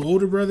have 2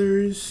 older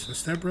brothers, a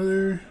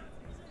stepbrother.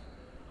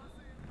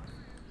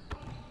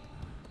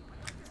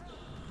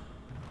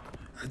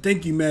 I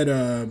think you met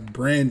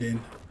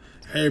Brandon.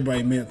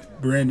 Everybody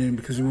met Brandon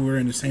because we were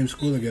in the same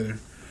school together.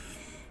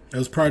 That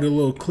was probably a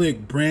little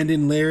clique.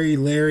 Brandon,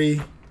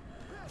 Larry,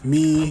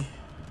 me,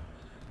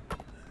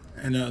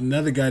 and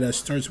another guy that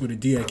starts with a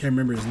D. I can't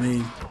remember his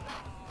name.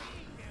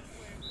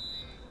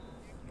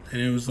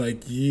 And it was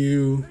like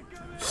you,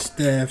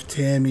 Steph,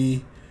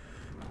 Tammy,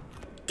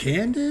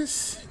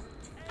 Candace,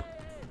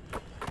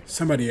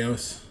 somebody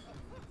else.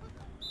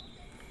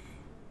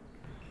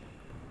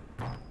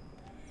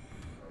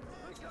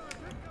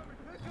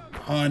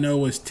 All I know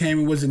was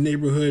Tammy was a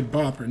neighborhood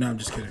bopper. No, I'm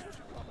just kidding.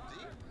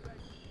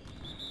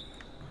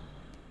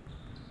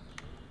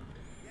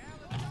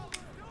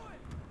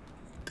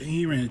 Dang,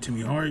 he ran into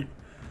me hard.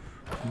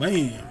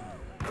 Bam.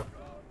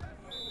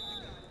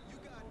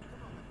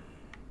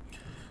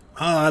 Oh,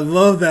 I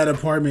love that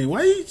apartment.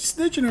 Why are you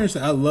snitching on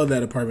yourself? I love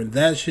that apartment.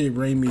 That shit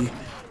bring me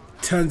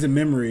tons of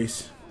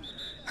memories.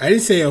 I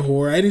didn't say a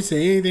whore. I didn't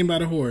say anything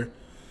about a whore.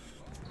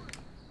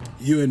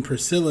 You and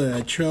Priscilla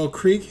at Trail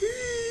Creek.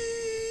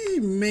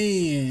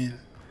 Man.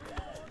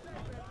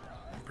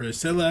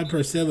 Priscilla,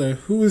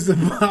 who was the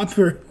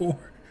bopper whore?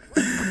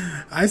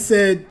 I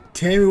said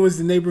Tammy was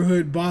the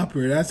neighborhood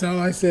bopper. That's all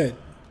I said.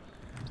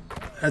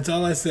 That's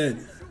all I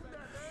said.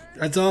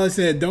 That's all I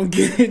said. Don't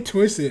get it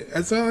twisted.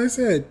 That's all I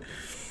said.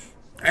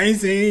 I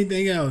didn't say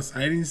anything else.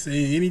 I didn't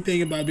say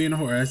anything about being a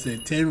whore. I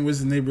said Tammy was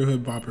the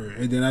neighborhood bopper.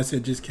 And then I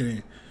said, just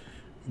kidding.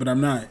 But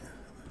I'm not.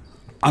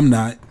 I'm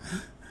not.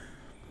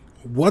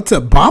 What's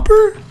a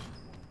bopper?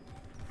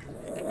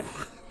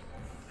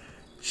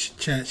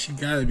 Chat, she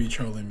gotta be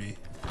trolling me.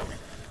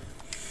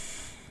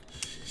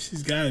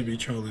 She's gotta be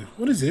trolling.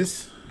 What is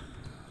this?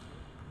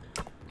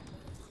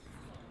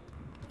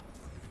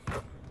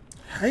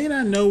 How you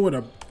not know what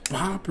a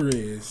bopper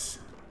is?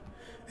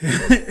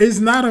 It's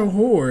not a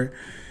whore.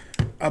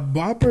 A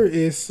bopper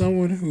is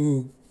someone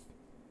who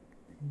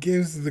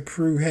gives the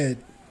crew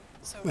head.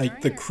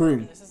 Like the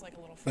crew.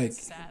 Like,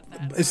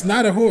 it's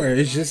not a whore.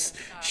 It's just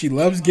she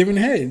loves giving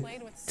head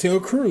to a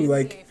crew.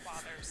 Like,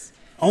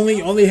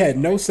 only head,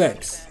 no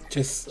sex.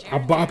 Just a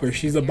bopper.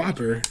 She's a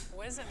bopper.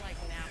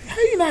 How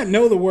do you not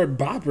know the word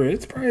bopper?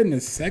 It's probably in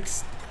the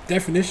sex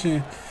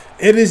definition.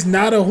 It is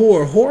not a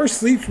whore. Whore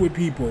sleeps with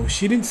people.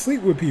 She didn't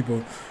sleep with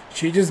people.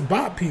 She just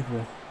bop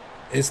people.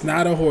 It's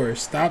not a whore.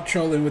 Stop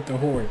trolling with the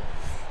whore.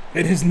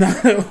 It is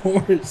not a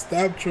whore.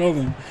 Stop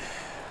trolling.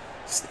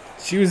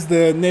 She was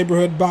the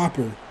neighborhood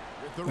bopper.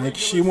 Like,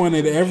 she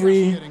wanted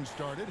every,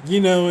 you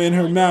know, in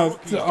her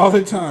mouth all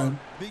the time.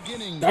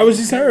 That was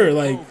just her.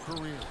 Like,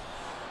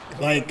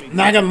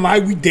 not gonna lie,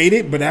 we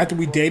dated, but after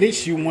we dated,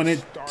 she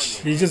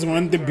just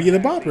wanted to be the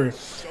bopper.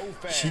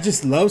 She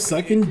just loves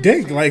sucking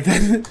dick. Like,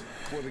 that.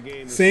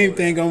 Same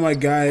thing on my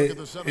guy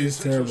is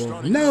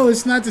terrible. No,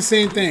 it's not the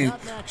same thing.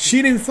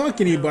 She didn't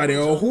fuck anybody. A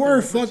whore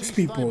fucks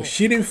people.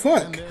 She didn't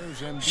fuck.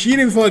 She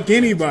didn't fuck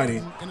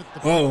anybody.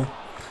 Oh,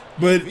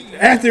 but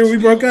after we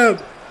broke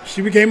up,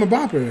 she became a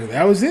bopper.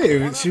 That was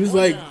it. She was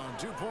like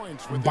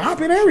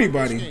bopping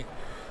everybody.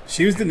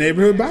 She was the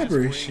neighborhood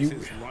bopper.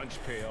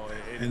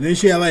 And then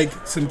she had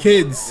like some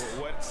kids.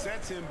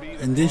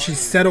 And then she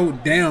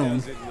settled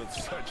down.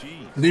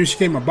 And then she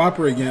became a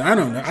bopper again. I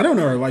don't know. I don't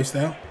know her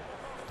lifestyle.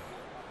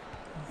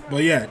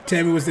 But yeah,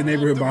 Tammy was the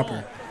neighborhood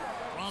bopper.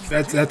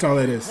 That's all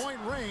it is. All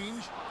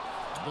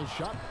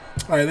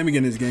right, let me get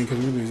in this game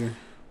because we're losing.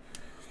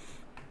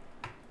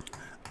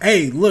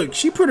 Hey, look,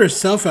 she put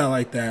herself out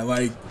like that.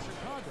 Like,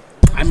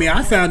 I mean,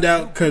 I found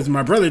out because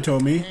my brother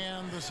told me.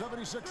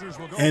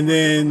 And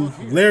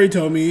then Larry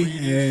told me,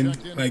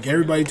 and like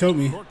everybody told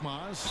me,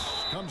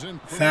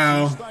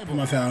 foul,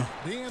 my foul.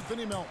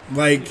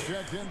 Like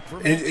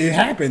it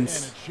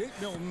happens.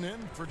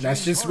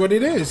 That's just what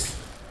it is.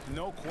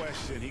 No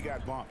question, he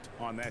got bumped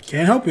on that.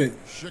 Can't help it.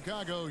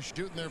 Chicago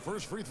shooting their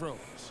first free throws.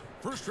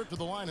 First trip to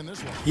the line in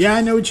this one. Yeah,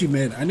 I know what you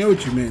meant. I know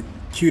what you meant.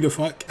 Cue the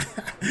fuck.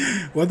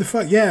 What the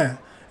fuck? Yeah.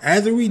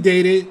 After we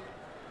dated,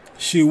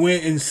 she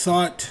went and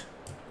sought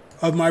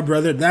of my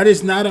brother. That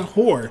is not a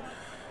whore.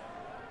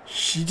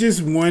 She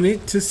just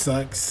wanted to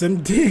suck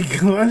some dick.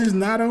 That is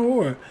not a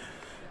whore.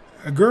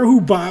 A girl who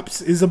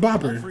bops is a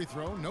bopper.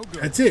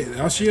 That's it.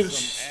 All she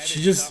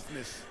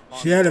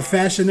had a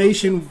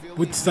fascination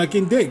with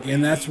sucking dick,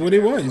 and that's what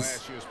it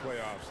was.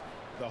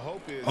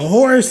 A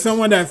whore is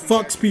someone that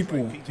fucks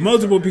people,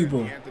 multiple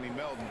people,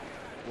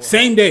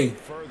 same day.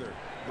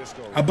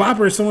 A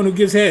bopper is someone who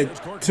gives head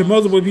to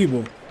multiple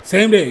people,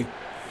 same day.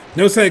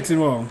 No sex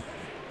involved.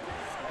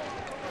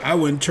 I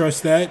wouldn't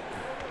trust that.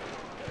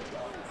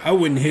 I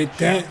wouldn't hit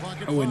that.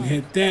 I wouldn't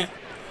hit that.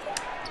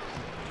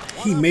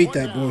 He made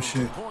that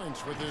bullshit.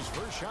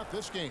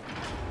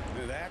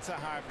 That's a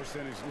high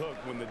percentage look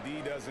when the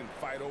D doesn't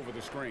fight over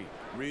the screen.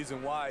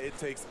 Reason why it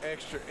takes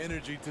extra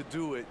energy to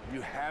do it.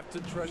 You have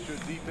to trust your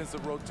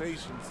defensive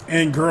rotations.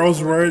 And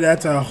girls' word,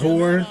 that's a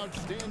whore.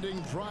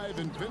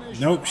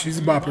 Nope, she's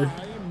a bopper.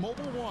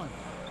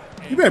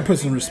 You better put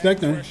some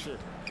respect on her.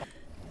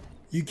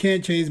 You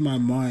can't change my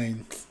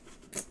mind.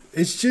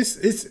 It's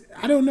just,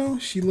 I don't know.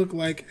 She looked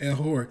like a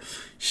whore.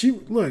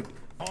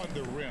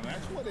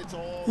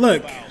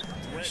 Look.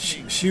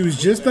 She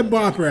was just a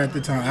bopper at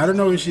the time. I don't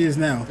know what she is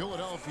now.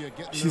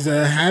 She's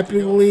a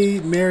happily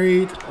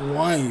married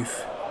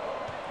wife.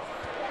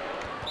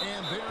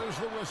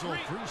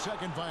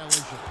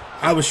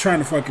 I was trying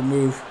to fucking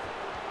move.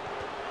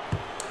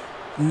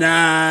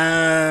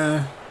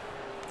 Nah.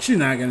 She's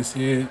not gonna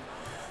see it.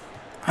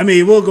 I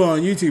mean, we'll go on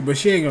YouTube, but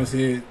she ain't gonna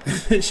see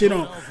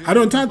it. I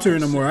don't talk to her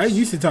no more. I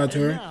used to talk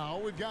to her.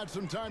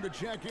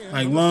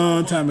 Like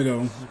long time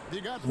ago.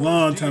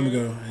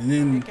 And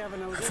then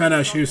I found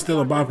out she was still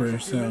a bopper,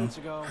 so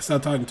I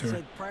stopped talking to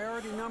her.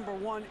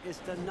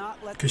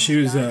 Because she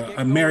was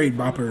a married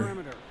bopper.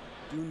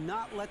 Do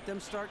not let them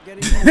start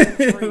getting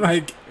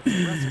like,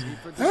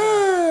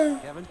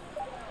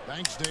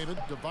 Thanks, David.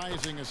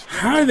 Devising a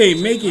how are they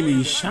making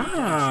these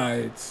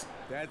shots?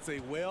 That's a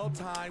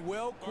well-timed,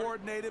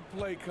 well-coordinated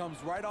play.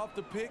 Comes right off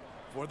the pick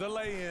for the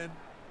lay-in.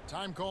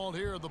 Time called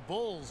here. The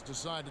Bulls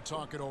decide to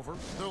talk it over.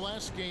 Their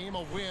last game,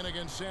 a win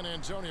against San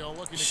Antonio.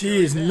 Looking to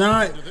she is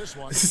not.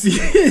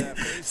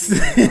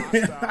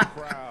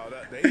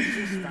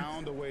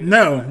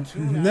 No.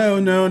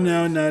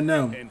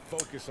 And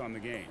focus on the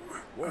game.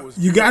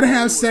 You gotta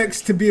have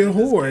sex to be a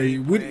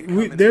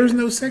whore. There's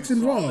no sex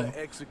involved.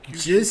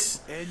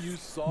 Just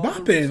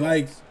bopping.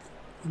 Like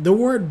the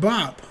word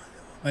bop.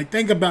 Like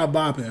think about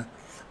bopping.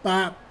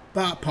 Bop,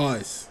 bop,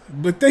 pause.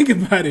 But think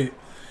about it.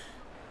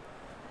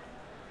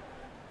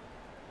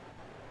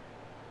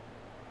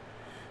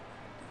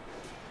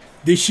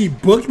 Did she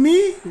book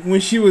me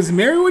when she was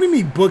married? What do you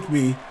mean book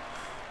me?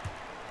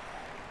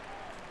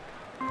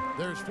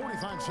 There's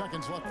 45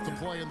 seconds left to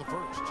play in the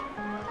first.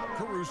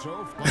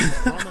 Caruso.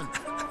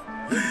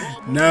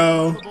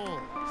 No.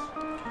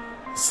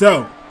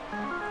 So,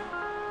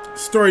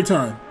 story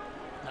time.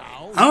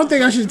 I don't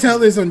think I should tell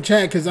this on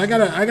chat because I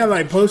gotta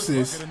like post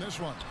this.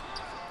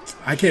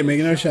 I can't make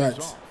no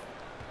shots.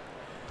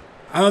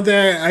 I don't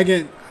think I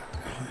can.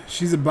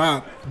 She's a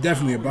bop.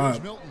 Definitely a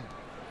bop.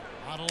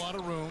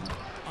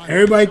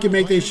 Everybody can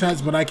make their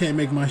shots, but I can't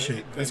make my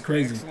shit. That's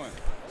crazy.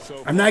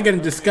 I'm not gonna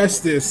discuss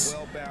this.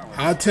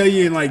 I'll tell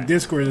you in like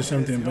Discord or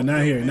something, but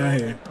not here. Not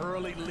here.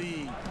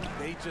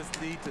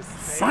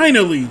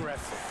 Finally.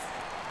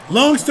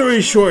 Long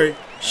story short,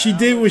 she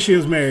did when she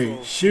was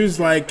married. She was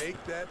like,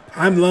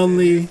 I'm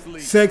lonely,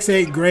 sex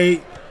ain't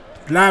great,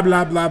 blah,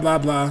 blah, blah, blah,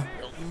 blah.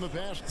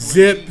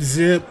 Zip,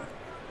 zip,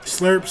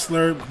 slurp,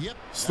 slurp,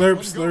 slurp,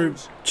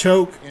 slurp,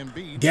 choke,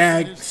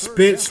 gag,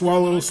 spit,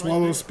 swallow,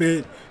 swallow,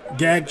 spit,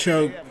 gag,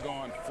 choke,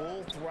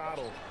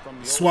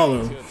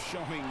 swallow.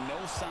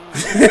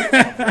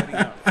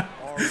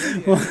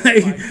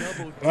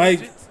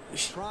 like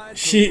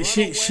she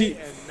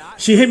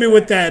hit me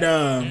with that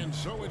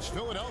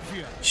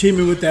she hit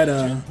me with that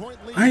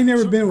I ain't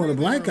never been with a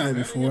black guy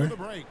before.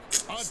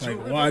 It's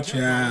like watch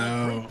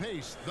out.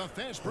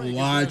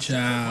 Watch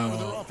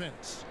out.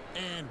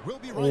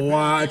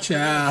 Watch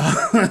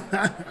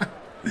out.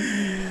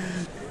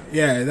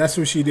 Yeah, that's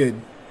what she did.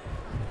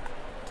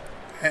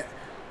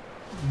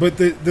 But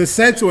the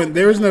sex one,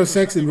 there was no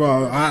sex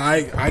involved.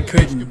 I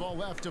couldn't.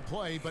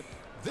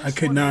 I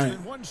could not.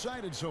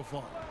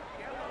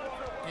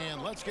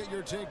 And let's get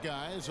your take,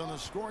 guys, on the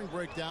scoring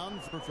breakdown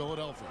for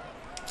Philadelphia.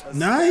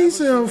 Nah,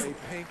 he's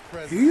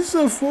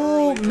a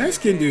full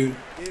Mexican dude.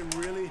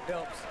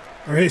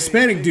 Or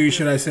Hispanic dude,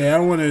 should I say. I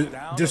don't want to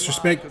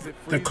disrespect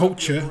the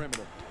culture.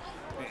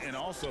 And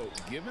also,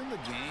 given the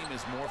game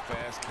is more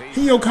fast-paced,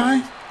 He okay?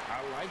 I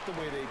like the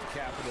way they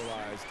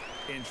capitalized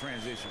in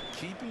transition,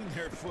 keeping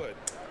their foot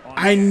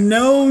I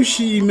know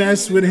she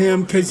messed with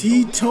him because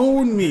he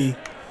told me.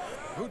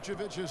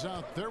 Vucevic is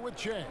out there with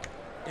Jay,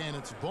 and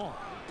it's Ball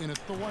in at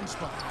the 1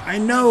 spot. I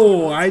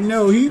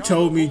know. He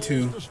told me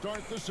to.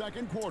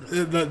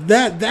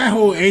 That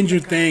whole Angel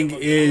thing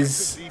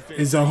is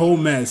a whole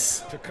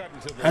mess.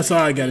 That's all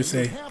I gotta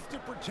say.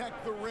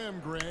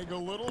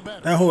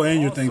 That whole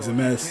Angel thing's a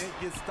mess.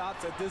 Get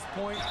stops at this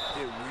point.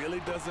 It really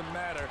doesn't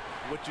matter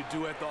what you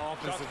do at the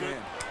offensive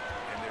end.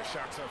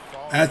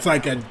 That's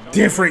like a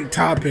different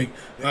topic,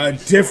 a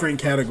different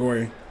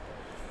category.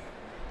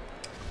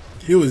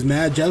 He was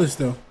mad jealous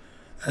though.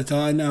 That's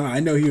all I know. I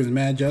know he was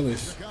mad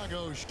jealous.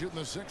 Chicago shooting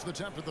the 6th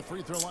attempt at the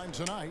free throw line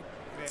tonight.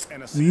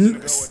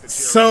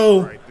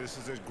 So,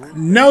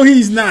 no,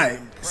 he's not.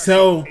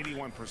 So,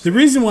 the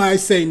reason why I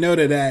say no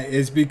to that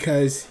is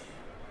because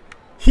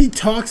he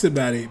talks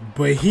about it,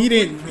 but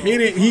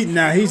he's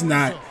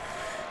not.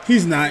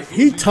 He's not.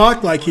 He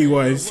talked like he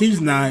was.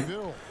 He's not.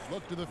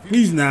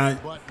 He's not.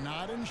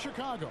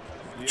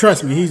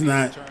 Trust me, he's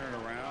not.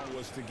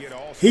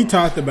 He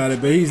talked about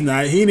it, but he's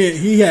not.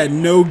 He had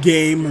no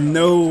game,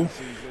 none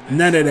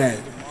of that.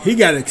 He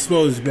got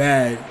exposed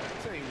bad.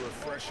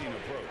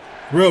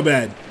 Real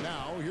bad.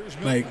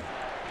 Like,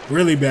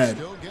 really bad.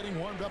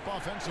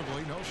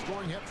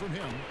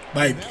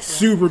 Like,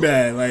 super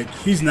bad. Like,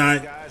 he's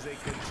not.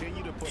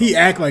 He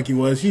act like he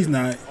was. He's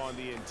not.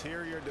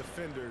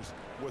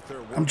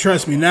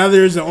 Trust me, now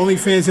there's the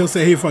OnlyFans, he'll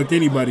say he fucked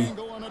anybody.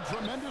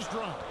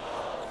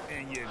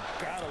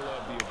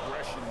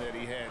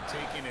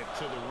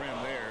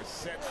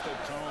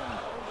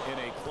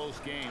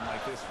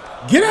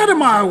 Get out of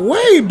my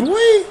way,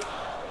 boy.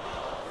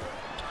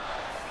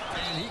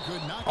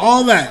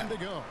 All that.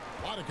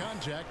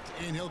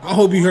 I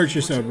hope you hurt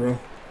yourself, bro.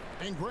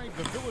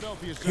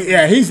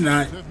 Yeah, he's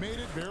not.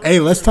 Hey,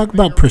 let's talk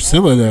about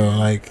Priscilla, though.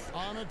 Like,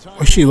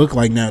 what she look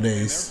like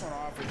nowadays?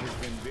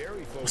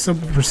 What's up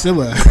with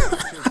Priscilla?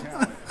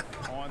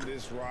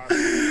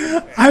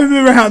 I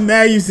remember how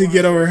Matt used to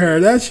get over her.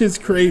 That shit's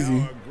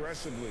crazy.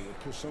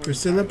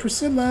 Priscilla.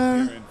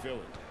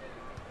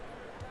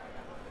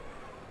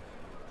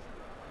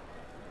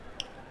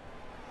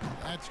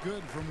 That's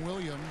good from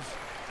Williams.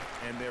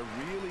 And they're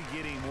really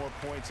getting more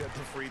points at the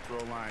free throw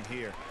line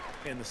here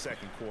in the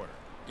second quarter.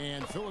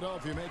 And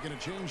Philadelphia making a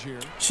change here.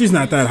 She's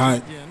not that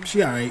hot.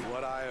 She all right.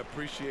 What I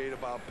appreciate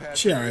about Patrick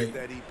she all right. is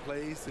that he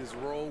plays his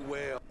role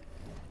well.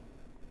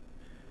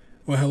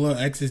 Well, hello,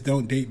 exes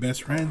don't date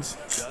best friends.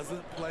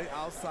 Doesn't play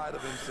outside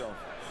of himself.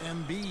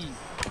 Embiid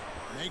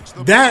makes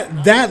the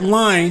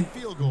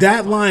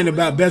that line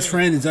about best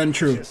friend is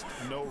untrue.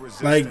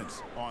 Like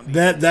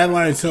that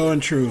line is so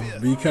untrue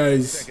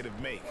because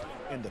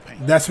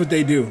that's what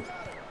they do.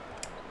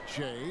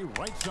 Shea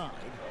right side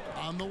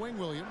on the wing.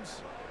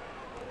 Williams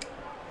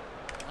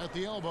at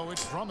the elbow.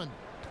 It's Drummond.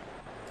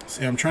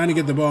 See, I'm trying to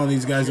get the ball, and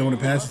these guys don't want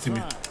to pass it to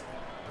me.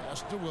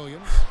 Pass to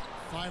Williams.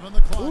 5 on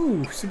the clock.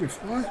 Ooh, super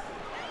fly.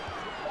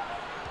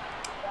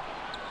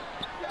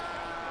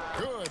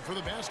 Good for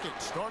the basket.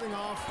 Starting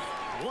off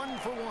 1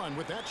 for 1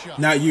 with that shot.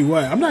 Not you.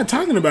 What? I'm not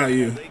talking about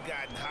you. They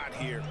gotten hot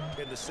here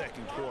in the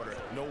second quarter.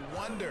 No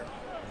wonder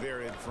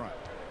they're in front.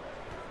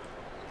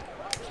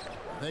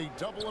 They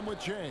double him with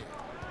Jay.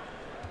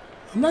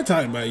 I'm not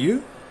talking about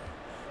you.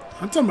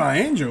 I'm talking about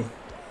Angel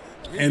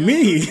and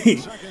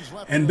me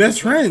and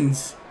best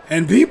friends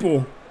and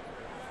people.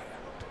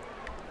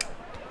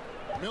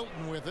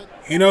 Milton with it.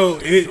 You know,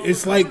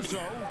 it's like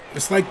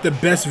the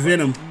best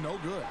Venom. No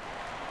good.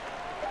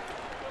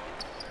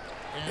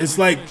 It's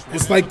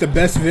like the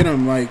best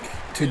Venom, like,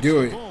 to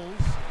do it.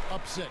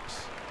 Up 6.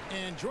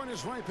 And join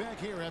us right back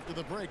here after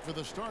the break for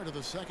the start of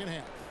the second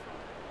half.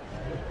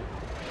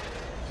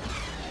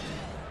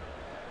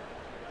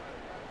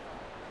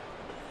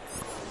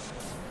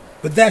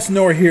 But that's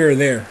nor here or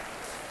there.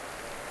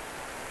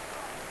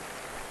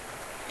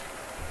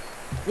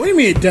 What do you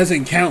mean it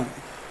doesn't count?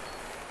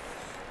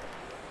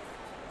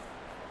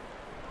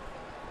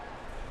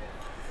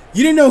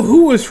 You didn't know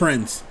who was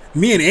friends?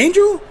 Me and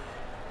Angel?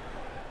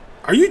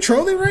 Are you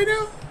trolling right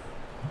now?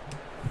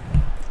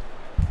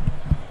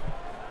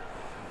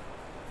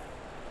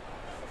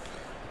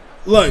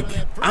 Look,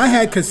 I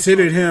had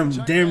considered him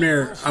damn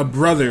near a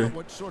brother.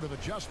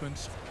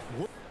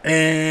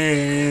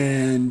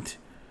 And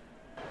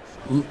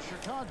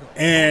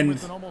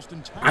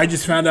I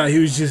just found out he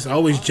was just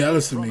always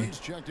jealous of me.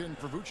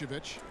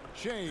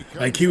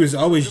 Like, he was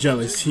always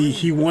jealous.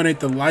 He wanted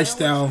the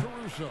lifestyle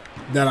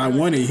that I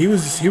wanted. He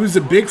was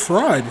a big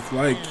fraud.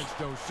 Like,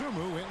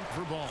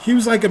 he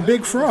was like a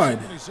big fraud.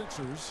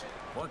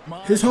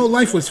 His whole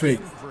life was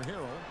fake.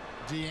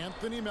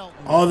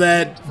 All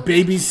that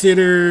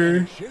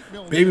babysitter,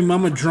 baby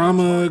mama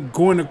drama,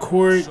 going to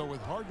court.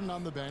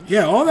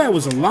 Yeah, all that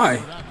was a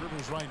lie.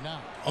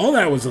 All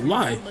that was a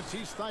lie.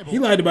 He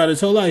lied about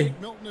his whole life.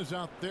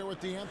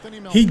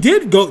 He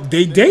did go.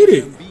 They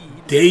dated.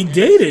 They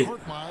dated.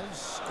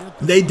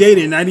 They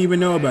dated, and I didn't even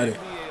know about it.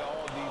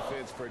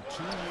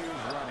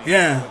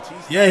 Yeah,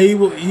 yeah.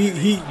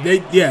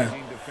 Yeah.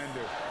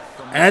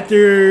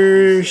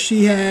 After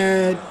she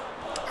had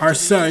our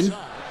son,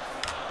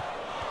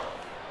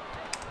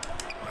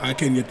 I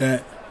couldn't get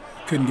that.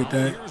 Couldn't get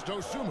that. Here's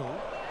Dosunmu,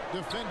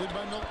 defended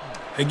by Milton.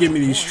 They give me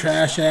these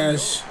trash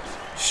ass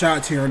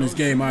shots here on this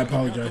game. I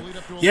apologize.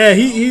 Yeah,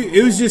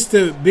 it was just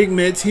the big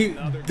mids.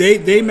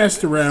 They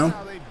messed around.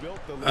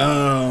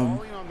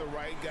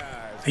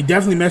 He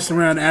definitely messed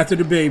around after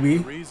the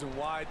baby.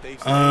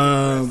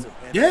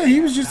 Yeah, he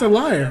was just a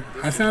liar.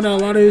 I found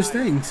out a lot of his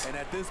things.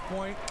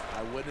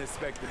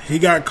 He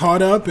got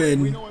caught up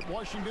and,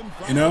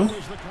 you know,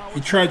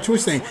 he tried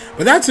twisting.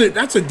 But that's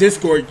a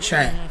Discord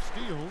chat.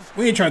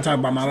 We ain't trying to talk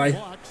about my life.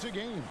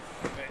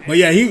 But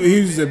yeah,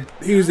 he was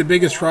the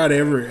biggest fraud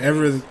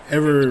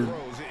ever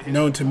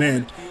known to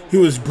man. He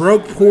was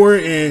broke, poor,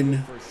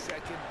 and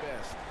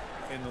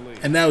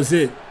that was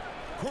it.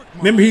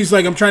 Remember, he's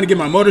like, I'm trying to get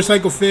my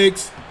motorcycle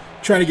fixed,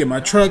 trying to get my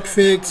truck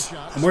fixed.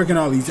 I'm working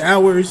all these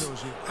hours.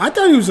 I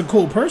thought he was a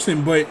cool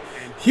person, but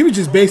he was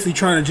just basically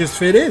trying to just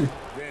fit in.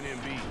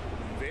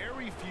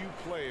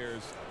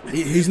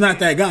 He's not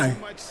that guy.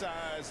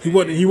 He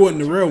wasn't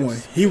the real one.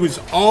 He was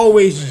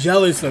always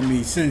jealous of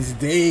me since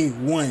day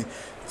one.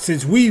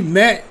 Since we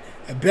met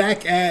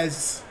back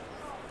as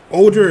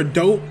older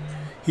adult,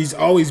 he's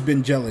always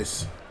been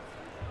jealous.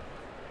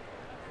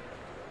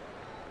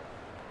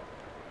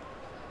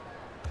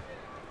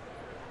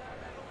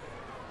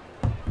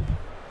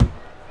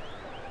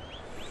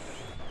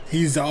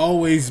 He's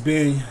always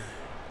been.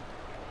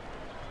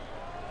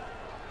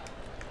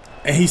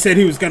 And he said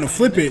he was going to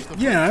flip it.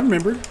 Yeah, I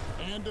remember.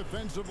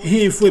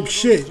 He ain't flipped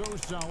shit.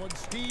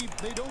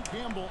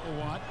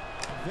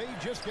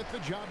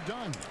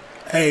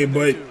 Hey,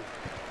 but,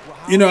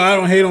 you know, I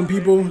don't hate on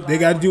people. They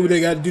got to do what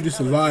they got to do to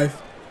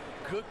survive.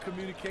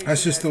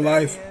 That's just the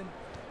life.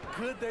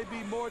 Could they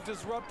be more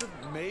disruptive?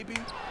 Maybe,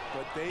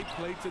 but they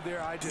play to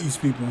their identity. These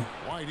people.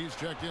 White, he's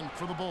checked in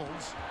for the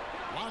Bulls.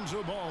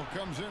 Lonzo Ball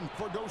comes in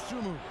for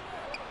Dosunmu.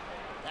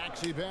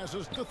 Maxey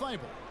passes to Thibault.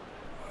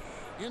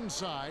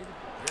 Inside,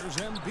 there's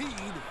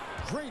Embiid.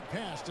 Great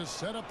pass to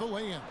set up the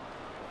lay-in.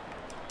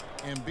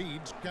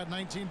 Embiid's got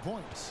 19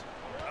 points.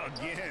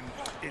 Again,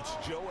 it's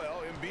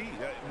Joel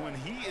Embiid. When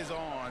he is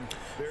on...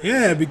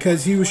 Yeah,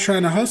 because he was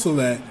trying to hustle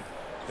that.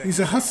 He's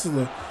a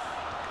hustler.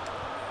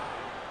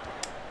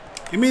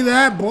 Give me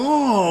that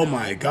ball. Oh,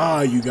 my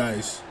God, you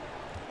guys.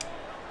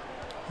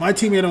 My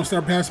teammate don't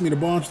start passing me the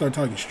ball and start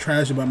talking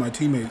trash about my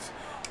teammates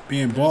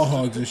being ball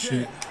hogs and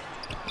shit.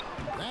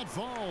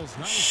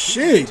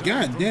 Shit,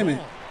 God damn it.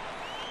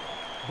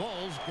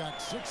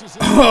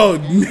 Oh,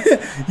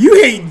 you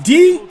hate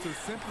D?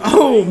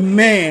 Oh,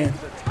 man.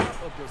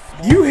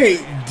 You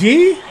hate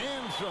D?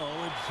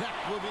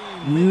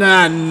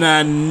 Nah,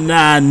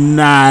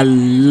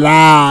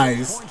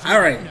 lies.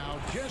 All right.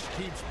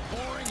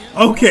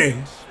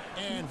 Okay.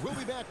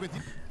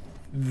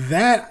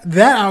 That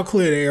I'll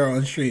clear the air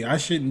on the street. I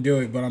shouldn't do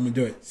it, but I'm gonna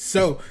do it.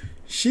 So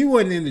she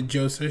wasn't into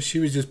Joseph. She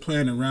was just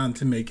playing around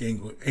to make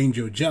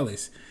Angel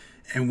jealous.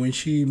 And when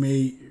she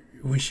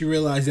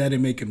realized that it'd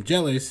make him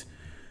jealous,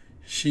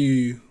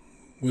 she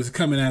was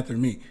coming after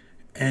me.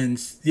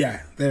 And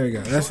yeah, there we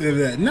go. That's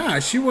that. Nah,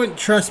 she wouldn't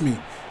trust me.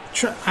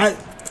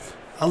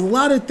 A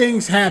lot of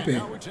things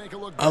happen.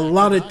 A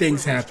lot of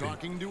things happen.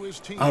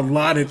 A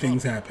lot of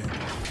things happen.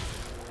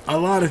 A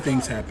lot of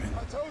things happen.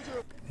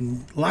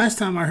 Last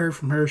time I heard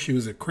from her, she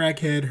was a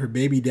crackhead. Her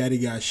baby daddy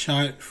got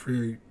shot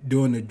for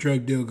doing a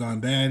drug deal gone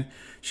bad.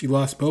 She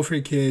lost both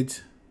her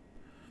kids.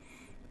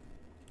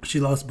 She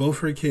lost both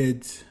her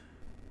kids.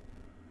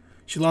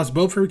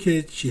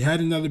 She had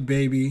another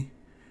baby,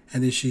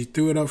 and then she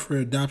threw it up for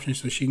adoption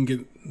so she can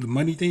get the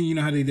money thing. You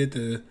know how they did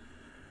the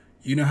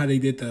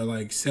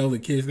like sell the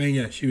kids thing?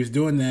 Yeah, she was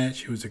doing that.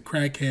 She was a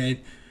crackhead.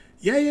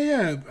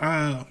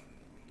 Yeah.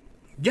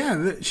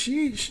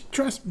 She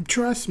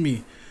trust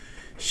me.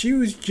 She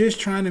was just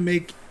trying to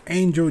make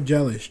Angel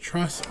jealous.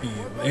 Trust me.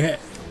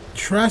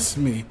 Trust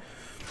me.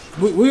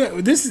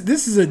 This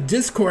is a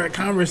Discord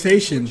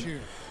conversation.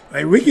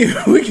 Like we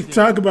can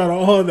talk about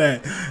all of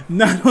that.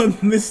 Not on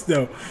this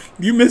though.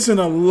 You missing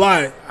a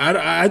lot.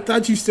 I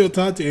thought you still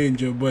talked to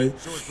Angel, but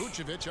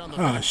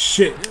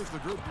shit.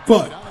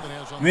 Fuck.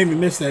 Made me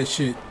miss that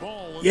shit.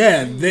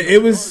 Yeah,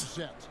 it was.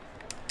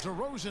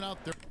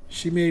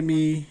 She made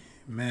me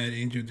mad.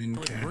 Angel didn't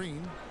care.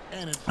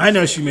 I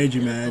know she made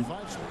you mad.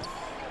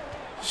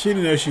 She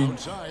didn't know she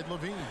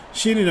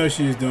didn't know what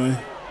she was doing.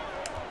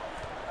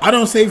 I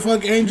don't say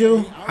fuck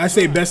Angel. I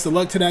say best of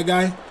luck to that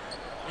guy.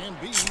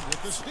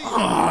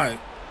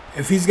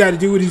 If he's got to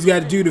do what he's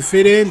got to do to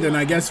fit in, then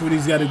I guess what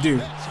he's got to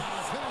do.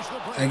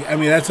 I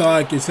mean, that's all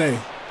I can say.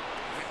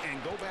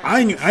 I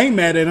ain't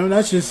mad at him.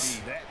 That's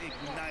just.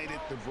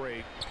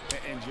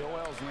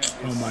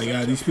 Oh my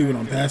God, these people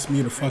don't pass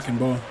me the fucking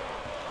ball.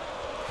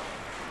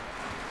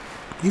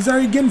 He's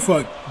already getting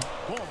fucked.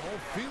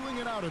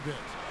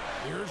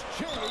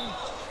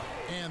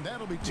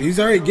 He's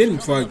already getting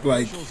fucked.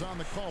 Like,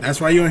 that's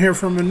why you don't hear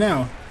from him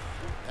now.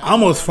 I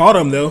almost fought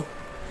him though.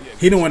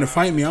 He didn't want to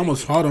fight me. I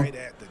almost fought him.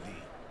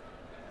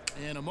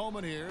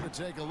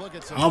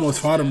 I almost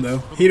fought him though.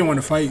 He didn't want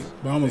to fight,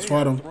 but I almost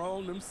fought him.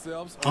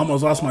 I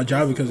almost lost my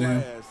job because of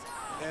him.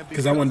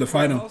 because I wanted to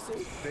fight him.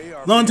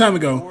 Long time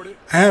ago,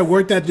 I had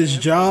worked at this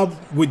job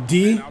with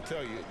D,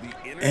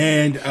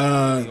 and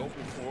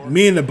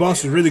me and the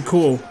boss was really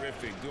cool.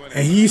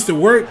 And he used to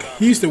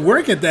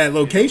work at that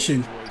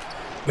location,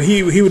 but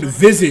he would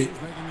visit.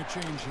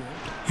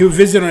 He would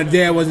visit on the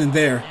day I wasn't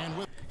there.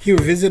 He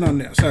would visit on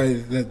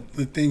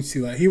the thing's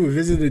too loud. He would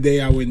visit the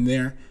day I wasn't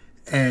there,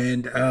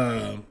 and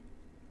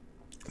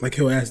like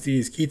he'll ask D,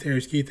 is Keith there?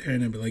 Is Keith there?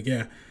 And I'd be like,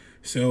 yeah.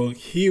 So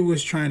he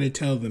was trying to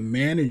tell the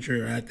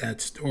manager at that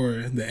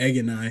store, the Egg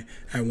and I,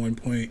 at one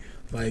point,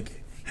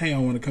 like, hey, I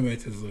want to come back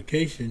to this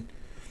location,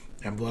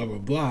 and blah blah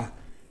blah.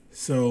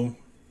 So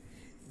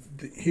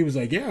he was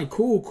like, yeah,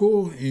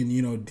 cool, and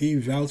you know, D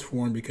vouched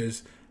for him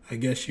because I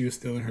guess she was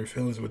still in her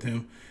feelings with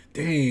him.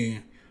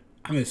 Dang,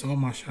 I missed all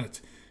my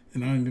shots.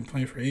 And I've been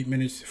playing for 8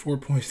 minutes, 4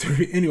 points,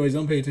 3. Anyways,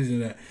 don't pay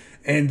attention to that.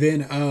 And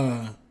then,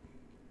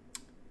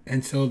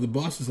 and so the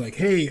boss was like,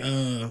 hey,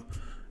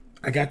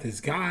 I got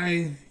this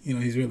guy. You know,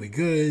 he's really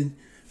good.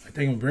 I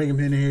think I'm gonna bring him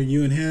in here.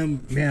 You and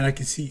him, man, I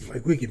can see,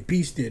 like, we can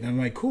beast it. And I'm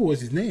like, cool,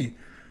 what's his name?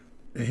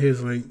 And he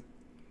was like,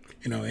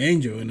 you know,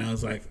 Angel. And I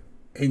was like,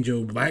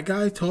 Angel, black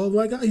guy, tall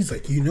black guy? He's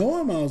like, you know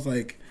him? I was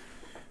like,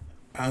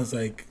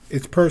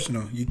 it's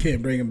personal. You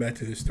can't bring him back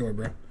to the store,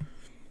 bro.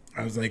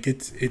 I was like,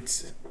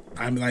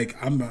 I'm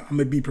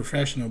gonna be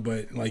professional,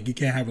 but like you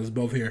can't have us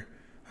both here.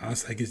 I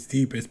was like, it's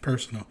deep, it's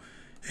personal.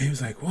 And he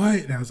was like,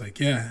 what? And I was like,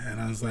 yeah.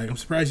 And I was like, I'm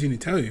surprised he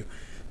didn't tell you.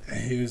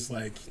 And he was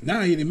like,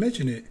 nah, he didn't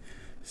mention it.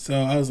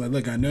 So I was like,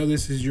 look, I know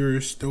this is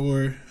your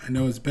store. I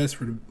know it's best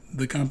for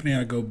the company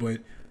I go,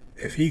 but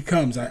if he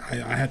comes, I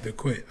have to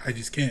quit. I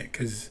just can't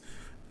because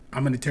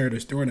I'm gonna tear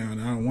the store down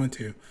and I don't want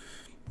to.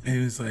 And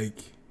he was like,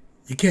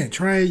 you can't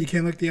try it. You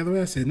can't look the other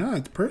way. I said, no,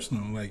 it's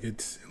personal. Like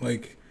it's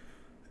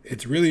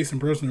really some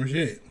personal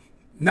shit.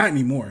 Not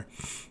anymore.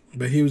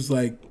 But he was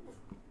like,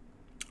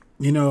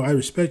 you know, I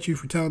respect you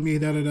for telling me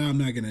da-da-da. I'm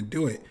not going to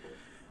do it.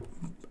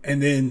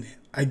 And then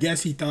I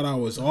guess he thought I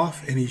was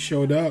off and he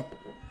showed up.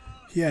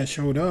 He had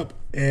showed up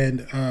and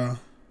the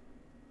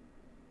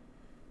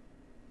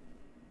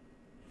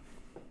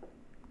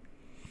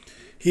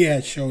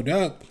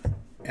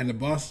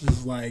boss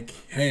is like,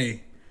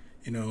 hey,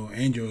 you know,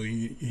 Angel,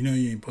 you know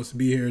you ain't supposed to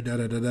be here,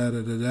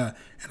 da-da-da-da-da-da-da.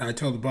 And I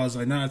told the boss,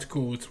 like, nah, it's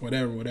cool. It's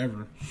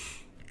whatever.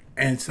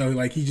 And so,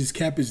 like, he just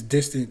kept his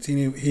distance.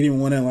 He didn't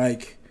want to,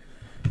 like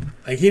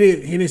he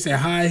didn't say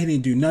hi. He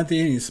didn't do nothing.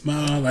 He didn't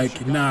smile.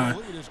 Like,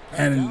 nah.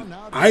 And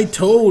I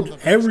told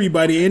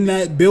everybody in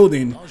that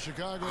building,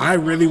 I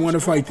really want to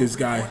fight this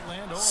guy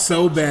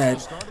so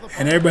bad.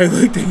 And everybody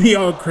looked at me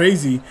all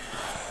crazy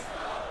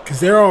because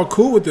they're all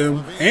cool with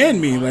him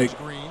and me. Like,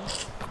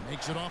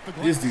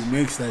 this dude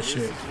makes that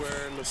shit.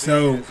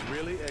 So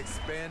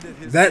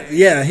that,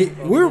 yeah,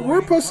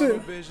 we're supposed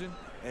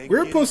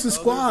to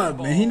squab,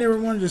 man. He never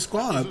wanted to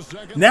squab.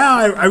 Now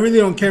I really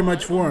don't care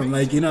much for him.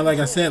 Like, you know, like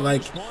I said,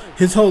 like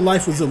his whole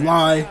life was a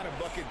lie.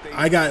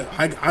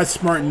 I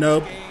smartened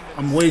up.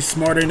 I'm way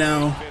smarter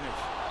now.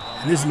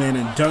 And this man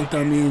had dunked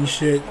on me and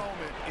shit.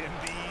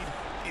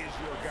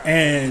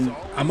 And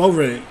I'm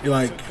over it.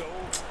 Like,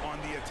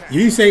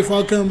 you say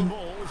fuck him,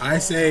 I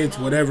say it's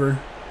whatever.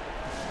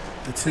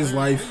 It's his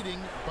life.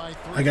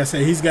 Like I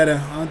said,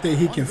 I don't think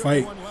he can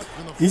fight.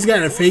 He's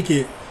gotta fake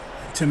it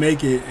to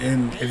make it,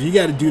 and if you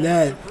got to do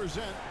that,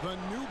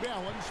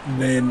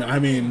 then I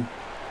mean,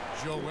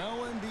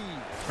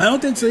 I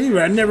don't think so either.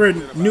 I never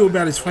knew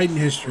about his fighting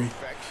history.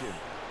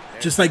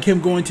 Just like him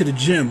going to the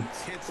gym,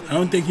 I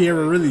don't think he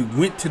ever really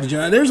went to the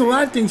gym. There's a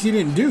lot of things he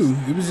didn't do.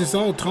 It was just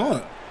all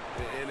taught.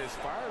 And as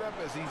fired up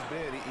as he's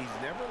been, he's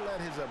never let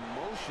his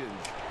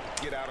emotions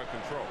get out of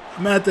control.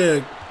 I'm gonna have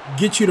to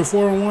get you to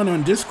 4-on-1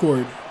 on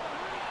Discord.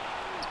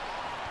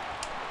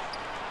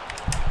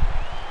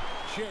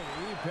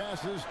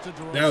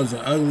 That was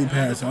an ugly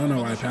pass. I don't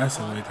know why I passed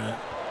it like that.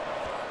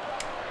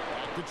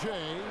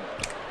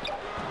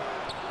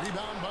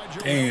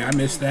 Dang, I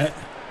missed that.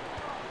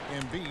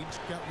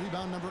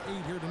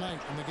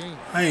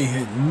 I ain't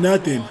hit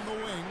nothing.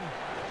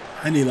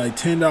 I need like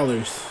 $10.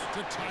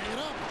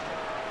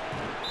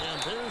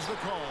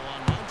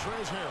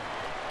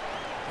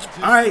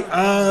 All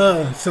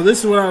right, so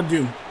this is what I'll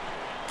do.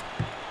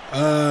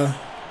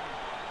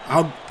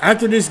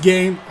 After this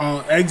game,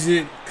 I'll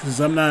exit because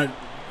I'm not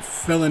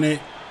feeling it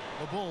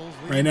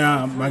right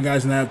now. My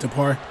guy's not up to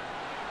par.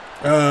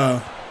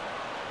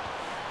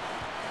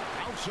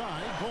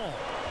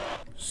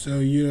 So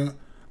yeah,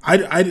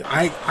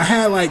 I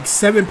had like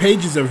 7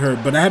 pages of her,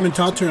 but I haven't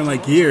talked to her in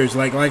like years.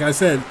 Like I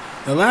said,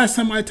 the last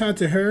time I talked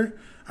to her,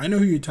 I know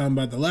who you're talking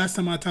about. The last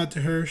time I talked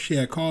to her, she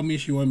had called me.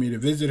 She wanted me to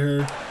visit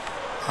her.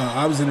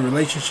 I was in a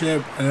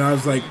relationship, and I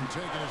was like,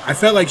 I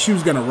felt like she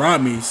was gonna rob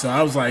me. So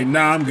I was like,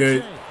 nah, I'm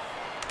good.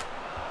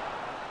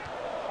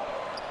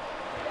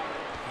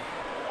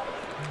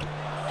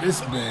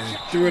 This man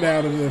threw it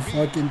out of the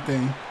fucking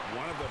thing.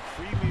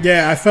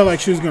 Yeah, I felt like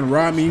she was gonna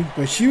rob me,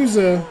 but she was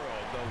man,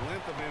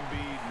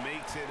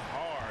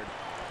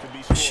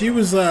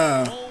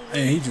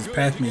 he just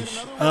passed me.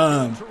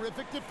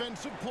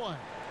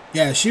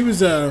 Yeah, she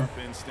was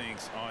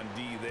Instincts on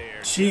D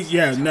there. she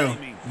yeah, no.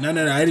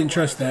 I didn't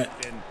trust that.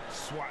 And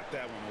swat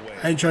that one away.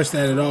 I didn't trust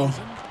that at all.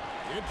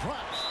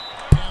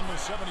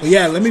 But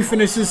yeah, let me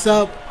finish this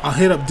up. I'll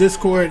hit up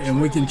Discord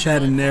and we can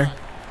chat in there.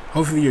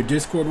 Hopefully your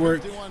Discord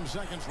worked.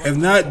 If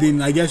not,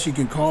 then I guess you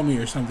can call me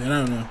or something.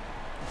 I don't know.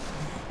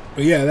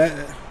 But yeah,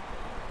 that.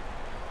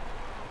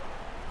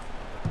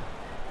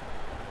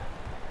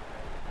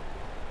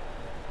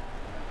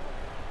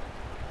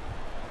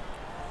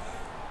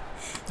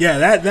 Yeah,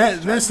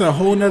 that's a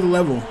whole nother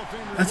level.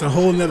 That's a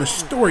whole nother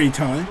story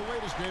time,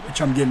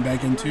 which I'm getting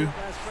back into.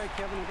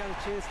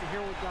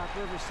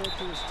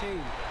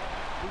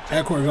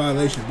 Backcourt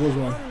violation,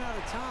 Bullseye.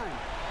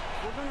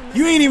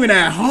 You ain't even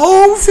at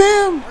home,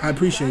 fam? I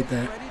appreciate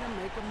that.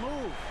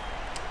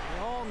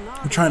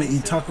 I'm trying to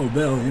eat Taco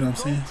Bell, you know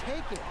what I'm saying?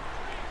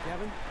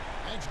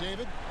 Thanks,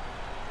 David.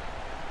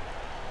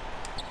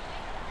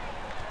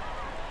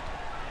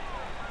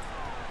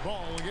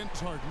 Ball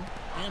against Harden.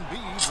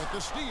 Embiid with the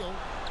steal.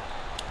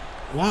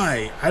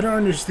 Why? I don't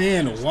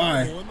understand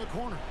why.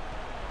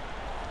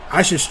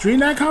 I should stream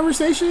that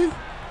conversation?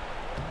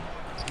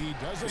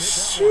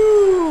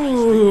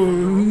 Shoot,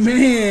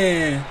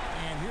 man.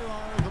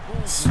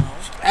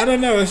 I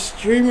don't know,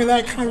 streaming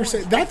that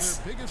conversation.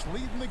 That's.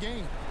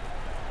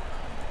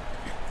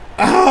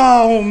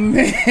 Oh,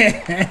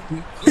 man.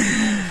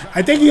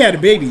 I think he had a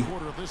baby.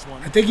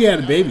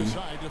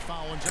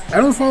 I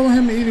don't follow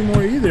him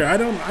anymore either. I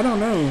don't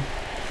know.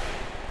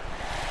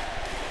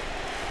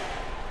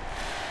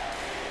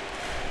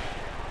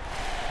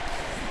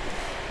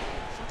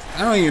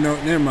 I don't even know.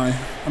 Never mind.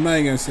 I'm not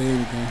even going to say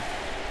anything.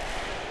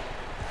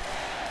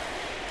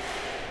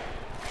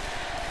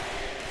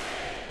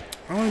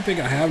 I don't think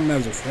I have him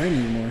as a friend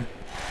anymore.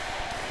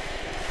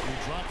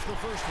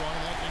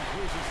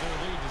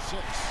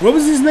 What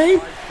was his name?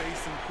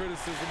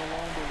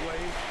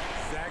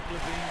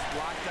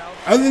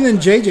 Other than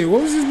JJ,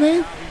 what was his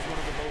name?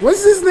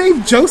 What's his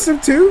name?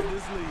 Joseph too?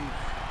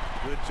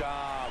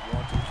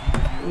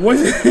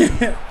 Was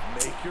it?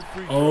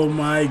 Oh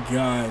my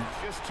God.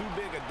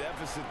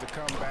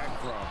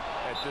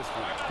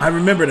 I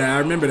remember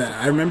that. A little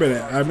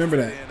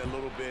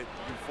bit.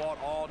 You fought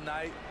all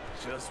night.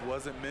 Just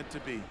wasn't meant to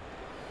be.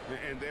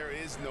 And there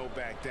is no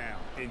back down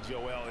in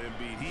Joel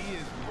Embiid. He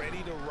is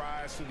ready to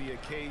rise to the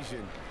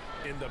occasion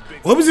in the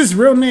big. What was his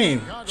real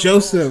name?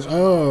 Joseph.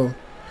 Oh,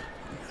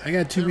 I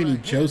got too many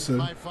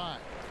Joseph.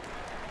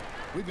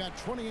 We've got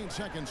 28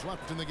 seconds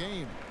left in the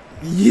game.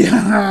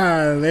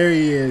 Yeah, there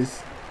he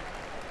is.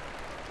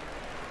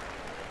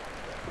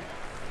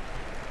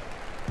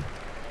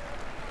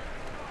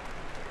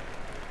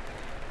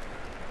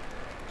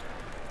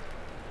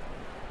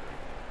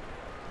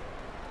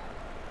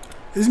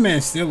 This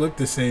man still looked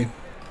the same.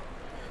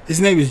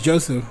 His name is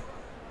Joseph.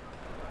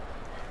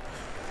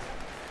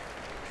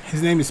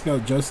 His name is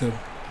spelled Joseph.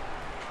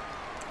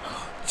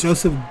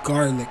 Joseph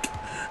Garlic.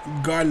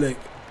 Garlic.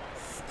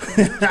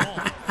 And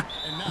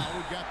now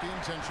we've got the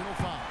intentional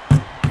foul.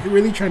 You're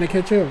really trying to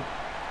catch up.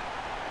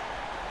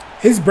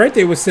 His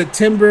birthday was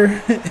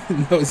September.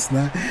 No, it's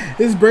not.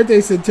 His birthday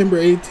is September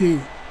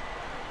 18th.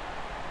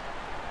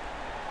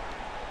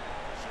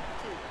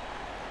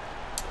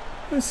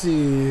 Let's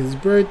see, his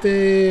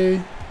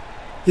birthday.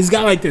 He's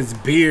got like this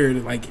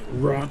beard, like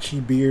raunchy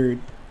beard.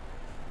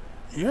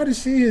 You gotta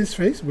see his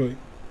Facebook.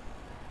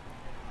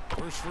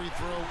 First free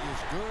throw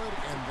is good,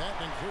 and that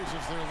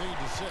increases their lead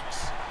to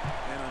 6.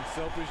 An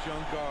unselfish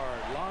young guard.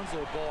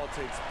 Lonzo Ball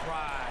takes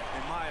pride,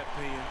 in my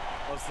opinion,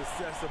 of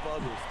success of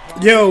others.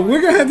 Yo,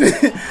 we're gonna have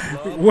to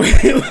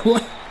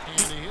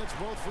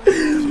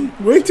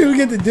wait till we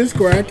get the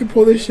Discord. I can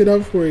pull this shit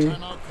up for you.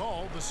 Timeout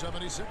called the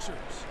 76ers.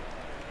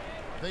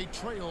 They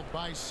trailed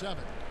by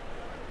 7.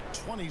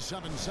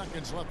 27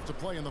 seconds left to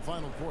play in the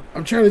final quarter.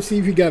 I'm trying to see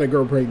if he got a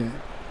girl pregnant.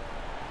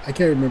 I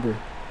can't remember.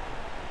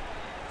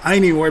 I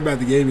ain't even worried about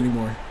the game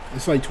anymore.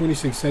 It's like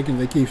 26 seconds.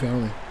 They keep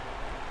fouling.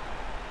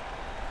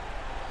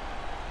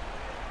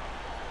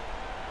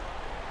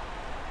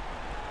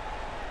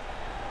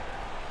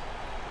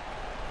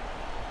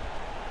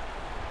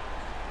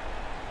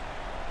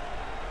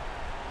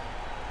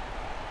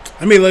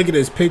 Let me look at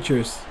his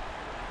pictures.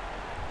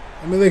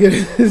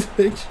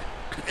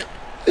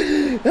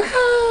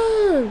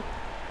 Ah!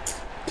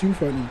 Too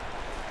funny.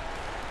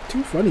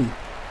 Too funny.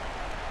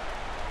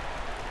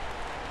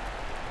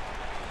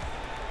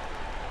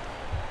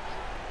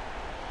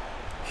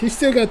 He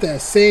still got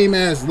that same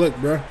ass look,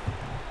 bro.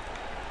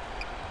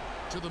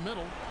 To the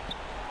middle.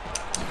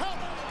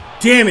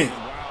 Damn it.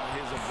 Wow,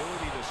 his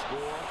ability to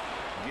score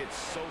gets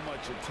so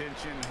much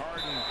attention.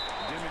 Harden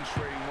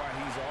demonstrating why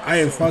he's also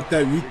I ain't fucked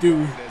up. You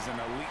threw.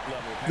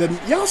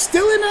 Y'all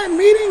still in that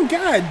meeting?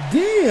 God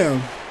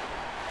damn.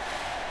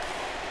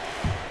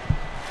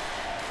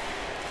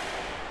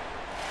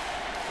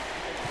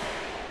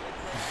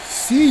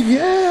 See,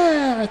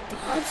 yeah, I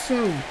thought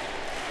so.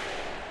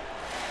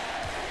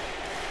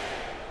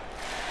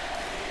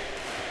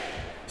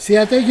 See,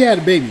 I think he had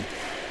a baby. He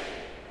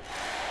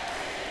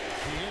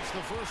hits the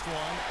first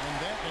one,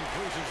 and that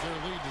increases their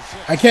lead to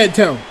 6. I can't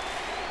tell.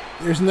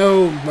 There's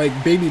no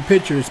like baby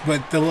pictures,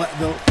 but the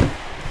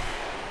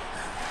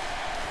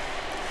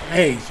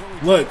hey,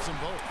 look,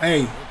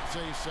 hey.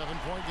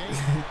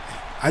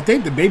 I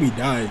think the baby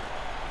died.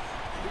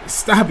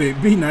 Stop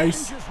it. Be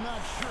nice. Just not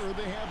sure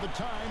they have the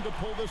time to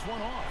pull this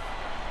one off.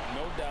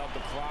 No doubt the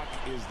clock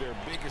is their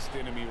biggest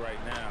enemy right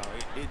now.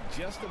 It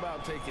just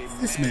about take a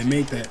This man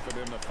made that. for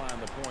them to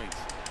find the points.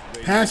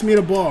 Pass me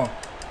the ball.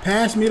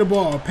 Pass me the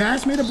ball.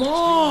 Pass me the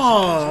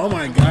ball. Oh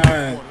my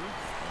God.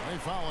 They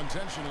foul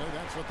intentionally.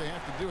 That's what they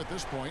have to do at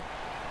this point.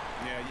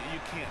 Yeah, you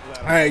can't let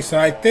All right, so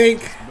I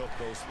think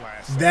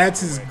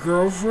that's his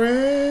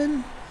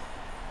girlfriend.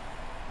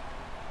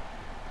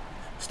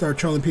 Start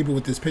trolling people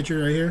with this picture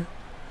right here.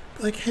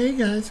 Be like, hey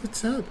guys,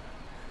 what's up?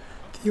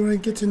 Do you want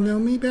to get to know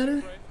me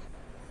better?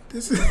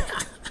 This is.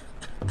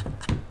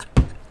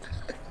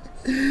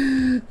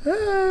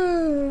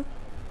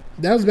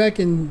 That was back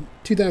in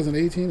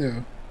 2018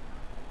 though.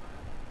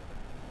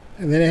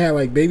 And then they had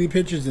like baby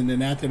pictures, and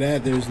then after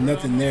that, there's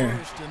nothing there. And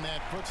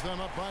that puts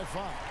them up by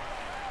 5.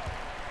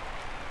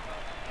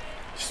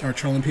 Start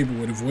trolling people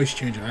with a voice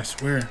changer, I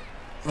swear.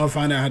 I'll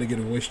find out how to get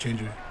a voice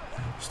changer.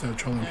 Start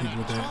trolling people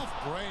with that.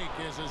 Tough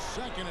break is his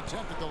second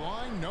attempt at the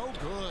line. No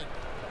good.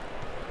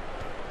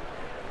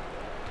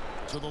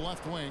 To the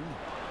left wing.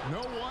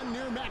 No one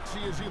near Maxey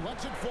as he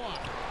lets it fly.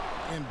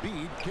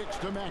 Embiid kicks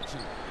to Maxey.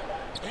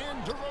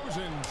 And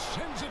DeRozan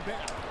sends it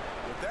back.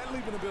 With that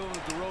leaping ability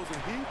of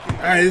DeRozan, he can...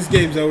 All right, this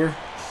game's over.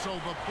 So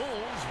the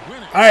Bulls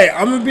win it. All right,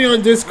 I'm gonna be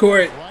on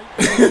Discord.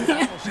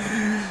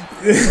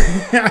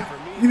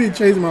 You need to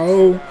change my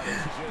whole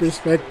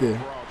perspective.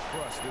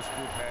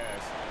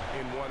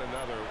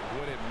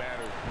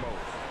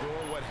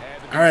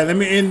 All right, let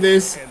me end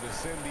this.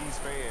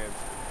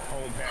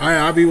 All right,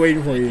 I'll be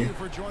waiting for you.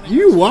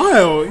 You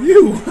wild.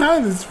 You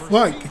wild as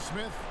fuck.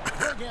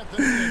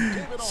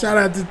 Shout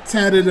out to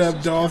Tatted Up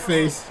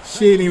Dollface.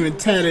 She ain't even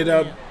tatted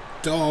up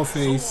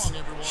Dollface.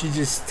 She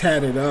just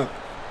tatted up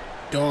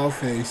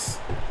Dollface.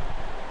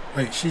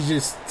 Wait, she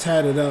just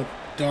tatted up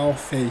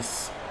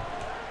Dollface.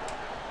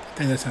 I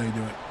think that's how you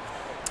do it.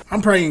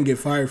 I'm probably going to get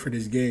fired for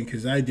this game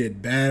because I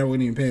did bad. I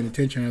wasn't even paying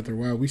attention after a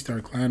while. We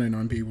started clowning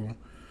on people.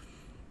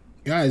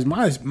 Guys,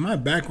 my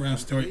background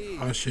story.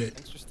 Oh, shit.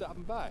 Thanks for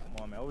stopping by.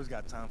 Come on, man. I always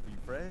got time for you,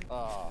 Fred.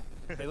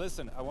 Hey,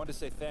 listen, I want to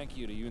say thank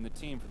you to you and the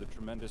team for the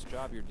tremendous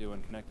job you're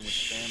doing connecting with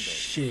the fan base.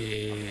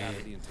 Shit. On behalf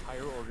of the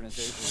entire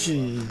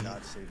organization. Shit.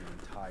 Not say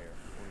the entire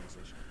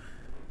organization.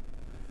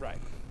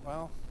 Right.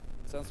 Well,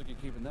 sounds like you're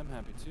keeping them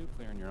happy too,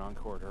 clearing your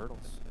on-court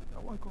hurdles. I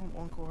want to call them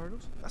on-court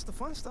hurdles. That's the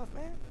fun stuff,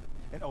 man.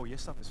 And oh, your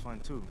stuff is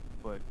fun too,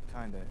 but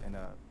kind of in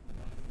a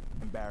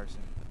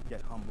embarrassing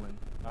yet humbling,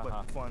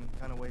 but fun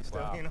kind of way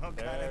still. Wow. You know,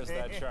 there's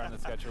that charm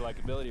that's got your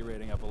likability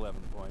rating up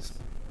 11 points.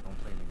 Don't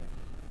play me, man.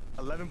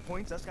 11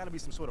 points? That's got to be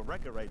some sort of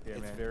record right there,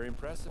 man. It's very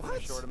impressive in a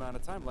short amount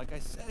of time. Like I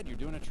said, you're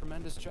doing a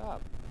tremendous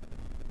job.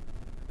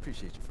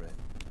 Appreciate you, Fred.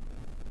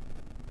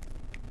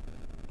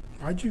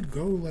 Why'd you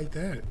go like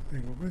that?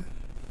 Like, what?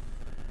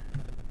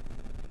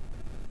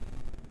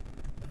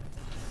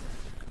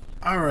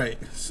 All right,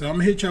 so I'm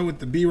gonna hit y'all with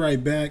the Be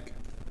Right Back.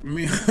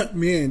 Me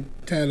and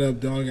Tad Up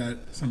Dog got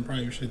some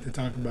private shit to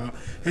talk about.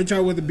 Hit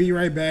y'all with the Be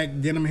Right Back.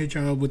 Then I'm gonna hit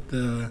y'all with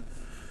the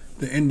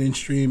ending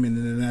stream, and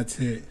then that's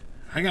it.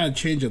 I gotta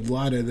change a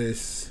lot of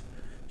this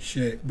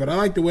shit, but I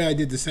like the way I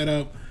did the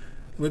setup.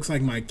 Looks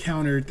like my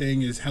counter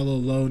thing is hella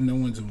low. No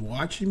one's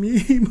watching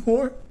me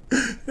anymore.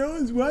 No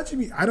one's watching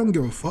me. I don't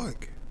give a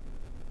fuck.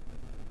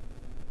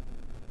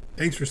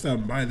 Thanks for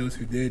stopping by, those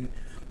who did.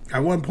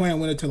 At one point, I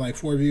went up to like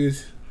 4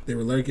 views. They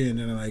were lurking, and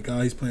they're like,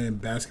 oh, he's playing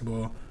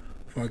basketball.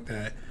 Fuck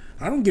that.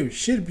 I don't give a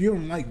shit if you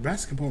don't like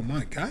basketball,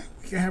 my guy.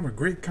 We can have a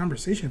great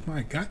conversation,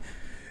 my guy.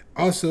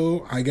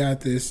 Also, I got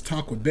this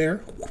Talk with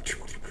Bear.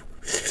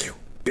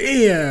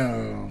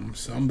 Bam!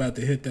 So I'm about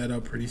to hit that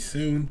up pretty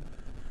soon.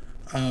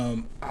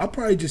 I'll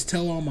probably just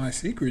tell all my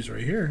secrets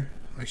right here,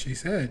 like she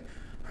said.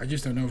 I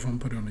just don't know if I'm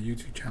put it on the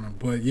YouTube channel.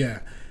 But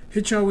yeah,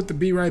 hit y'all with the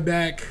Be Right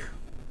Back.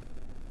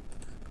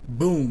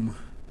 Boom.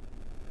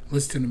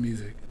 Listen to the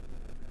music.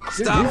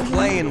 Stop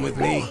playing with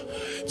me.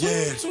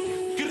 Yeah.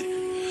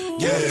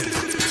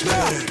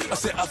 I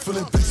said I feel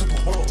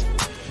invincible.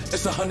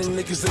 It's 100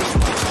 niggas in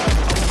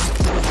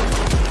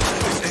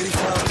it's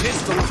 85.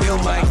 Pistol kill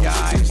my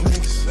guy.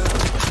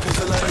 Cause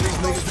a lot of these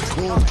niggas be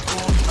cool. I'm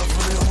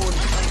feeling horny.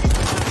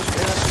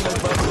 And I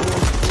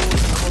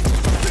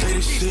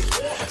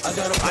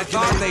feel like I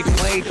thought they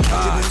played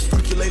COD.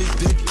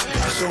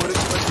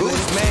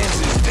 Whose man's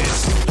is this?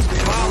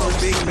 Follow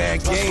Big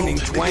Bad Gaming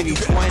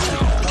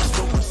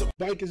 2020.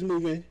 Bike is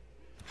moving.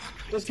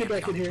 Let's get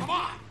back in here. Come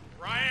on,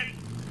 Ryan.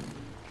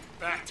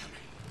 Back to me.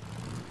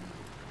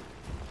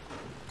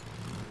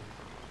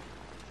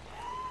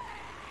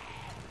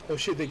 Oh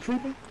shit, they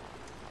creeping?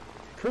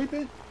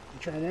 Creeping? You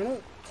trying to run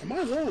up? Am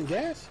I running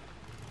gas?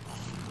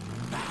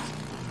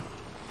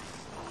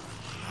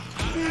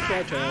 Bitch,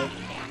 watch out.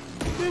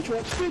 Bitch,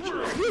 watch.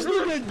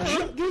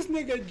 This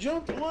nigga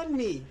jumped on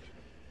me.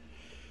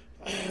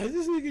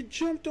 This nigga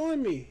jumped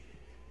on me.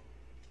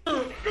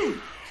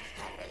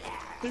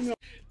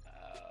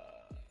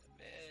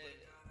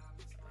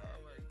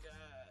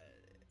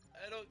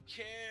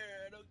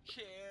 care. I don't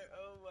care.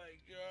 Oh my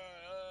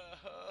god.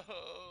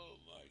 Oh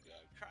my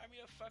god. Cry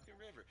me a fucking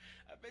river.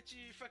 I bet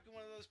you fucking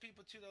one of those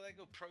people too that like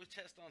go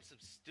protest on some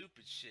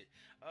stupid shit.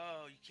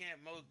 Oh, you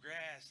can't mow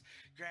grass.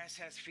 Grass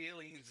has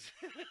feelings.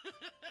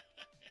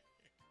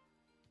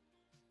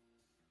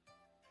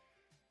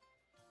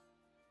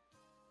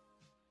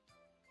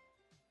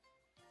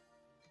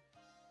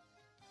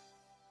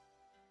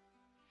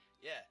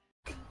 Yeah.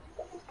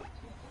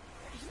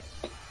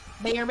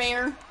 Bear.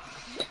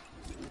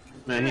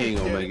 Man, he ain't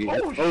gonna make it.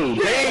 Oh,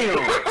 damn!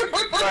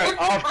 Right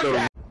off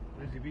the.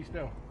 Lizzie, be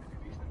still.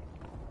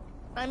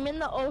 I'm in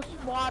the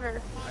ocean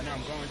water. I know,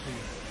 I'm going to you.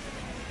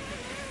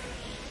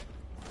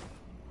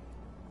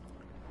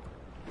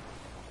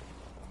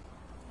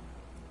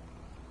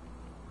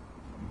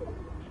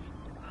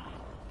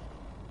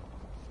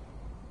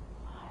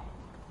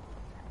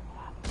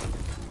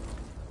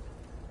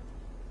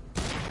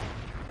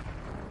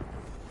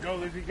 Go,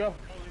 Lizzie, go.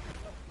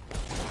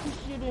 He's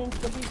shooting,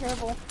 so be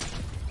careful.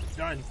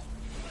 Done.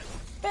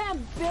 Bam,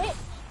 bitch!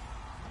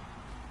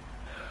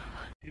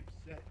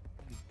 Dipset.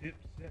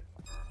 Dipset.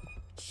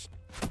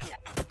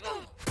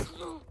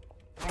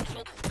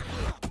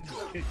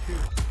 Hit two.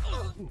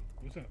 Ooh,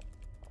 what's up?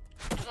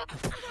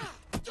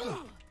 What's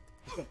up?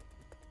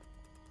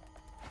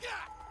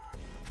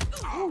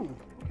 Ooh,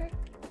 okay.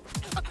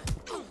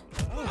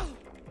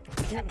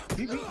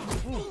 He beat.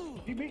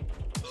 He beat.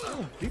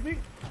 He beat.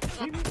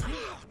 He beat.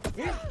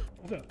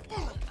 What's up?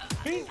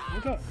 Hey,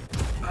 what's up?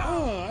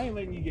 Oh, I ain't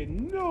letting you get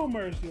no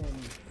mercy on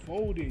me.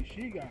 Folded.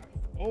 She got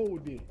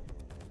folded.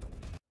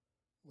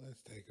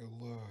 Let's take a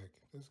look.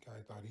 This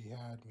guy thought he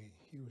had me.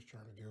 He was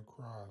trying to get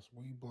across.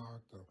 We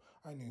blocked him.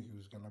 I knew he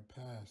was going to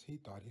pass. He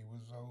thought he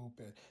was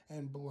open.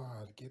 And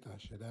block. Get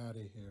that shit out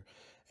of here.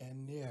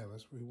 And yeah,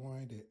 let's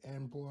rewind it.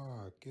 And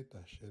block. Get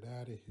that shit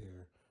out of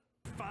here.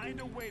 Find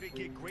a way to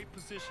get great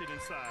position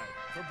inside.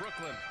 For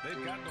Brooklyn,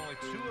 they've gotten only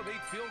 2 of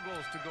 8 field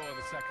goals to go in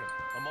the second.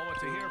 A moment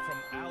to hear from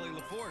Allie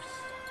LaForce.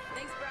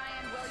 Thanks,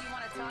 Brian. Well, you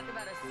want to talk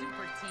about a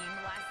super team.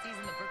 Last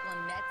season, the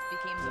Brooklyn Nets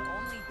became the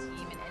only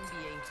team in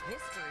NBA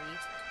history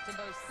to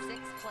boast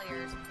 6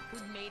 players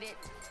who'd made it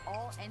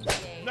all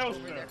NBA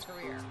over their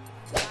career.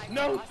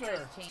 No,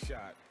 sir.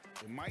 Shot.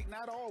 It might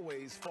not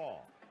always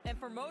fall. And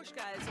for most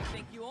guys, I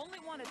think you only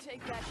want to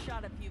take that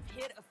shot if you've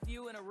hit a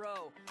few in a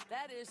row.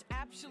 That is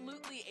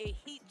absolutely a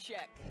heat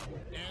check.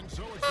 And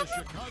so it's the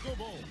Chicago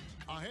Bulls,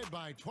 ahead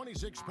by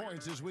 26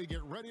 points as we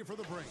get ready for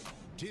the break.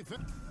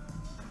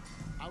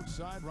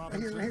 Outside,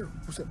 Robinson. Right here.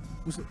 What's up?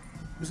 What's up?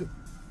 What's up?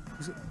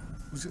 What's up?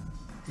 What's up?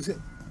 What's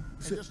up?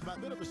 And just a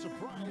bit of a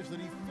surprise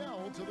that he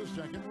fell to the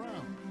second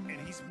round.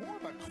 And he's more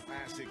of a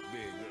classic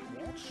big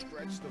that won't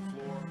stretch the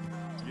floor.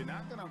 You're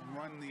not going to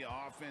run the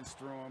offense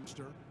through him.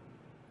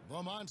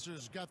 The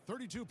Monsters got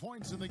 32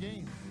 points in the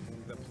game.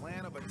 The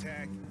plan of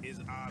attack is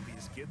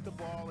obvious. Get the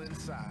ball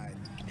inside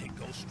and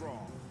go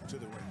strong to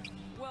the rim.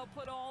 Well,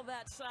 put all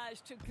that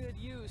size to good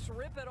use.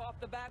 Rip it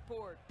off the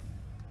backboard.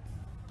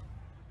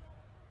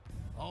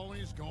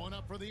 Always going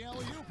up for the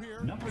alley-oop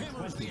here.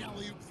 Hammers the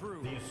alley-oop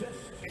through.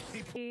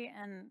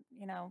 And,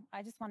 you know,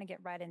 I just want to get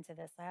right into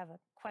this. I have a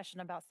question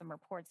about some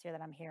reports here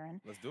that I'm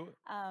hearing. Let's do it.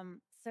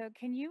 So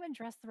can you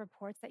address the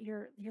reports that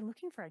you're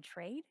looking for a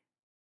trade?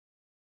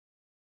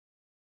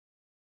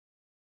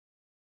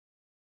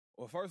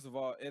 Well, first of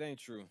all, it ain't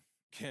true,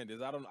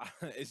 Candace.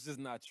 It's just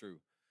not true.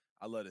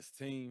 I love this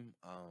team.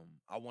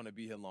 I want to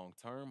be here long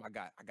term. I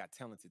got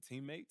talented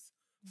teammates,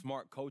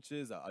 smart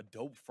coaches, a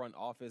dope front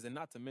office, and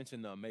not to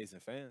mention the amazing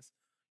fans.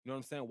 You know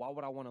what I'm saying? Why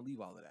would I want to leave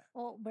all of that?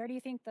 Well, where do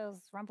you think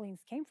those rumblings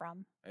came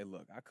from? Hey,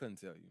 look, I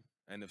couldn't tell you.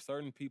 And if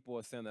certain people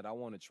are saying that I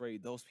want to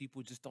trade, those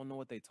people just don't know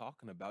what they're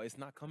talking about. It's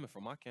not coming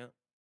from my camp.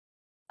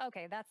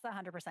 Okay, that's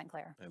 100%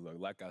 clear. Hey, look,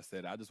 like I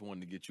said, I just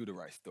wanted to get you the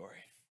right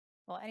story.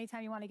 Well,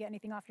 anytime you want to get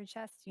anything off your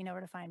chest, you know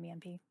where to find me,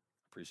 MP.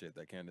 Appreciate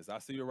that, Candace. I'll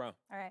see you around.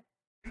 All right.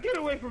 Get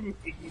away from me.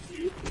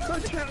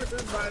 Don't try to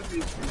revive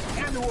me.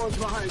 And the wall's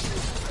behind you.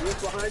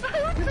 What's behind you?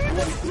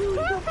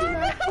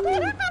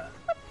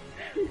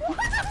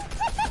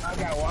 I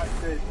gotta watch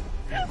this.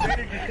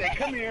 Better just say,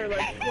 come here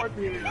like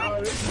Scorpion. Oh,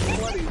 this is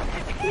funny.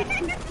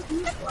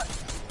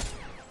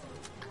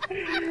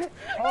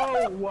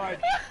 Oh,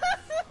 what?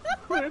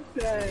 What's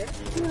that?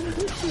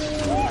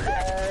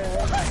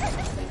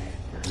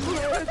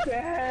 What's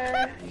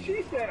that?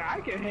 She said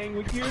I can hang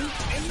with you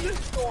in the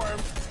storm,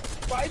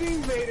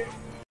 fighting Vader.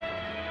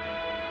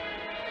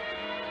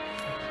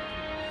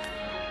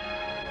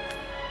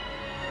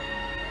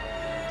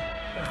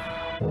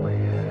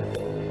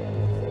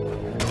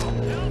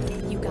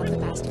 You got the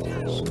bastard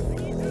cash.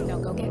 Now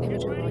go get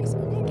Imogen Royce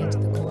and get to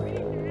the core.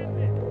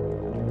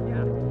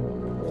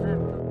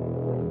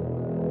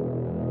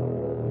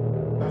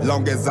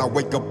 Long as I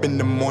wake up in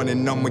the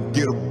morning, I'ma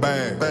get a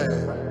bag.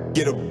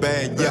 Get a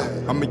bag, yeah,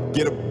 I'ma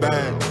get a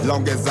bag.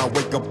 Long as I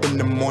wake up in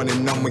the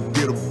morning, I'ma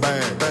get a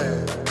bag.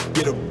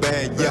 Get a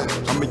bag, yeah,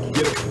 I'ma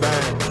get a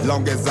bag.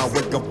 Long as I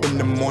wake up in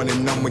the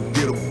morning, I'ma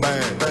get a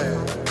bag.